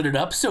hadn't split it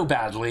up so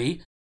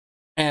badly,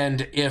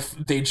 and if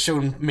they'd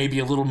shown maybe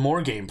a little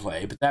more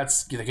gameplay. But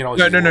that's they can always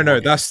no.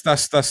 That's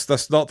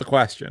not the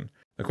question.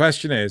 The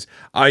question is,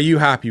 are you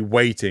happy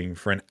waiting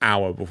for an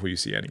hour before you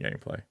see any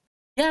gameplay?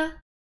 Yeah.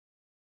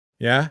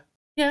 Yeah.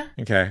 Yeah.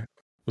 Okay.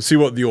 We'll see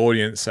what the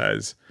audience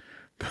says.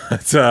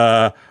 But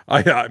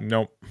I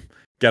nope.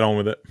 Get on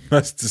with it.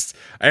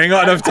 I ain't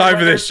got enough time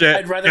for this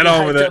shit. Get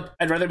on with it.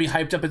 I'd rather be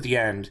hyped up at the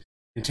end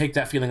and take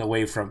that feeling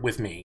away with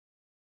me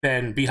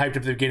than be hyped up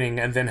at the beginning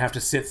and then have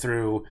to sit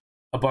through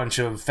a bunch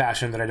of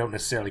fashion that I don't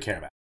necessarily care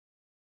about.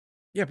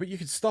 Yeah, but you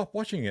could stop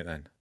watching it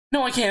then.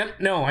 No, I can't.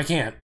 No, I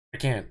can't. I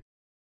can't.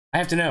 I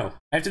have to know.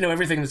 I have to know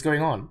everything that's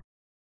going on.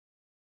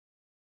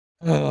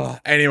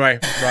 Anyway,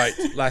 right.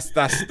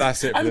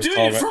 That's it. I'm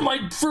doing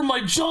it for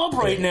my job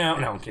right now.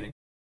 No, I'm kidding.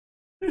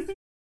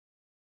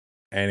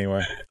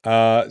 Anyway,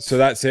 so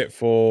that's it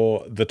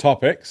for the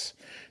topics.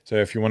 So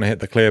if you want to hit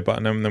the clear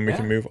button, and then we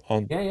can move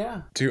on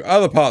to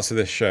other parts of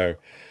this show.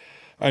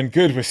 And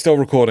good, we're still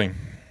recording.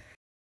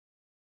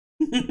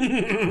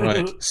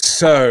 Right.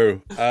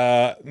 So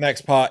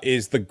next part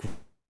is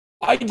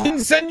I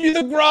didn't send you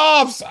the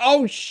graphs.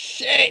 Oh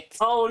shit.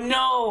 Oh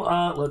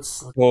no.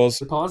 Let's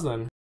pause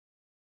then.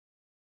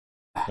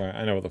 Right,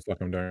 I know what the fuck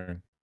I'm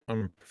doing.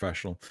 I'm a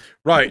professional.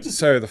 Right.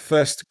 So the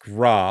first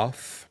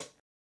graph.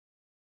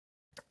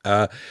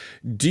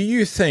 Do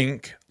you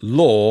think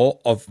lore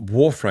of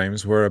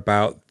Warframes were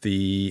about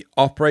the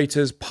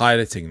operators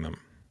piloting them?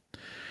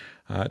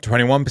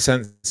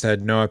 21%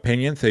 said no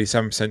opinion,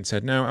 37%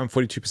 said no, and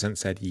 42%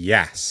 said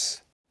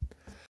yes.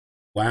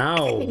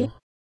 Wow.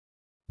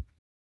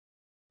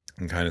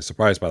 I'm kind of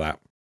surprised by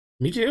that.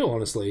 Me too,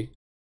 honestly.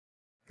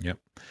 Yep.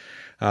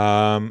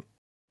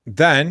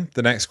 Then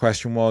the next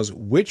question was,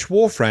 which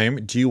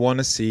Warframe do you want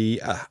to see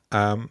a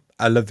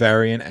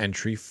Laverian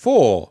entry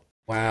for?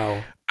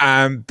 Wow.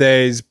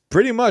 There's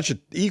pretty much an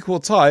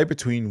equal tie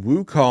between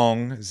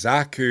Wukong,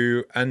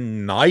 Zaku,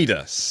 and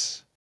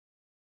Nidus.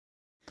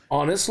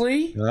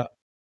 Honestly,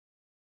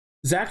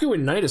 Zaku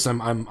and Nidus,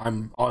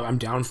 I'm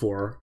down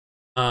for.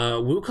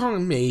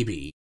 Wukong,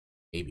 maybe.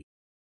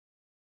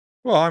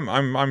 Well,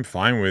 I'm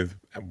fine with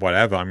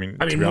whatever. I mean,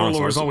 more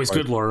lore is always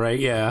good lore, right?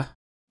 Yeah.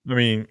 I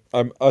mean,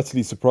 I'm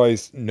utterly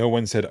surprised no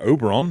one said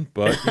Oberon,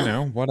 but you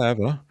know,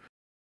 whatever.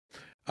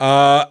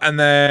 And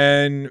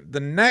then the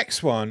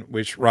next one,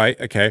 which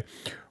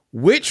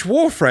which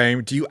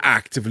Warframe do you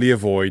actively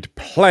avoid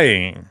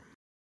playing?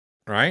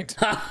 Right?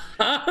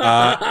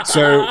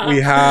 So we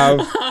have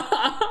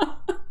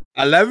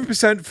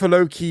 11% for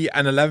Loki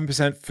and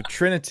 11% for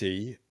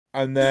Trinity,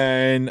 and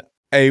then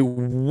a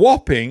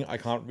whopping, I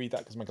can't read that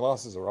because my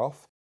glasses are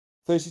off,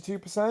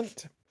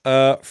 32%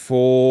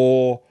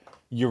 for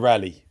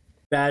Ureli.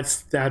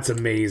 That's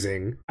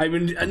amazing. I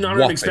mean, not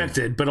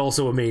unexpected, but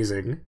also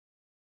amazing.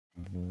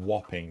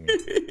 Whopping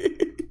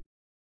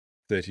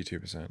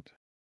 32%.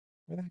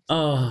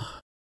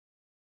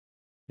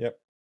 Yep.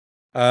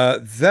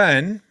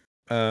 Then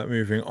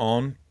moving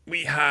on,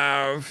 we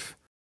have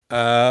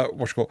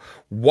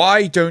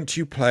why don't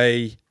you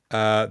play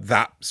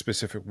that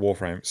specific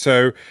Warframe?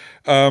 So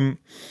I think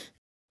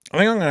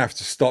I'm gonna have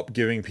to stop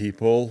giving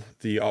people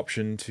the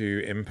option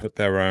to input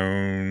their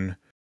own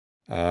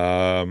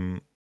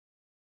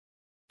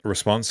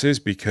responses,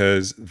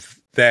 because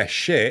their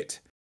shit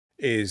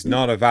is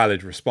not a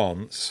valid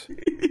response.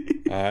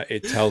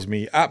 It tells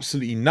me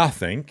absolutely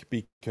nothing,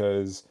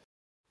 because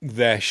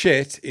their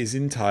shit is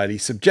entirely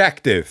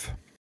subjective.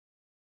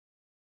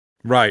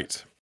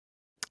 Right.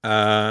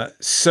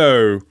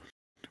 So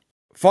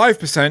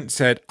 5%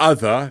 said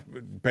other,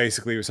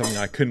 basically it was something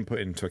I couldn't put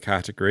into a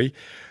category.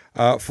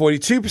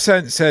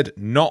 42% said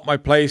not my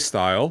play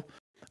style,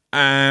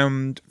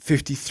 and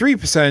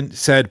 53%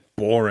 said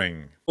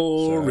boring.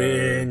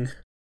 Boring. So,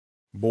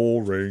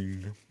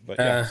 boring. But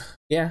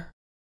yeah.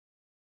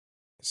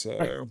 So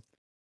right.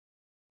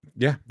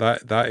 Yeah,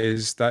 that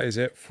is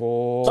it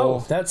for. Oh,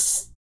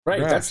 that's right.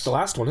 Graphs. That's the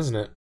last one, isn't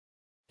it?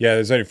 Yeah,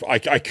 there's only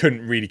I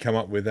couldn't really come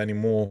up with any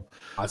more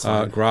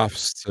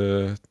graphs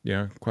to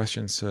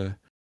questions to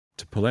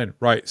pull in.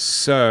 Right.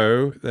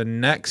 So the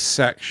next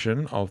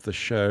section of the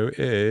show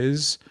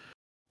is,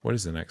 what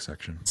is the next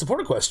section?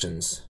 Supporter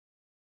questions.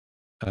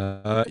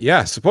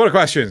 Yeah, supporter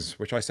questions,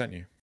 which I sent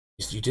you.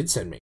 You did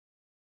send me.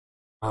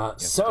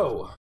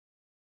 So,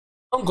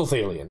 Uncle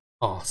Thalion.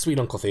 Oh, sweet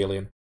Uncle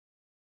Thalion.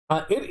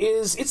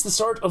 It's the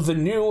start of the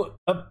new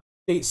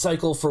update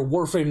cycle for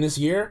Warframe this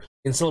year.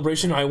 In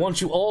celebration, I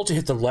want you all to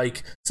hit the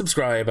like,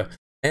 subscribe,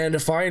 and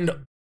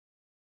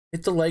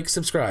hit the like,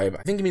 subscribe.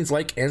 I think it means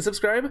like and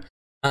subscribe.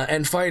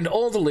 And find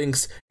all the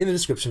links in the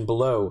description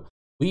below.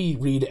 We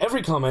read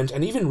every comment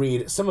and even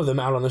read some of them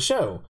out on the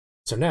show.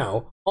 So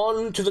now,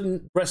 on to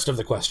the rest of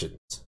the questions.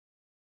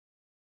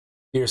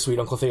 Dear sweet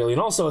Uncle Thalion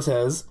also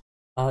says,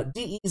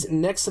 DE's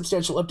next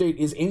substantial update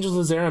is Angels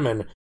of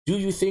Zariman. Do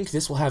you think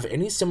this will have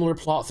any similar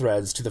plot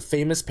threads to the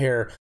famous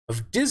pair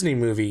of Disney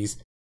movies,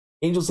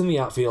 Angels in the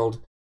Outfield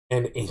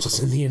and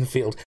Angels in the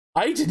Infield?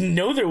 I didn't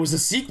know there was a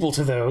sequel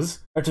to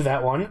those, or to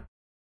that one.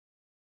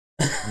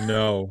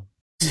 No.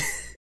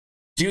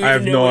 Do you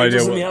even know what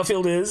Angels in the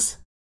Outfield is?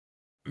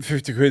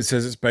 50 quid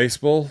says it's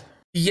baseball.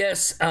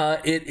 Yes,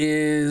 it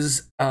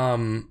is,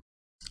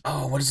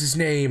 what is his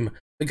name?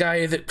 The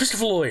guy that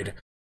Christopher Lloyd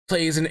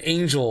plays an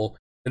angel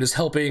that is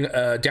helping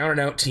a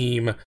down-and-out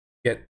team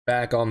get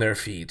back on their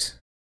feet.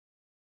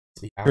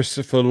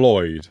 Christopher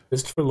Lloyd.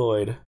 Christopher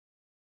Lloyd.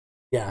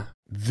 Yeah.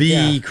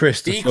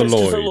 Christopher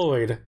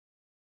Lloyd.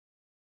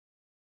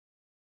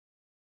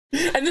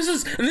 And this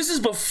is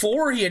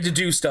before he had to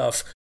do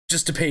stuff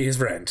just to pay his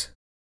rent.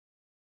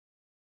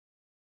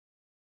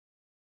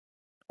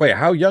 Wait,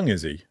 how young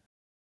is he?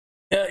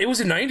 It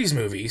was a 90s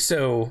movie,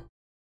 so...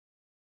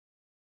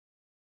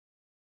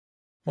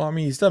 Well, I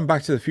mean, he's done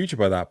Back to the Future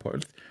by that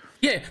point.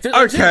 Yeah,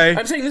 okay.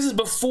 I'm saying this is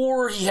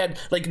before he had,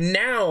 like,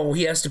 now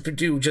he has to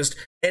do just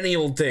any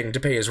old thing to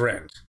pay his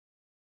rent.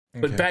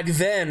 Okay. But back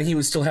then, he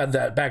would still have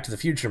that Back to the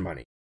Future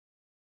money.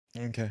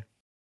 Okay.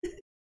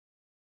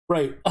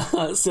 Right.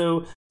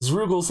 So,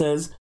 Zrugel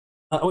says...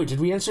 oh, wait, did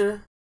we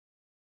answer?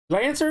 Did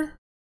I answer?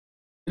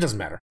 It doesn't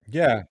matter.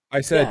 Yeah,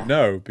 I said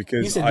no,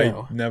 because I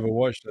no. never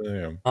watched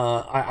it.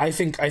 I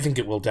think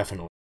it will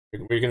definitely.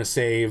 We're going to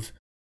save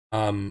the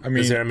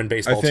Zariman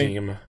baseball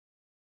team.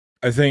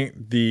 I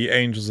think the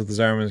Angels of the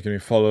Zariman is going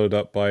to be followed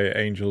up by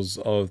Angels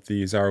of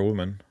the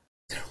Zarawoman.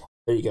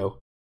 There you go.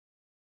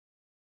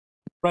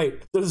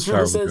 Right. So this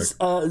rumor says,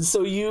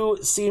 so you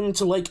seem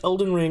to like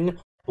Elden Ring.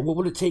 What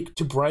would it take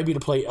to bribe you to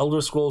play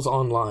Elder Scrolls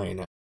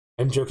Online?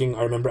 I'm joking.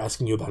 I remember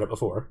asking you about it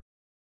before.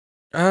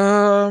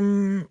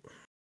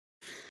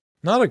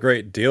 Not a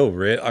great deal,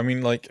 really. I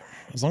mean, like,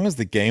 as long as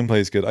the gameplay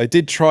is good. I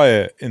did try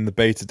it in the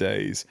beta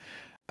days,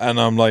 and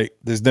I'm like,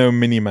 there's no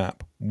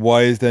mini-map.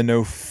 Why is there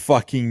no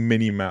fucking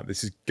mini-map?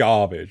 This is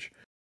garbage.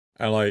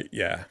 And like,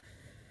 yeah.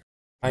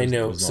 I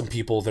know some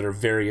people that are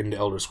very into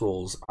Elder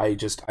Scrolls. I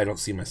don't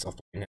see myself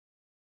playing it.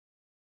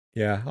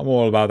 Yeah, I'm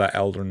all about that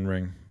Elden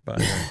Ring.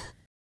 But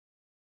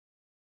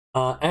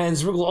and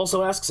Zrugel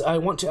also asks, I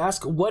want to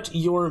ask what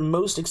you're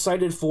most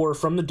excited for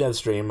from the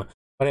DevStream,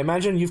 but I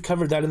imagine you've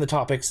covered that in the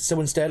topics,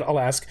 so instead I'll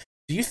ask,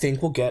 do you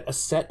think we'll get a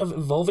set of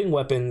evolving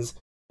weapons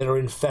that are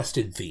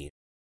infested themed?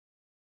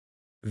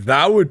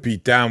 That would be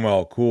damn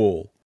well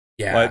cool.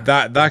 Yeah. Like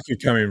that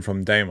could come in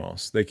from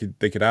Deimos. They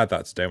could add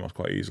that to Deimos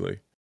quite easily.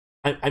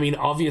 I mean,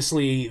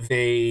 obviously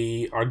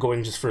they are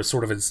going just for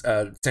sort of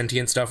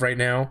sentient stuff right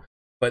now,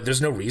 but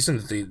there's no reason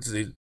that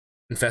the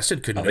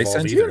infested couldn't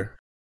evolve either.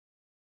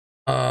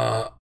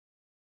 I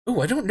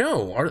don't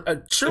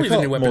know. Surely the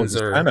new weapons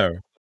are... Tenno.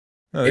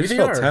 No, maybe they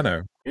are.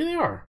 Tenno. Maybe they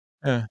are.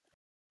 Yeah.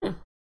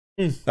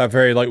 That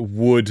very, like,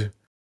 wood,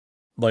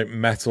 like,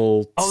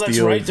 metal, oh, that's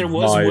steel right. There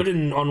was vibe.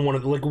 wooden on one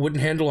of like a wooden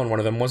handle on one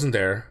of them, wasn't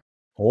there?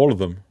 All of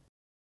them.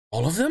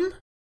 All of them?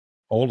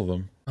 All of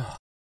them. Oh, I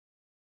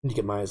need to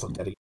get my eyes looked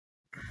at again.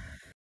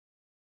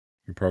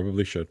 You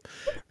probably should.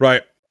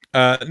 Right.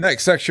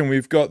 Next section,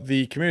 we've got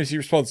the community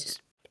responses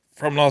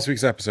from last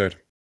week's episode.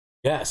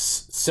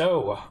 Yes.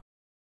 So,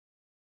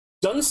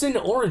 Dunstan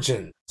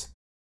Origins.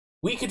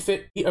 We could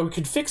fix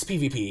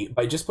PvP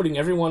by just putting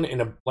everyone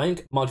in a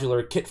blank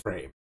modular kit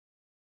frame.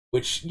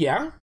 Which,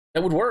 yeah,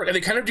 that would work. And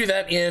they kind of do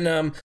that in,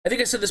 I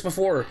think I said this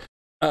before,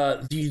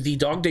 the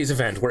Dog Days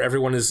event, where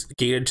everyone is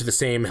gated to the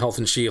same health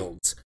and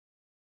shields.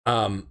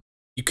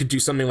 You could do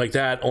something like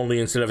that, only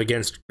instead of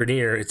against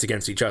Grenier, it's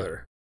against each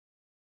other.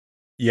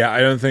 Yeah, I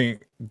don't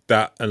think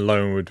that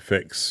alone would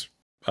fix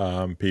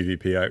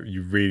PvP.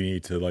 You really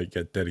need to like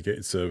get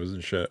dedicated servers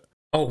and shit.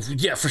 Oh,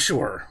 yeah, for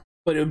sure.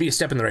 But it would be a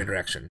step in the right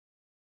direction.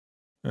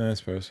 I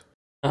suppose.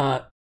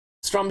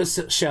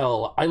 Strombus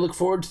Shell, I look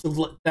forward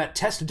to that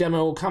test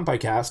demo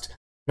CompiCast.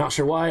 Not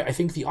sure why. I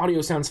think the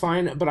audio sounds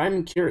fine, but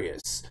I'm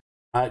curious.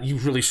 You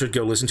really should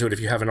go listen to it if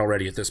you haven't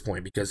already at this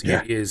point, because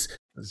it is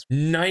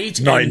night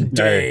and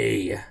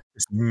day.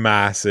 It's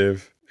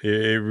massive.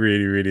 It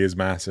really, really is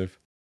massive.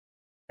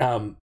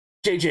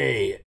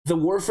 JJ, the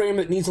Warframe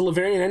that needs a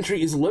Laverian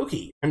entry is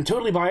Loki. I'm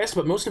totally biased,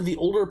 but most of the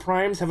older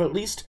primes have at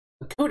least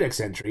a codex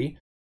entry.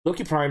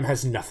 Loki Prime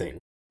has nothing.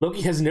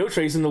 Loki has no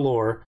trace in the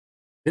lore.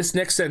 This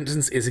next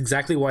sentence is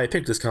exactly why I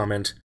picked this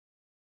comment.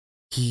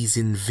 He's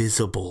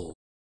invisible.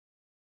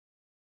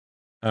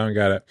 I don't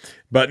get it.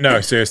 But no,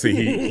 seriously,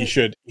 he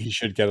should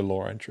get a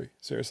lore entry.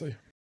 Seriously.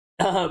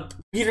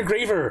 Peter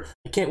Graver,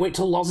 I can't wait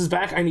till LOZ is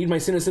back. I need my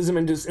cynicism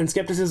and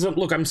skepticism.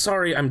 Look, I'm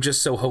sorry, I'm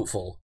just so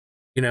hopeful.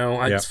 You know,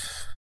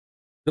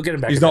 we'll get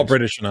him back. He's not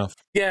British enough.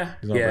 Yeah,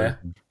 yeah.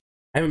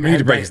 We need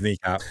to break his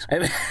kneecaps.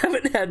 I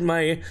haven't had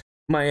my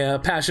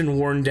passion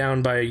worn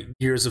down by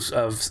years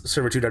of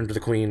servitude under the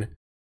Queen.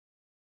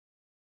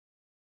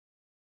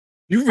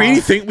 You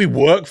really think we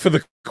work for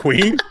the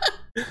Queen?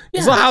 Yeah.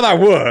 That's not how that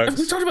works.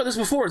 We've talked about this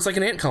before. It's like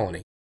an ant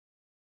colony.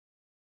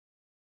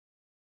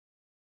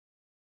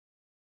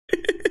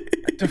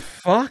 The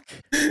fuck?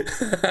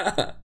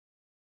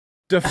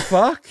 The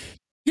fuck?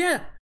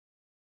 Yeah.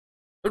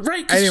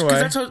 Right.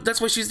 Anyway,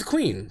 that's why she's the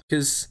queen.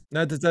 Because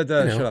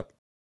shut up.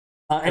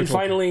 And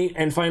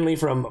finally,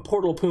 from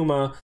Portal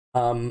Puma,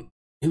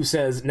 who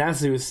says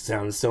Nazuth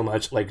sounds so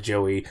much like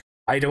Joey.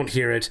 I don't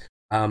hear it.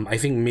 I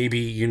think maybe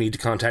you need to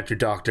contact your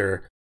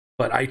doctor.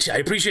 But I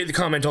appreciate the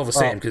comment all the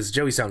same, because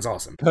Joey sounds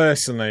awesome.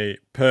 Personally,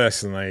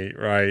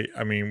 right?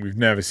 I mean, we've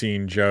never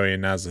seen Joey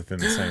and Nazuth in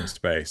the same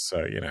space,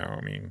 so, you know, I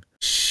mean...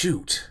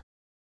 Shoot.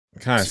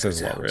 It kind of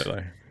says a lot,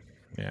 really.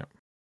 Yeah.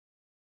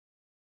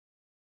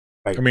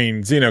 Right. I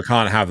mean, Xeno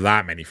can't have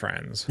that many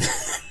friends.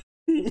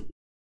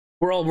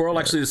 We're all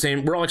actually the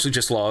same. We're all actually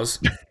just LOZ.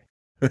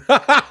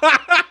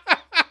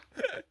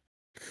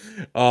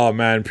 Oh,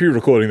 man,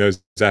 pre-recording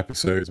those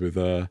episodes with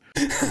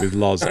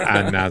LOZ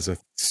and Nazuth.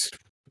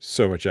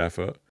 So much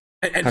effort.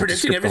 And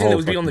predicting everything that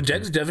would be on the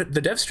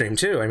dev stream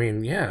too. I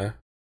mean, yeah.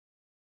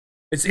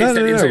 It's that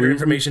insider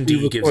information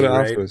DE gives you,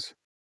 right? Afterwards.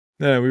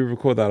 No, we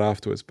record that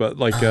afterwards. But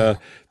like but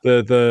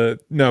the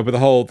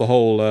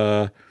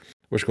whole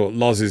what's called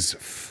Loz's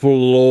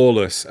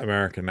flawless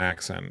American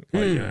accent.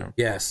 Like, you know,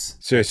 yes.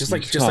 Seriously,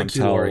 just like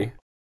Hugh.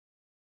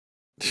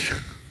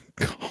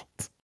 God.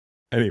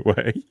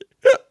 Anyway.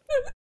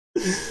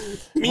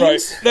 Memes?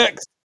 Right,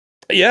 next.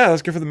 Yeah,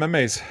 let's go for the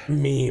memes.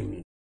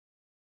 Meme.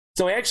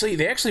 So they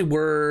actually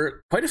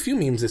were quite a few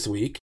memes this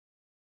week.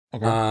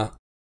 Okay.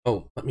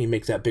 Let me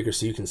make that bigger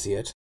so you can see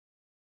it.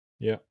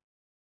 Yeah.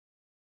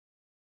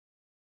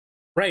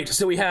 Right,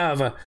 so we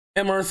have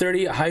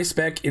MR30 high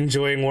spec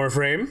enjoying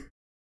Warframe.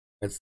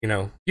 That's you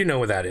know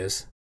what that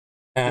is.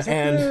 Is that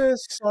and the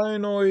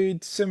Cyanoid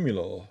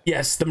Simulor?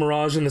 Yes, the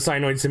Mirage and the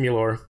Cyanoid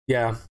Simulor.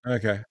 Yeah.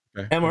 Okay.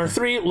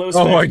 MR3 low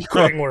spec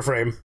quitting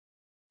Warframe.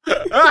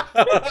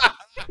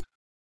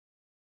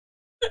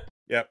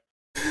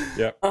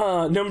 Yep.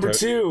 Number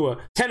 2,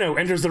 Tenno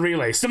enters the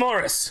relay.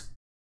 Samaris.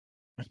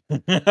 So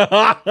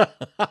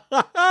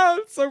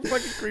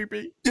fucking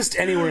creepy. Just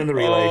anywhere in the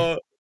relay.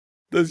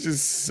 That's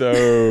just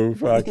so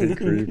fucking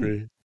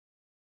creepy.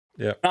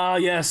 Yeah.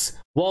 Yes.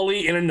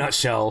 Wally in a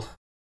nutshell.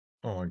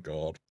 Oh my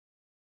god.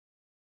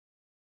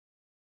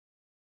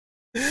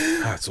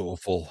 That's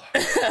awful.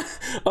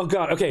 Oh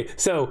god. Okay.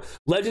 So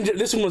legendary.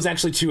 This one was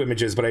actually 2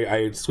 images, but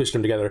I switched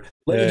them together.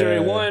 Legendary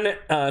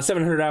 1,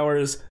 700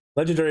 hours.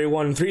 Legendary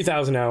 1,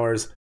 3,000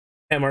 hours.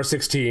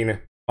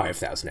 MR16,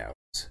 5,000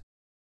 hours.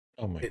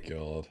 Oh my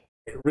god.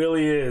 It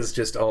really is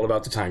just all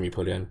about the time you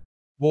put in.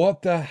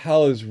 What the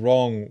hell is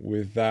wrong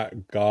with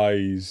that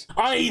guy's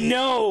I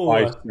know.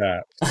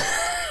 biceps?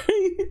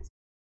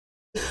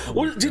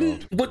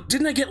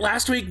 Didn't I get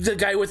last week the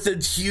guy with the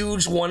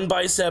huge one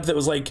bicep that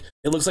was like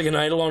it looks like an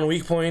idol on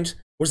weak point?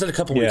 Or was that a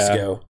couple weeks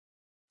ago?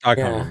 I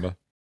can't remember.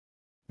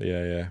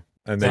 Yeah.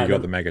 And then you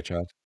got the Mega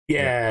Chad.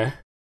 Yeah.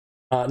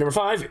 Number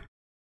 5,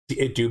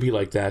 it do be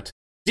like that.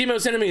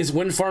 Demos enemies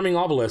when farming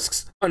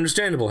obelisks.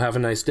 Understandable. Have a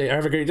nice day.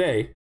 Have a great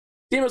day.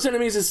 Demos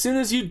enemies as soon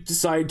as you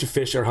decide to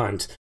fish or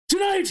hunt.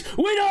 Tonight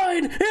we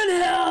dine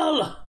in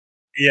hell.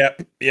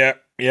 Yep.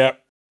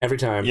 Every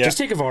time. Just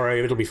take a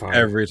Vara, it'll be fine.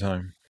 Every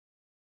time.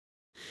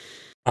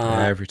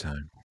 Every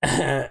time.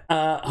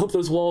 Hope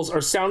those walls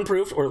are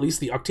soundproofed, or at least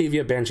the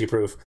Octavia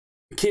Banshee-proof.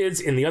 The kids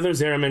in the other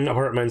Zariman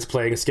apartments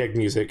playing skeg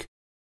music.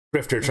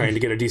 Grifter trying to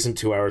get a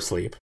decent 2-hour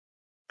sleep.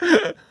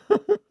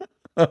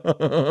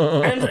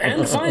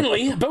 and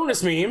finally,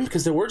 bonus meme,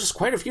 because there were just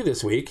quite a few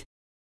this week.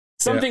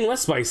 Something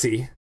less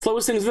spicy.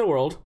 Slowest things in the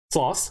world.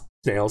 Sloths.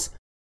 Snails.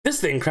 This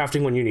thing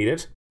crafting when you need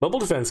it. Mobile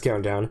defense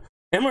countdown.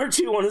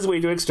 MR2 on his way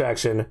to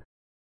extraction.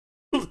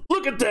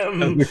 Look at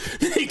them!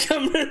 They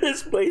come to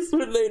this place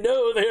when they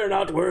know they are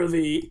not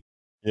worthy.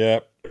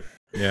 Yep.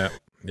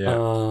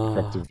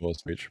 Corrupted voice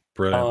speech.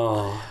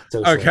 Brilliant.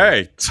 So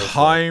okay,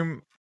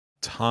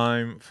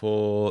 time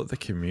for the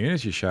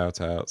community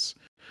shoutouts.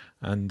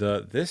 And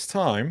this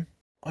time,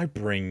 I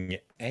bring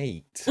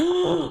 8.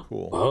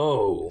 Cool.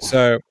 Oh.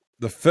 So,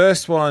 the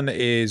first one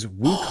is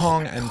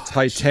Wukong and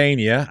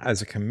Titania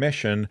as a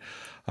commission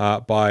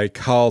by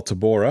Carl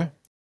Tabora.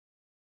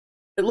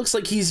 It looks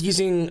like he's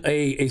using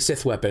a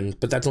Sith weapon,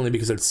 but that's only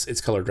because it's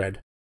colored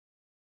red.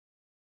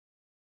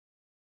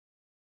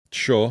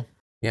 Sure.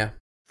 Yeah.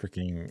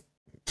 Freaking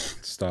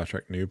Star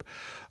Trek noob.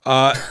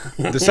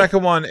 The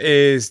second one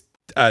is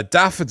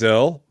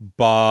Daffodil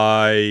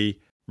by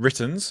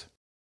Rittens.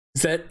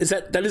 That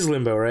is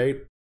Limbo, right?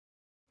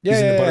 Yeah.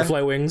 Using the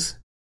butterfly wings.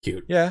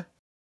 Cute. Yeah.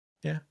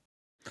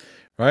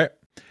 Right.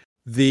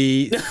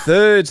 The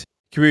third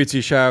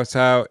community shout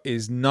out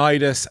is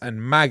Nidus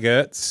and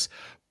Maggots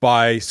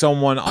by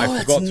someone I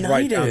forgot to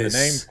write down the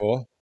name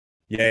for.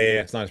 Yeah,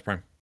 it's Nidus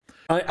Prime.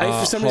 I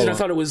for some reason I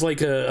thought it was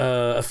like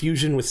a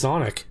fusion with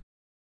Sonic.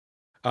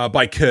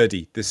 By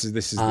Kurdy. This is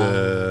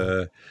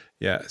the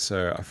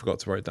so I forgot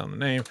to write down the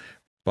name.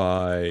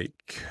 By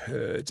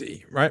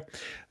Kurdy, right?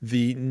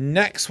 The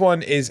next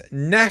one is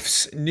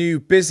Neff's new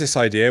business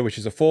idea, which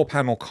is a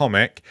 4-panel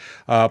comic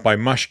by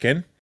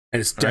Mushkin. And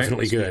it's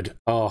definitely good.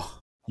 Oh.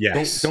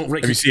 Yes. Don't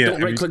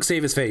right-click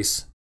save his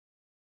face.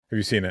 Have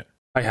you seen it?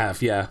 I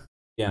have, yeah.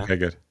 Okay,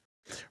 good.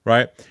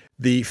 Right.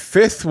 The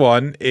 5th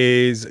one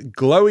is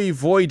Glowy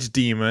Void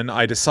Demon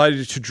I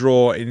decided to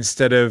draw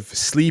instead of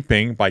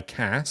sleeping by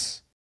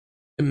Cass.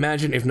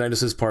 Imagine if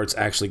Nidus's parts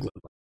actually glow.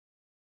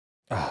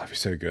 Oh, that'd be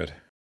so good.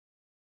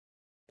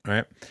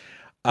 Right.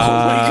 Oh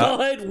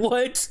my god,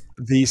 what?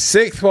 The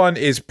 6th one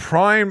is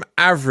Prime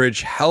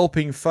Average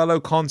Helping Fellow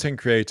Content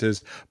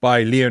Creators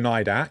by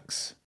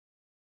Leonidax.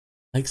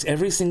 Likes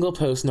every single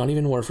post, not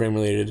even Warframe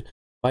related.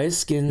 Buy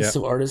skins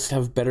so artists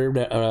have better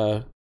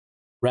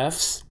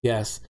refs.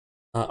 Yes.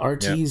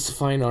 RT's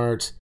fine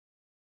art.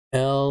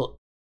 Ella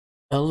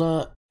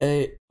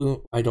I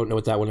don't know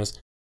what that one is.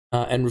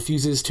 And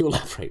refuses to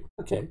elaborate.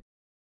 Okay.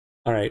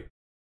 All right.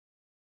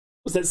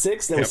 Was that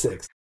 6? That was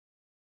 6.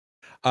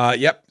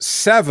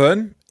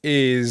 7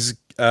 is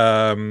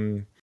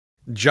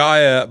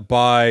Jaya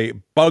by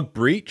Bug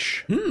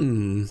Breach.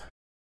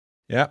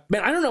 Yeah.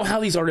 Man, I don't know how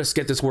these artists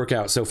get this work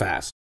out so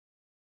fast.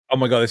 Oh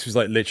my god, this was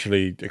like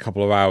literally a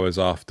couple of hours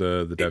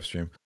after the dev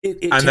stream.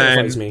 It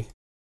terrifies me.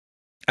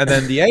 And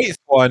then the 8th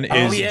one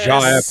is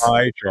Jaya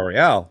by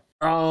Joriel.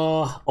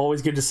 Oh,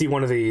 always good to see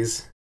one of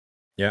these.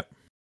 Yep.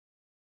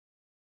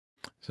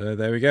 So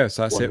there we go.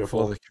 So that's Wonderful.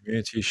 It for the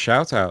community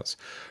shoutouts.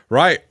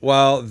 Right.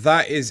 Well,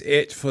 that is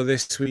it for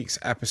this week's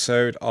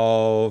episode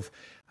of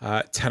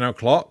 10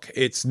 o'clock.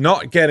 It's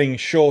not getting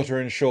shorter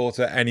and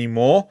shorter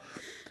anymore.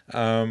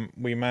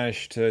 We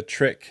managed to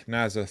trick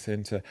Nazeth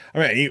into... I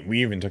mean,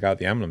 we even took out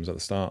the emblems at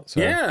the start. So,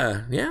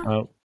 yeah.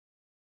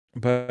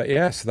 But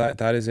yeah, so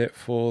that is it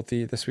for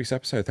this week's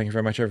episode. Thank you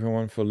very much,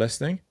 everyone, for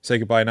listening. Say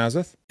goodbye,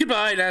 Nazeth.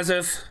 Goodbye,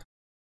 Nazeth.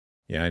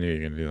 Yeah, I knew you were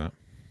going to do that.